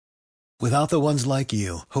Without the ones like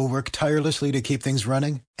you, who work tirelessly to keep things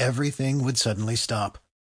running, everything would suddenly stop.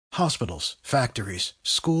 Hospitals, factories,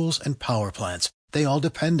 schools, and power plants, they all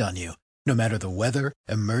depend on you. No matter the weather,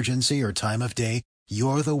 emergency, or time of day,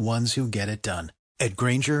 you're the ones who get it done. At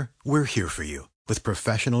Grainger, we're here for you with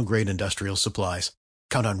professional-grade industrial supplies.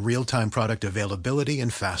 Count on real-time product availability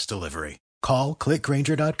and fast delivery. Call, click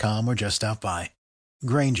Grainger.com, or just stop by.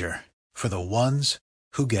 Grainger, for the ones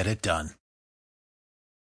who get it done.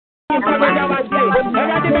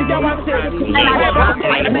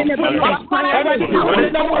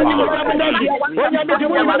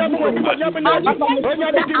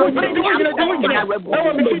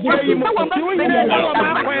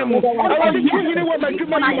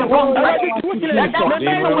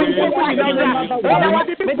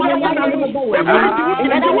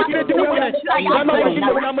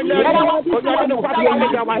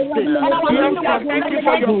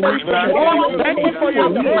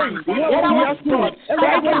 Yes, Lord.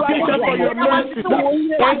 Thank you, Jesus, for your mercy.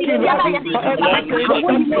 Thank you, Lord.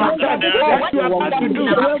 What you are about to do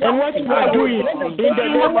and what you are doing in the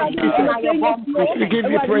name of Jesus. We give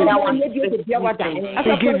you praise.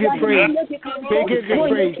 We give you praise. We give you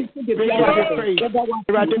praise. We give you praise.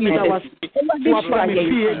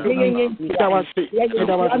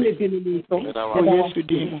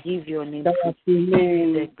 Give your name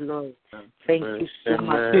the glory. Thank you so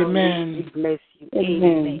much. Amen. We bless you.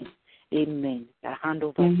 Amen. Amen. I hand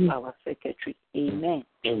over to our secretary. Amen.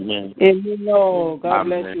 Amen. Amen. Oh, God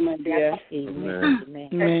bless you, my dear. Amen. Amen.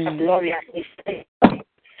 Amen. Gloria.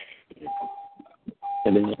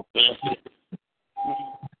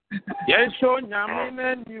 Yes, so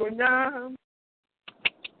Yaman, you know.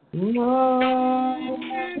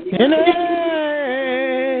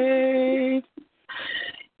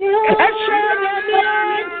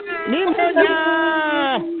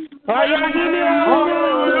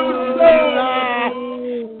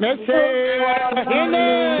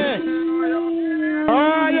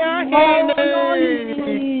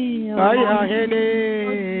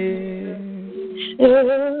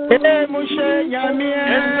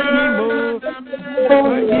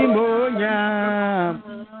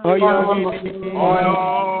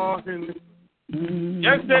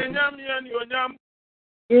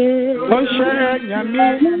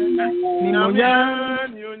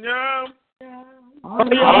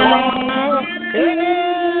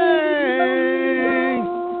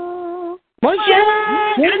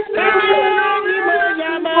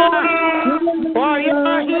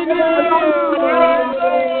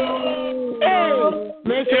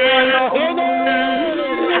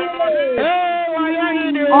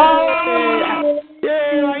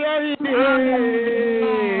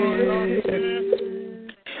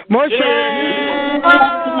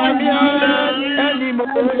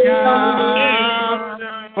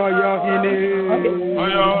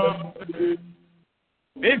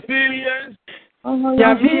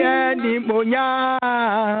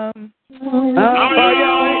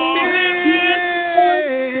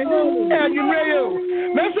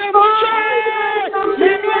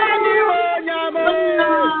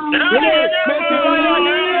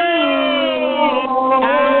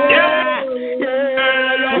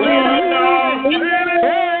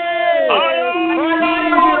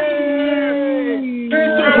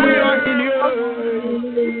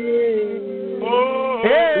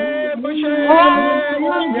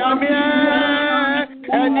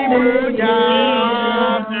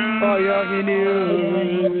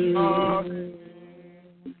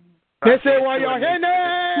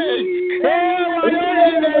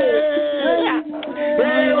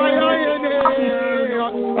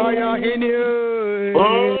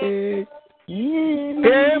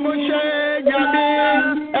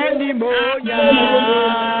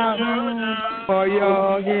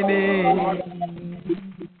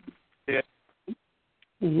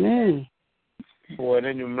 Amen.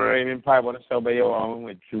 When you marry in pipe on a sober, you're on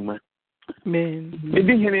with you, man. Amen.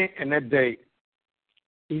 Maybe here in that day.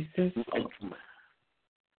 Jesus.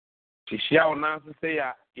 She shall not say,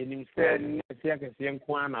 in himself, I can see him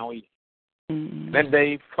now. That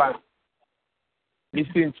day, fast.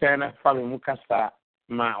 Missing China, family Mukasa,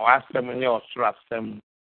 my last time when you're trust them,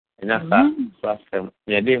 and that's trust them.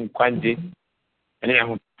 You didn't quite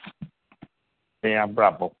and they are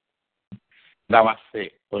bravo. That was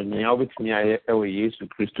it. When you always me, I owe Jesus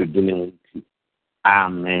Christ dealing with you.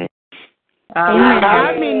 Amen.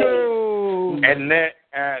 Amen. And let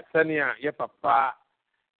Sanya, your papa,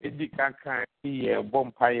 it can't be a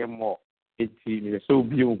bonfire more. It is so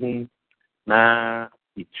beautiful. Na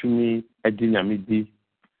itumi adinamidi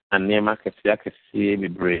anema kese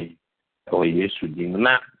bebree o Yesu din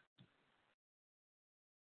na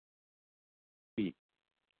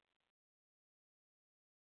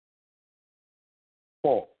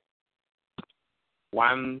 4,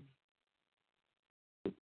 1,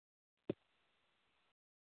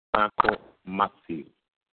 Matthew.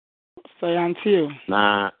 So until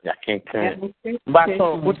Nah, I can't. But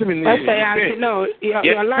so, what do you mean? No,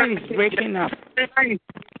 your line is breaking up.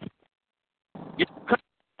 You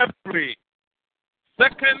can't pray. 2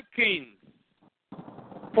 Kings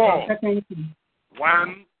 4,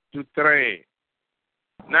 1 to 3.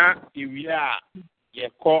 Now, if you are your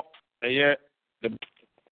cock, the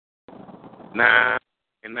now,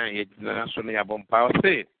 and I internationally about power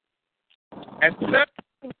say, except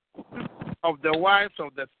of the wives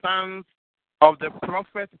of the sons of the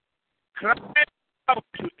prophet cried out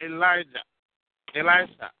to Elisha,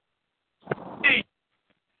 hey,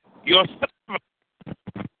 your servant,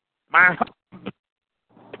 my husband,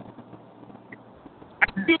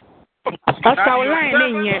 that's our line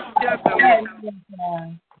in here.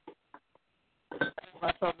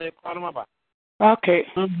 Okay.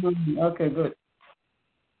 Okay, good.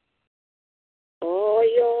 Oh,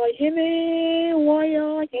 your Jimmy, oh,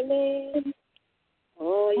 your Jimmy,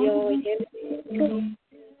 oh, your Jimmy,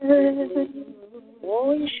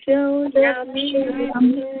 oh, show them oh, your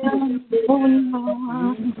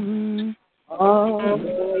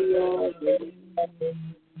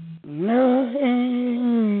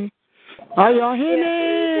no, oh, your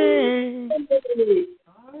Jimmy,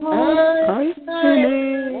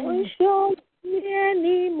 oh, show me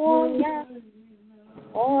anymore.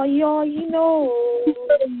 Oh, you know.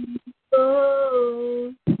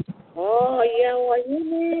 Oh, yeah, what you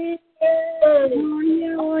mean? Oh,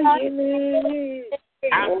 yeah, what you mean?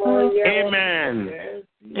 Amen.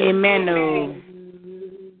 Amen. Oh.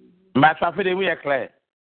 But for the we are clear.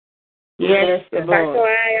 Yes, That's why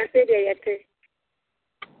I said it.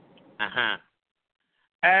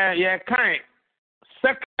 Yeah, kind.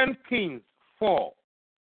 2 Kings 4,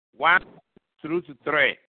 1 through to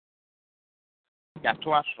 3.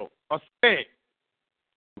 Say,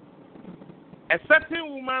 a certain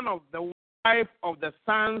woman of the wife of the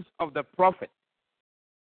sons of the prophet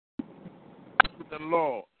to the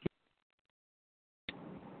Lord,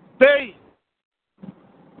 say,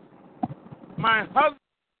 my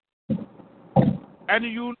husband, and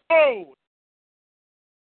you know,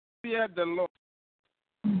 fear the Lord,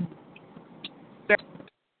 that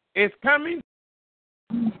is coming,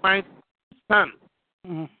 my son.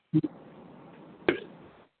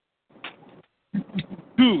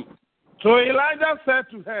 2. So Elijah said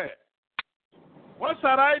to her, what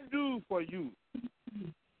shall I do for you?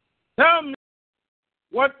 Tell me,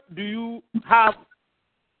 what do you have?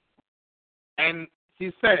 And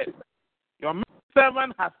she said, your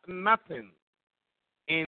servant has nothing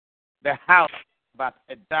in the house but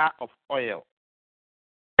a jar of oil.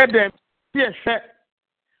 Let them see a shirt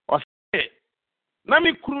or say, let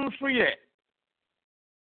me cruise for you.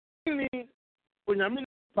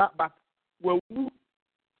 But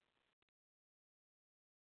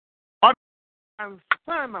and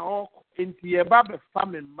son or into a baby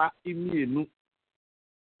family in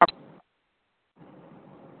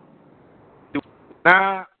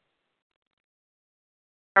now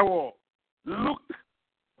I will look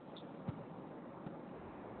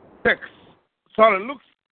 6. Sorry, look,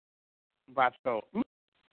 but so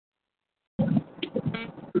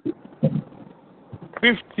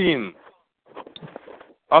 15.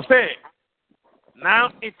 I'll say, now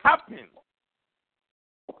it happened.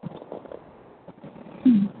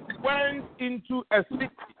 Went into a city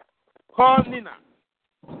called Nina.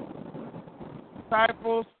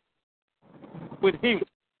 Disciples with him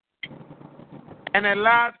and a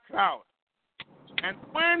large crowd. And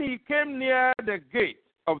when he came near the gate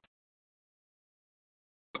of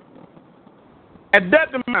a dead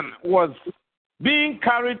man was being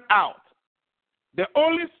carried out, the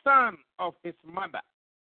only son of his mother,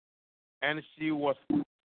 and she was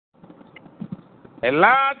a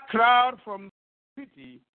large crowd from the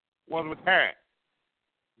city was with her.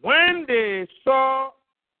 When the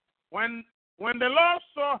Lord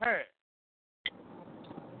saw her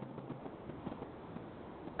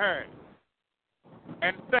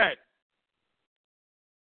and said,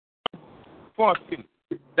 14.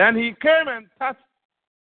 Then he came and touched.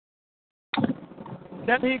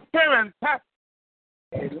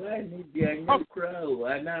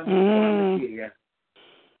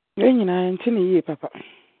 Papa.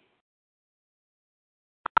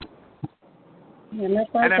 And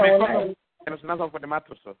it's not for the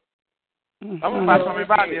matter, so. I'm going to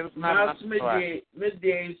pass midday,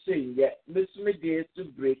 to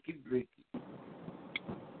break it.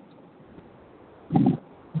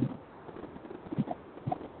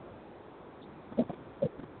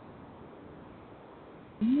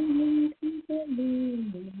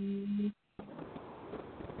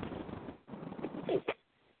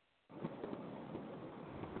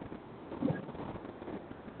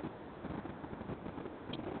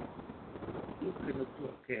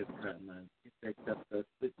 Okay, man. It's chapter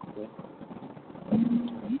 6.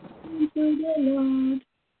 To the Lord,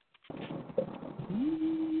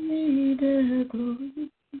 be the glory.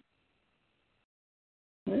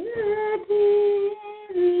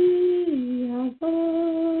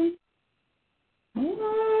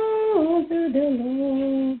 Oh, to the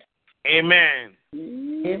Lord. Amen.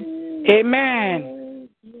 Amen.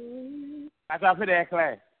 As I said,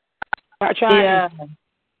 clear. Yeah.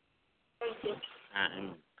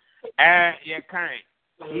 Yeah, kind.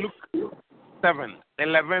 Luke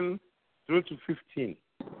 7:11 through to 15.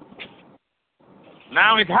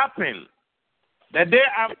 Now it happened the day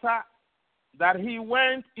after that he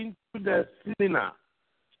went into the synagogue.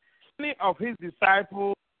 Many of his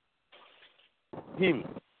disciples, him,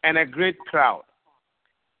 and a great crowd.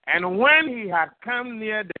 And when he had come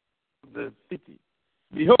near the city,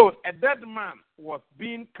 behold, a dead man was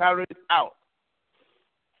being carried out,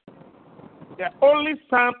 the only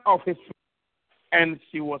son of his father, and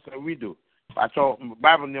she was a widow.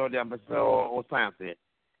 Bible knew the ambassador or science.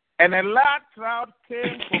 And a large crowd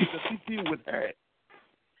came from the city with her.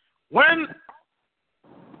 When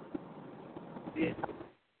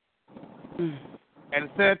and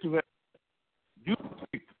said to her, "You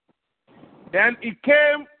speak." Then he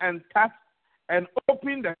came and touched and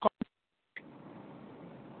opened the cup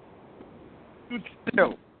to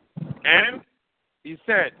still. And he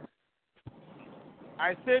said,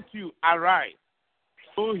 "I say to you, arise."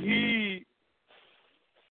 So he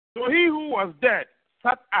who was dead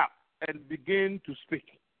sat up and began to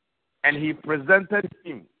speak. And he presented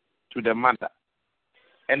him to the mother.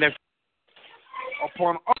 And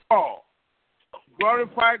upon all,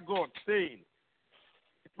 glorified God, saying,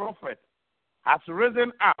 "The prophet has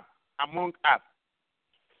risen up among us.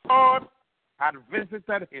 God had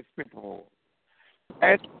visited his people."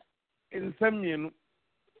 And in some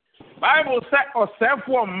Bible said,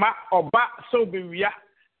 "Osefo ma oba so be wia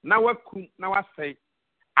na wakum na wasai."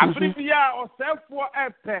 Abribia osefo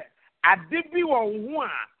epe adebi wo ho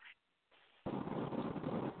a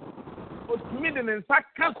otumi de nsa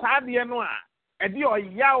ka saade no a edi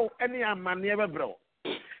oyaw ene amane bebrew.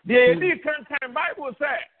 The edi kan Bible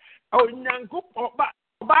say onyanko oba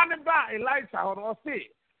ne ba Elijah ho say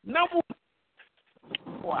na mu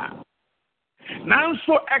wa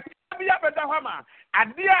nanso ekabia beda ho ma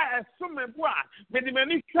ade a esomebu a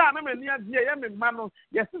medimani twa na mani ade ye me ma no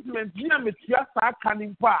yesisment na metua saa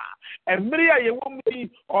kanimpo a emiri a ye wo mi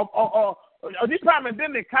odi pa me de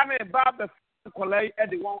ne kan e ba be kolai e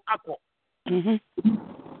de won akọ.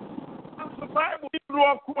 So Bible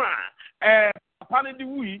ro ko a papa ne di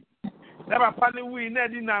wi na papa ne wi na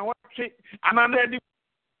di na watwe ana na di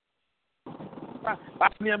ba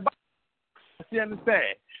ne ba se ne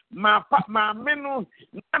say ma me no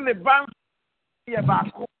na ne ban ye ba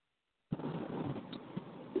ko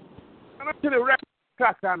ana te re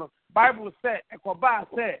kaka no Bible say ekoba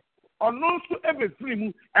say ono nso ebe free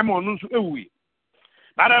mu e ma ono nso ewui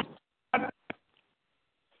but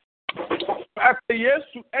after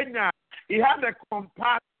Yesu enya he had a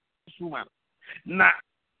compassion woman na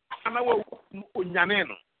ana wo onyane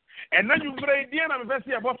no and then you pray dia na me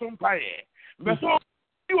say e bosom pae me so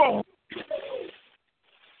you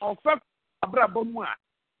of abrabomu a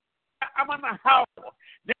amana how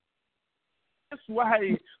this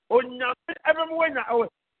why onyame everywhere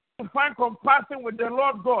to find compassion with the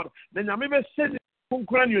Lord God then nyame be send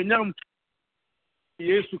kunkura ni onyam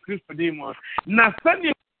Yesu Kristo demo na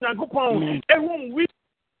send Yankopon ehun wi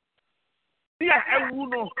dia ewu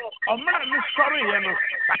no o ma ni sorry ye no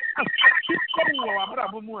ko wo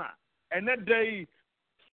abrabomu a ene dai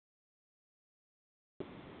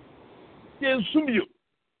yensumio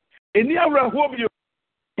eni awra hobio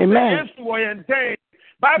Amen. Yesu wo yenten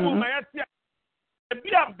Bible ma yatia e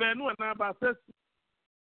bia benu na ba ses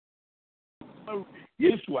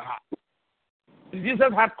Yesu ha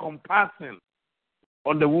Jesus had compassion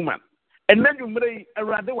on the woman and then you mray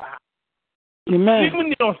arade wa. Amen.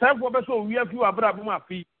 Even yourself wo be so wi afi abrabom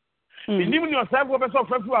afi. Even yourself wo be so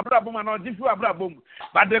afi abrabom na ojifu abrabom.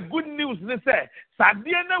 But the good news is say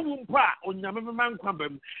sadie na wumpa onyame be man kwa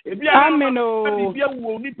bam. Ebi Amen. Ebi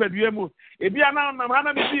wo ni padua mu. Ebi ana na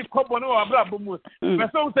na bi kobo no abrabom mu. Be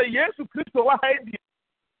so say Jesus Christo wa haidi.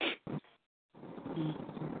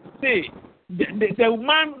 See the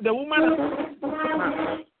woman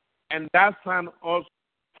and that son also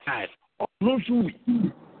died. No shui.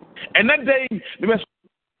 And that day, the best.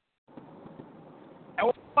 I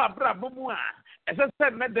was Brabumua. As I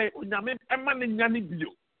said, that day, Unyamin, and man in Yanni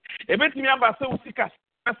Blue. A bit me about so sick as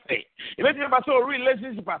I say. A bit me about so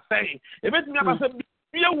relationship I say. A bit me about so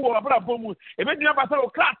be a war Brabumu. A bit me about so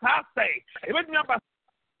class I say. A bit me about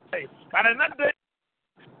say. But another day,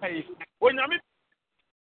 when you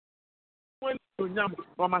when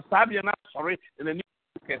Mama Sabi and sorry, and then you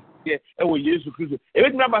oh, yes, Christ.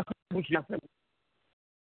 If never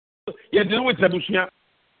you deal with the Bushia.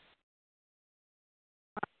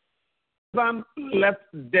 Left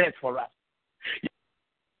dead for us.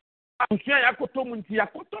 And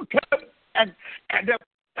the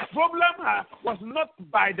problem was not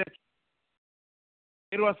by the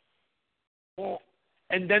it was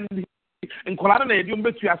and then in Colorado you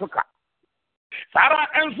bet you Africa. Sarah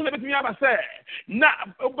answered let me have say na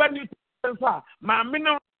when you my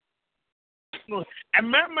minimum no and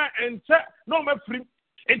mama and no my free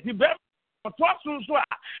it's the best for so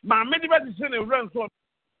my minimum is in a run so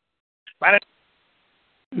but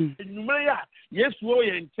yes wo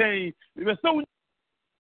yen ten we so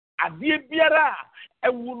adie biara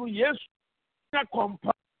ewuru yes na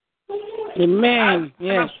compa amen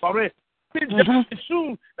yes sorry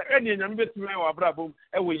soon any nyam betumi wa brabom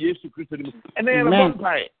ewe Yesu Kristo ni and then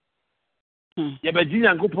vampire ye be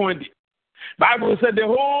Nyankopon di Bible said the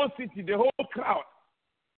whole city the whole crowd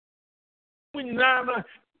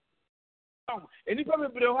any people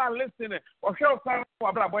be listening or show some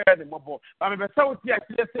wa brabo ya de mobo ba me be saw ti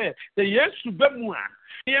say the Yesu be mu a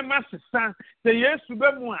ye masesa the Yesu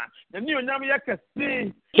be mu a na ni onyam ye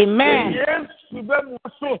kase amen Yesu be mu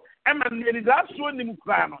so e ma ni da so ni mu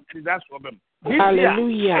kra no ni da so be mu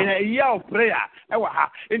hallelujah and a year of prayer e wa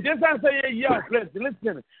ha in just say a year of prayer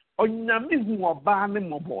listen onyame hu oba ne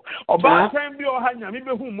mobo oba tan bi o ha nyame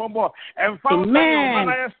be hu mobo en fa o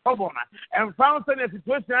na ye sobona en fa o na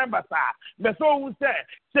situation basa be so hu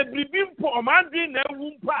se bribim po o ma din na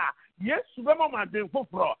wu pa Yesu be mama den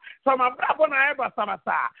foforo so ma brabo na e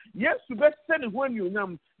basa Yesu be se ne ho ani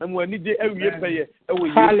onyam na mo ani de awie peye e wo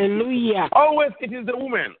hallelujah always it is the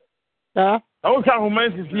woman I was a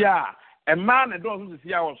woman is here a man and those is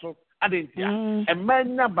here also adentia a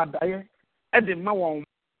man na badaye e de ma won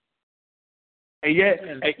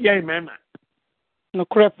yeah, man. No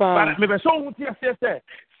crap. But maybe so what you say.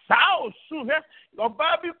 Sao su he your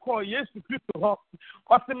baby call yes to Christo.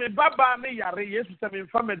 Or se me baba me yare yes to me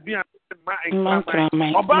family be ma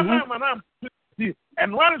Obama manam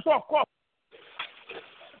and one is of course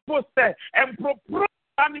post and propro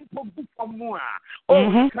and pobu from more.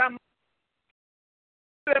 Oh come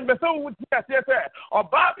so what you say or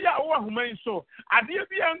baby a wo human so ade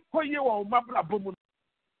bi an koye wo mabla bomu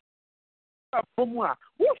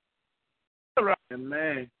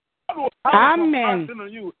amen. Amen.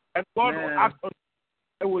 And God will act on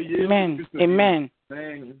amen. Amen.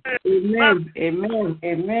 Amen. Amen.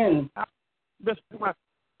 Amen. Best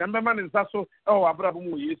man in Sasso, oh,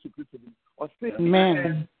 Abraham, Yesu Christ.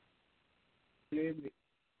 Amen.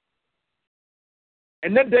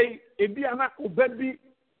 And then they, if you are not baby,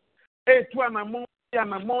 a 2 and a month,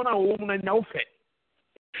 and a woman and no faith.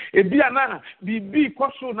 Ebiana bibi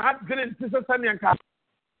koso na adgren tisesa nyanka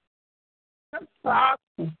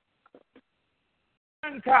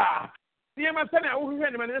nka die ma sane awu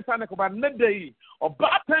hwe ni mane sa na ko ba nedai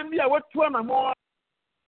oba tan bi a watu na mo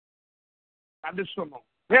adeso no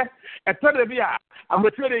etode bi a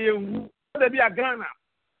amotwe ye wu etode bi a Ghana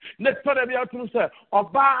ne etode bi a tunu se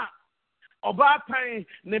oba tan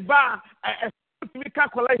ne ba mi ka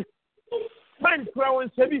kola man kwa won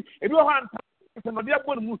sebi ebi ho anta no dia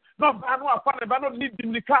bon mu no ba no afa ne ba no ni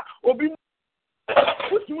dimika obi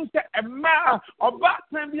utu se ema oba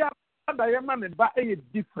tan bia da ye ma ne ba e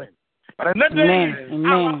different but another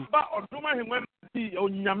ba oduma hemwa ti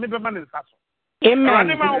onyame be ma ne saso amen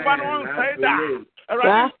ani ma oba no say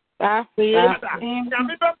that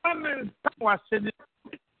onyame be ma ne wa se ni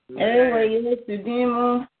Yesu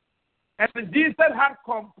dimu and Jesus had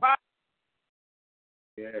compassion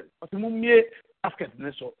yes but mumie basket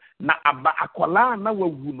ne so na aba akola na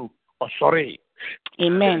wawu no osore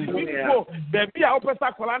amen so baby a opesa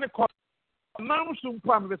akola ne ko na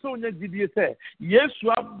musumpa me so nya gidie se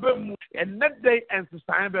Yesu abamu enede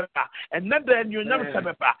ensesan beba enede nyonyam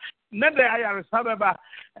sebeba enede ayare sabeba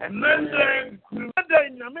enede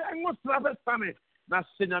nyame engosra besane na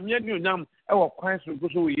senyame nyonyam e wo kwan so go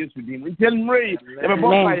so Yesu dim ntel mrei e be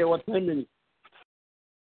bomba ye what time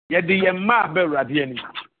ye de ye ma be urade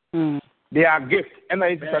ani they are gifts and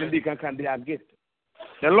I can they are gifts.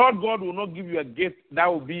 The Lord God will not give you a gift that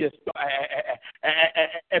will be a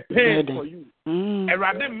pain for you. A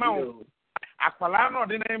random mouth. Akwala no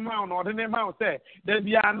de na ma no de na ma say there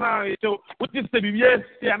be now so what is the yes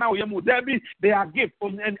now there be they are gift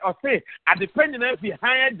and or say at the penny na be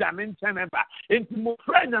higher than in chamber into mo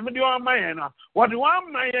friend am de on my no what the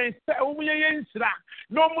one my say o mo ye nsira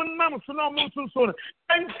no mo nam so no mo so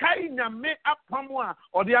Nyame apamwa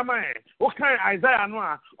or the Amae, what kind Isaiah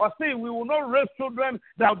Noah, or say we will not raise children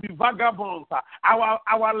that will be vagabonds.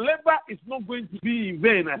 Our labor is not going to be in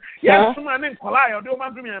vain. Yes, man in Kolai or the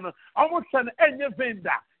Oman, almost an any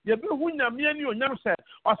vendor. Or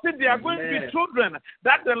say they are going to be children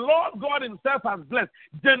that the Lord God Himself has blessed.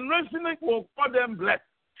 Generationally will call them blessed.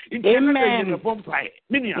 Amen.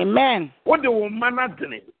 Amen. What the woman has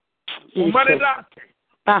done it. Woman that.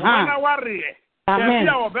 Amen.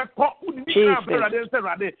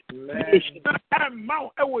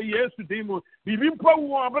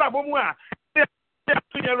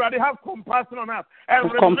 Have compassion on us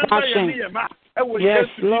and compassion. Yes,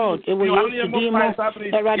 Lord. It will use to be more.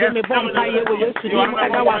 Me bomba. It will use to be more.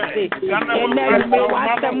 And I was saying, and then me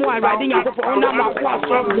watch them more. Riding up on a map.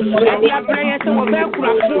 And they are praying to work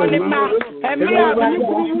for the man. And me are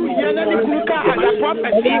you know the Kuka and the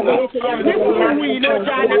prophecy. This we know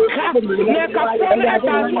Jana Cap. Make a phone at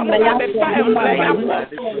us from the fire and play up.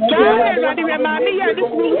 Jana, ready, Mammy, and this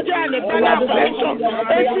new Jana, and I'm pressure.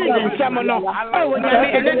 It's in Samano. Oh,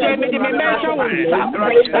 and then they made me mention one.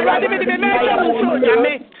 And ready, me mention.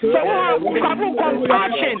 So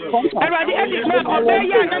compassion. And ready, any man obey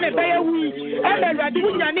and then obey we. And then ready,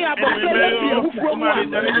 we are near about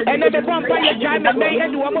and then the vampire giant may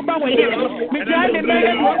and one about him. Me giant may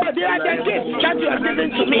and one about the other gift that you are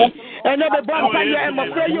giving to me. And then the vampire and my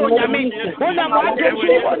prayer, you and me. When I'm watching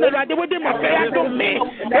you on the ready with him, my prayer to me.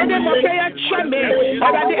 And then my prayer chum me.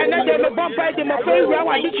 And then the vampire, the my prayer,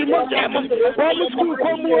 I need you most of them. One school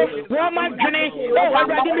come with one man journey. Oh, I'm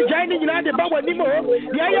ready to join you the Baba Nimo.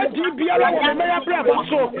 The other DBR of the Bravo.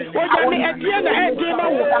 So, what I mean at the end of the day,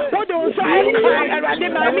 what those I cry and I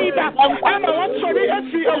did my neighbor. I'm a one sorry, I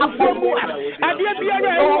see a four. And the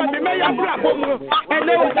other one, the Mayor Bravo. And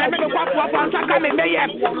there was a man of Wansaka Mayor,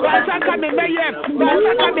 Wansaka Mayor,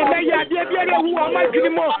 Wansaka Mayor, the other who are my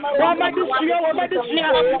Gimo, or my Dishia, or my Dishia,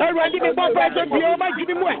 and ready to go back to be on my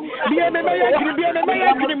Gimo, be on the Mayor, be on the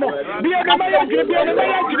Mayor Gimo, be on the Mayor, be on the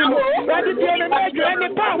Mayor Gimo, what did the Mayor and the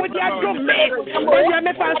power with the actual man? When you have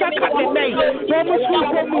a fancy copy made, no more school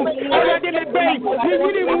for move, already in the bay, we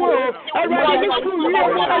really move, already in the school, we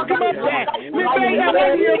don't want to come up there. We pay a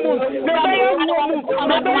move, the Mayor move,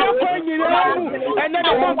 the Mayor point you know, and then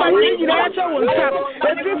the company in the answer will stop.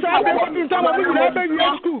 And this are the ones in some of you never in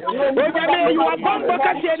school. When you are bomb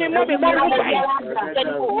buckets and more than one way.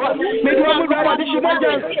 Maybe one would rather the Shimon,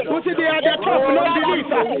 who say they are the top, not the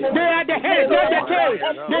leader. They are the head, not the tail.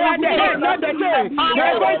 They are the head, not the tail. They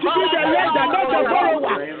are going to be the leader, not the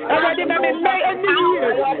follower. And I didn't make any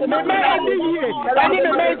year. I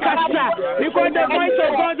didn't make Casta. Because the voice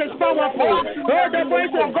of God is powerful. Oh, the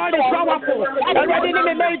voice of God is powerful. And I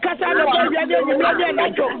didn't make Casta, and I didn't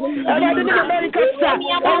make Casta.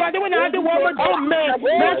 And I didn't have the woman to me.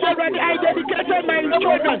 That's already I dedicated my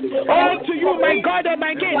children all to you, my God and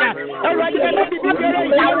my King. Already I know the people you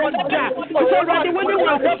want that. So already when they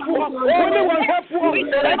were helpful,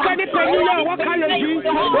 I can't tell you what kind of you.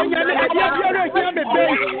 When you're the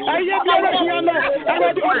base, I hear the piano, and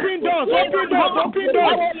I open doors. Oh,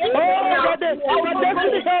 the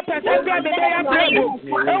destiny help us. I'm glad that I am able.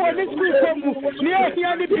 Oh, when this school comes, near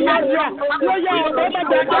here the piano, where you are, I'm a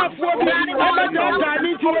dad for me. I'm a dad, I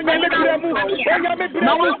need to remember them.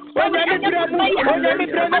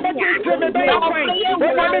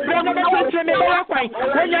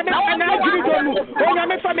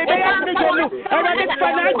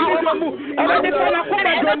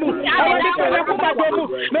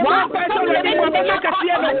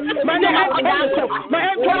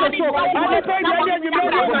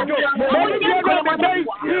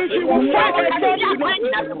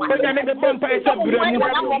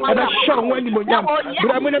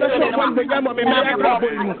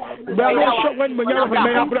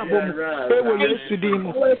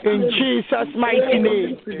 In Jesus' mighty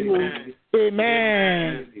name.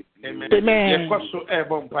 Amen. Amen.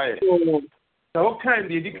 So what kind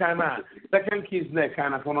of second kids neck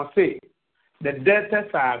kind of want to say the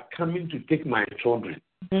debtors are coming to take my children.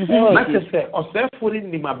 Not just say or say for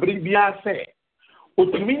in my bring say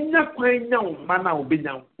Otuminya kwanya mana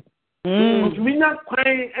obenya. Otuminya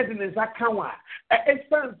kwanya edine zakawa.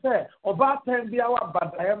 Expense say oba time bia wa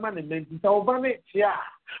badaya man menti say oba ne tia.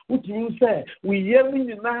 Utumi say we yemi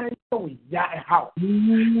ni na we ya how.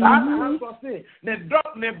 That how say ne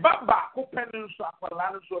drop ne baba ko peninsula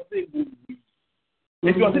akwala so say go.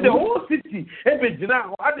 If you see the whole city, every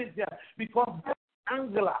general, because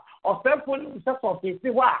Angela or self-phone set of it,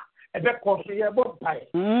 a bit costly about pie.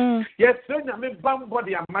 Yes, sir, I mean,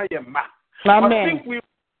 body and my ma. I think we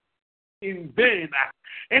in vain.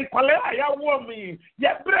 And Palaya woman,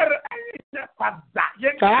 yet brother, Isaiah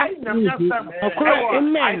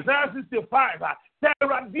 65.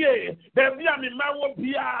 Sarah dear, there be a man will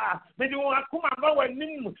be a when you want to come about when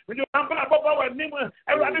you come about when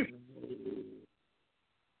you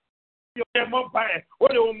you're more fire.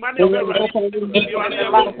 What do money you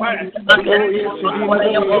are more fire?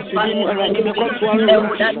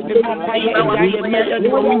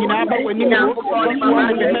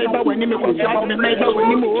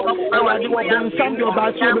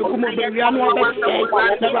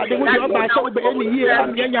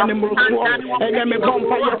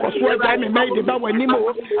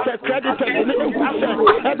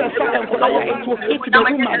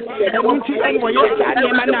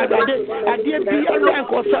 I did be a rank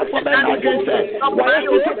or for that against why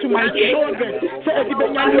to my children. Said the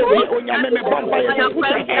Benyamin Bonfire, put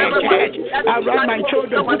a hedge around my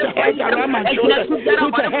children, put a hedge around my children,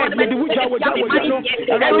 put a hedge with the which I would know,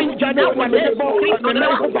 around which I know when the bomb and the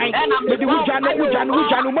man who bind, with the which I know, with the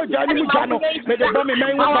bomb and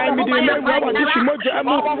man who bind, with the man who dish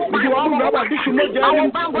mojamu, with the woman rubber dish mojamu,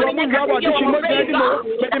 woman rubber dish mojamu,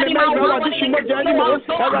 with the man rubber dish mojamu,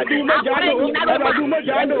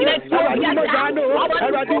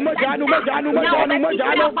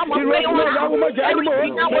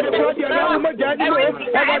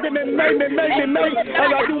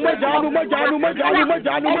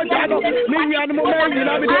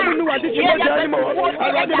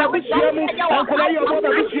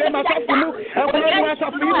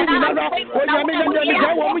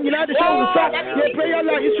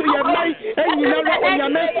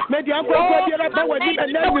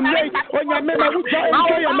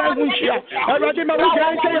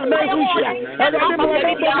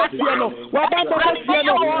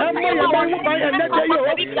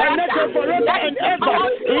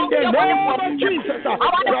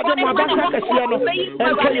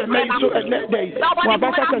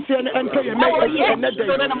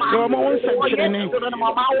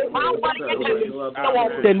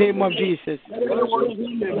 the name of Jesus.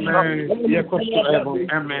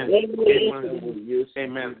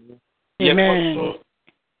 Amen. Amen.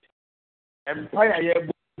 Empire,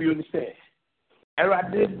 you say,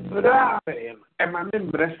 Erade Brave, and my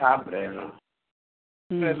members are brave.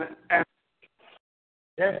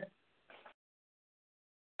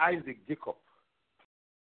 Isaac, Jacob,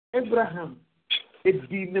 Abraham, it's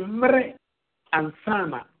been the Mary and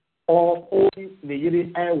Sana, or only the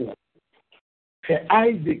Yeri Ewo.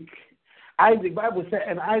 Isaac, Bible said,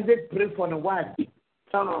 and Isaac prayed for the wife.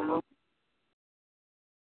 Son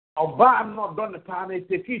of I'm not done the time, it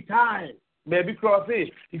takes time. Maybe cross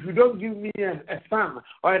it. If you don't give me a son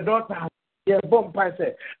or a daughter, you're bomb pie.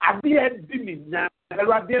 I didn't need now.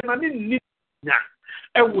 I didn't need now.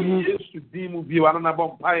 And we used to demo be one of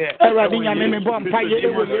bomb pie. Everything bomb pie. We used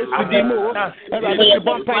to demo. Everything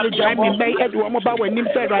bomb pie. Drive me by everyone about when him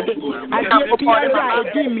said, I did a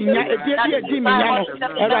Jimmy, a Jimmy.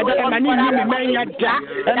 And many men, and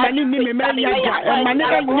many men, and many I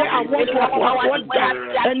want that.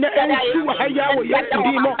 And then see what I have to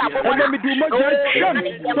demo. And let me do more than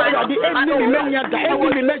the enemy men, the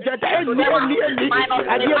enemy measure, the enemy.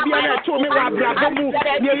 I did be able to me what Bravo,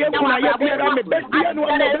 near the best.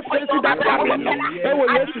 One of the faces that problem. They will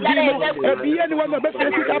yes to be anyone of the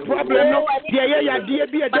faces that problem. Yeah, dear,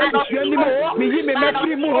 be a damn anymore. Me, me,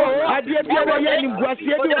 free more. I did be a way in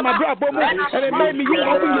Guasier, my brother, and it made me free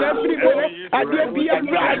more. I did be a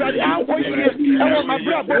driver, I was here, my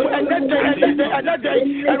brother, and another day,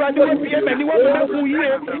 and I don't be anyone who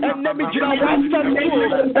here, and let me join one son,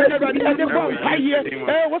 and the bomb here.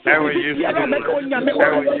 What's the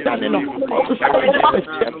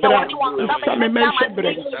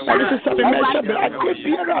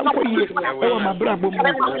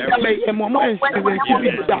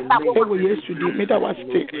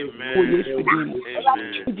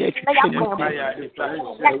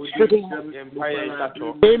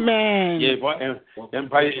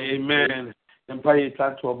Amen. Empire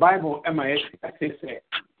Tattoo Bible, MIS, I say,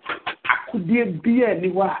 I could be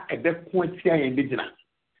anywhere at the point here in Indigenous.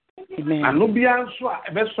 And no be answer,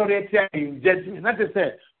 a best story in judgment. That is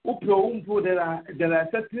said, there are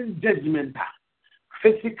certain judgments,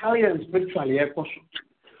 physically and spiritually.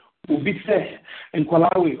 Ubi say, and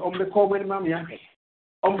Kolawi, on the common mammy,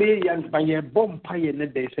 on the young by a bomb pie in the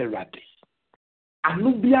day, say rat. And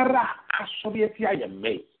no be a rat, as Soviet I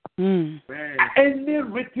may. Any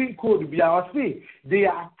written code be our say, they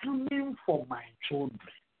are coming for my children.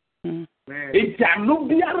 It can no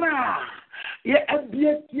be a rat. Yeah,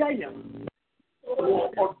 I am.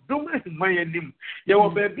 Or don't my name. You will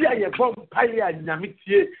be a bomb pie and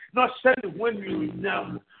Yamitie, not send when you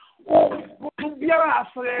know. biara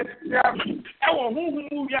asɛ ɛwɔ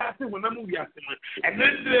huhu wiase wɔ nam wiase mu ɛnɛ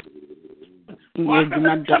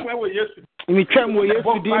mi twam wo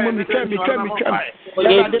Yesu di mo mi twam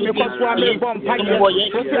ya de me koso me bom paye o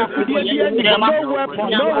se akudie bi ani no weapon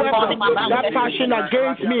that fashion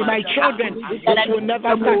against me my children it will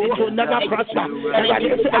never stand it will never prosper and I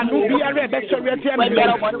say anu bi are be so re tie me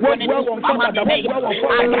wo won father da wo won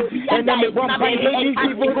father and then me bom paye any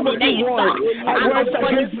evil spoken word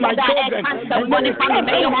against my children and then me father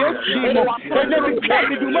me and then me try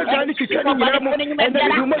me do mo jani kitchen ni mo and then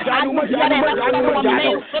me do mo jani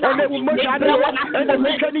and then we must and the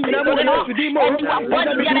mechanic in Amo to demo, and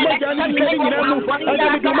the mechanic in Amo, and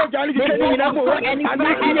the mechanic in Amo, and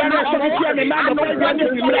the Kiana and man of and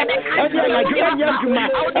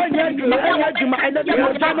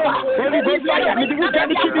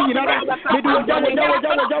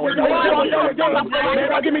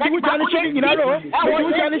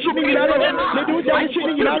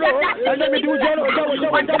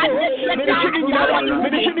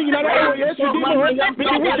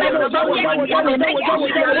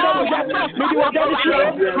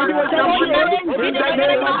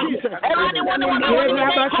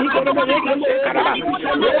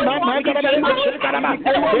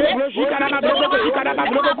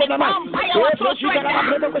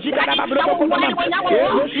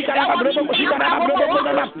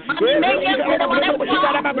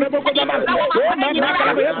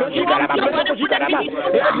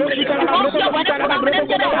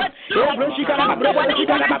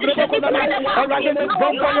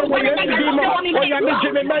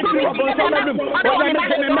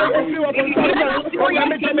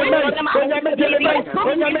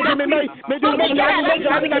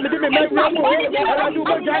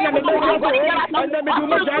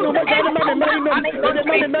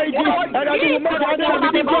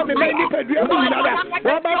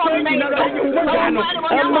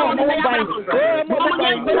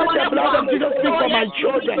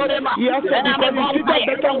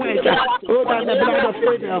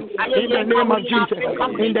in the name of Jesus,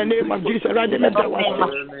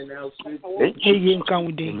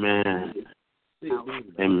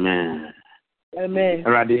 Amen. Amen.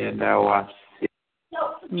 Ready and that was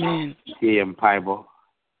Amen. Bible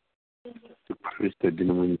to Christ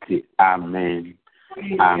divinity. Amen.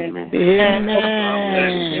 Amen.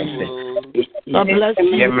 God bless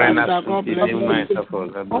you.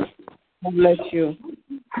 God bless you.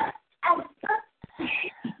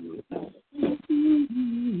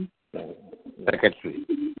 Secretary.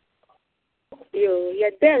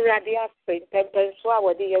 You're there, radio spring, temper,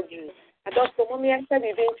 swallow the edge. I don't know, mommy, I said,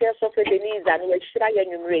 you didn't hear so for the knees and we're trying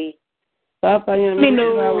to read. Papa, you know,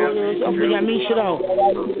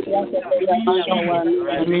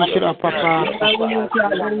 Papa.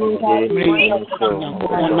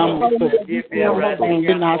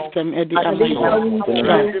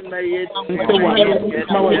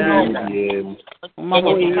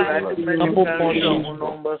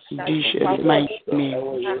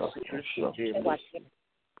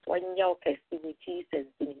 When you're with Jesus,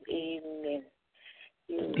 amen.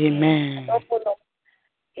 Amen.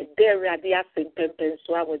 There are the absent tempers,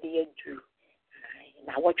 so I would hear you.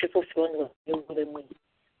 Now, what you for phone was the moon,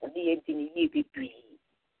 or the end in the year between.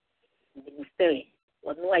 The mystery,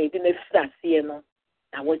 or no, I didn't start seeing. Now,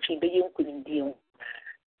 watching the young couldn't deal.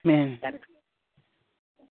 Amen.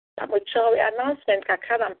 I would show announcement,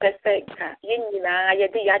 Kaka and Pesek, Yin, I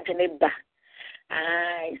had the Yajaneba.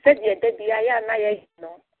 I said, yeah, I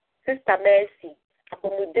know. Sister Mercy,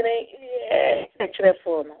 we didn't search the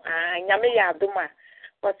phone. I Yami Yaduma,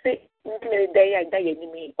 but say, day I die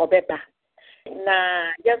enemy or better.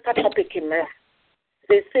 Now, just a topic in there.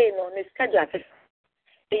 They say, no, this schedule.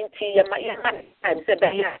 Into my time, said, I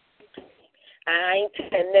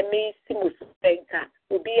and let me see Musa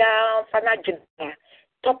will be a fanagin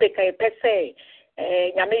topic. I per se,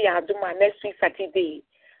 Yami Yaduma next week Saturday.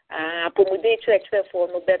 Pomoday church for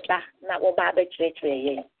no better, not what Baba church.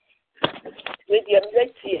 With the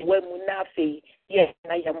letty when Munafi, yes,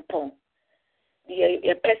 I am pong.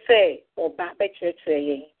 The per se or Baba church.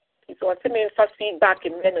 It was a main first feedback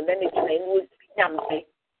in men and then it's would yam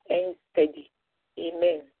and steady.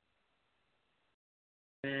 Amen.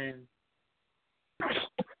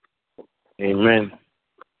 Amen.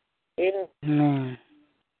 Amen.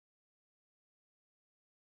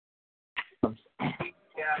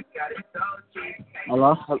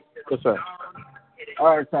 Hello? Yes, sir.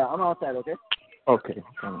 All right, sir. I'm outside, okay? Okay.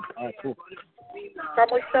 All right, cool.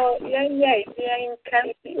 So,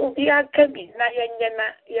 you'll be a cabin,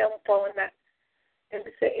 young pona, and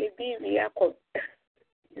say, be we are called.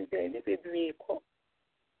 Is there any baby call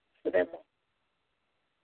for them?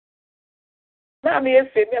 Mammy,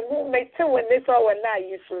 if you make two when this all when I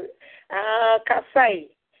use Kasai.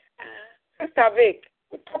 Sister Vic,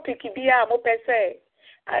 topic be a mo per se.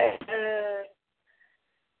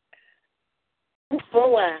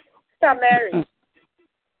 Sister Mary.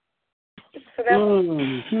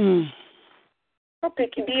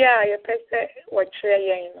 Topic be a per se what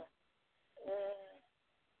tray.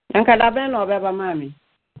 Anka ben or beba mami.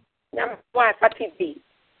 Nam wa fatibi.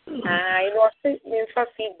 I was in for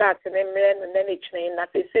feedback and then it's name that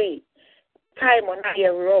they say time on a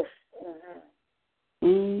rough. I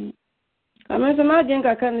mean, imagine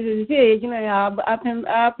I can say, you know, up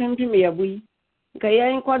him to me a wee.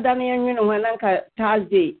 Kayan called Daniel, you know, when Anka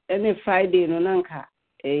Thursday and Friday, no Nanka,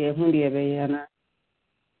 a Hundia Bayana.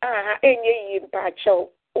 Any patcho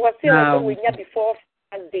was still with you before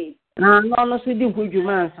Thursday. No, see the good you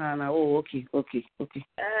man, Sana. Oh, okay.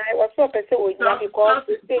 I was so busy with you because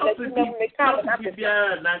no.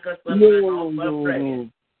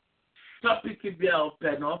 Topic be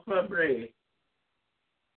open offer break.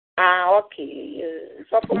 Okay.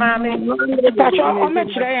 So for mommy, I'm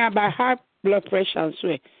actually about high blood pressure, so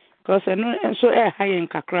because I know and so high in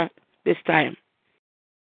Kakra this time.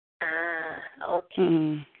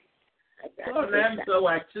 Okay. So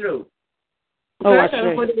I true. Oh, that's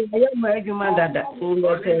right.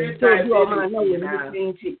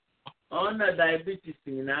 On the diabetes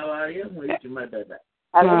in our young way to mother.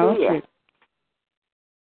 Hallelujah.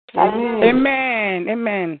 Amen.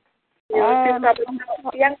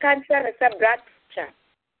 Young cancer is a blood pressure.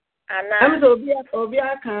 And I'm Obia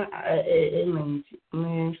can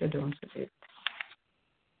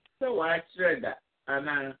so I said that.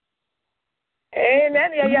 And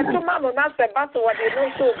then you have to mamma not the battle what they know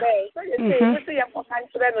so bad. So you see, you can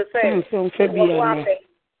say, so February.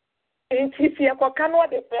 If you can what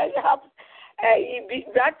the pressure have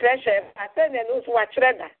blood pressure, I said, and also watch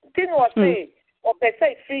that. Didn't was say, or per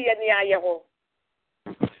se free any ayah.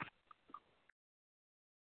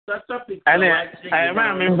 And I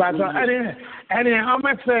remember, and how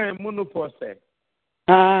much monopause?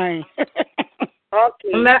 Aye.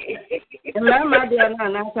 Okay.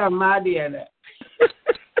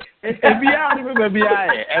 Baby, I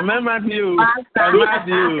remember you.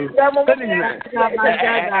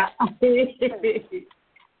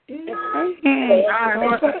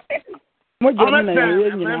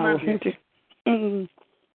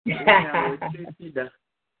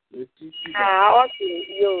 Okay,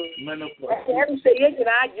 yo. I'm saying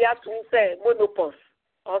I just say monopause.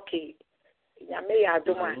 Okay. Ya me ya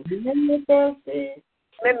do man.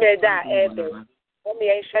 Me da ebe. O me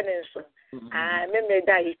en shane so. Me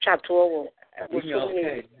da yi chat wo.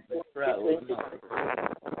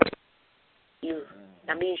 You.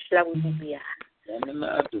 Na me shla wo bia.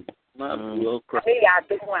 Me ya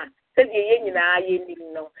do man. Se die ye nyina ye ni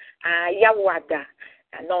no. Ya wada.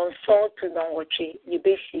 Non so to non ochi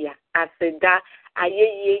yebehia aseda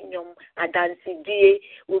ayeye nyom adansidie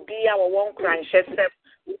obi a wo won kran hyesem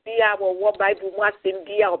obi a wo bible mu asem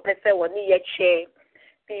bi a opese woni ye che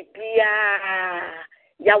bibia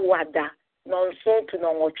ya wada non so to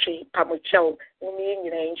non ochi pamochel umi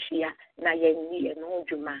nyina nhia na ye ni no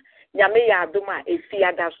dwuma nyame ya adoma efi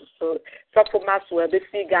ada so so maso e be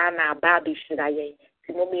fi ga na ba bi shira ye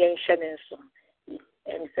timomi ye nhye ne so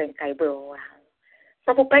em sen kai bro.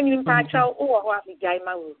 So for penny pacha or what we gave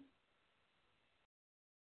my room.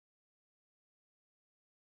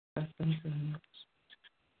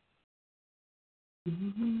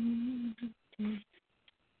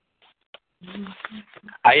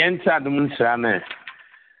 I entered the Munsane.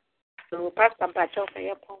 So pass some pacha for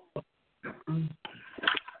your poem.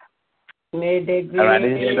 May the Lord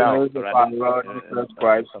Jesus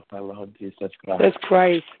Christ of our Lord Jesus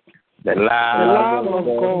Christ, the love of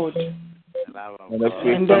God. And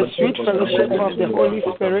the sweet fellowship of the Holy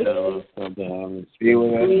Spirit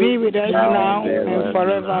be with us now and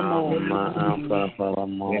forevermore.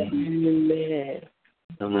 Amen.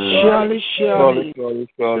 Surely,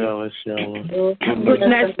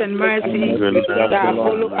 goodness and mercy shall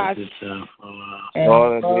follow us all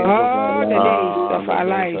the days of our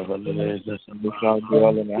life. Shall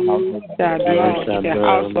dwell in the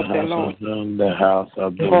house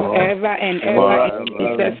of the Lord forever and ever in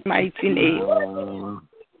Jesus' mighty name.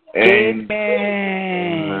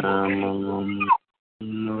 Amen.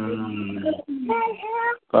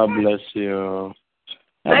 God bless you.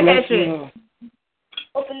 God bless you.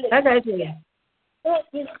 Secretary.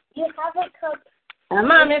 You have a cup.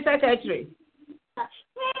 Mommy, secretary.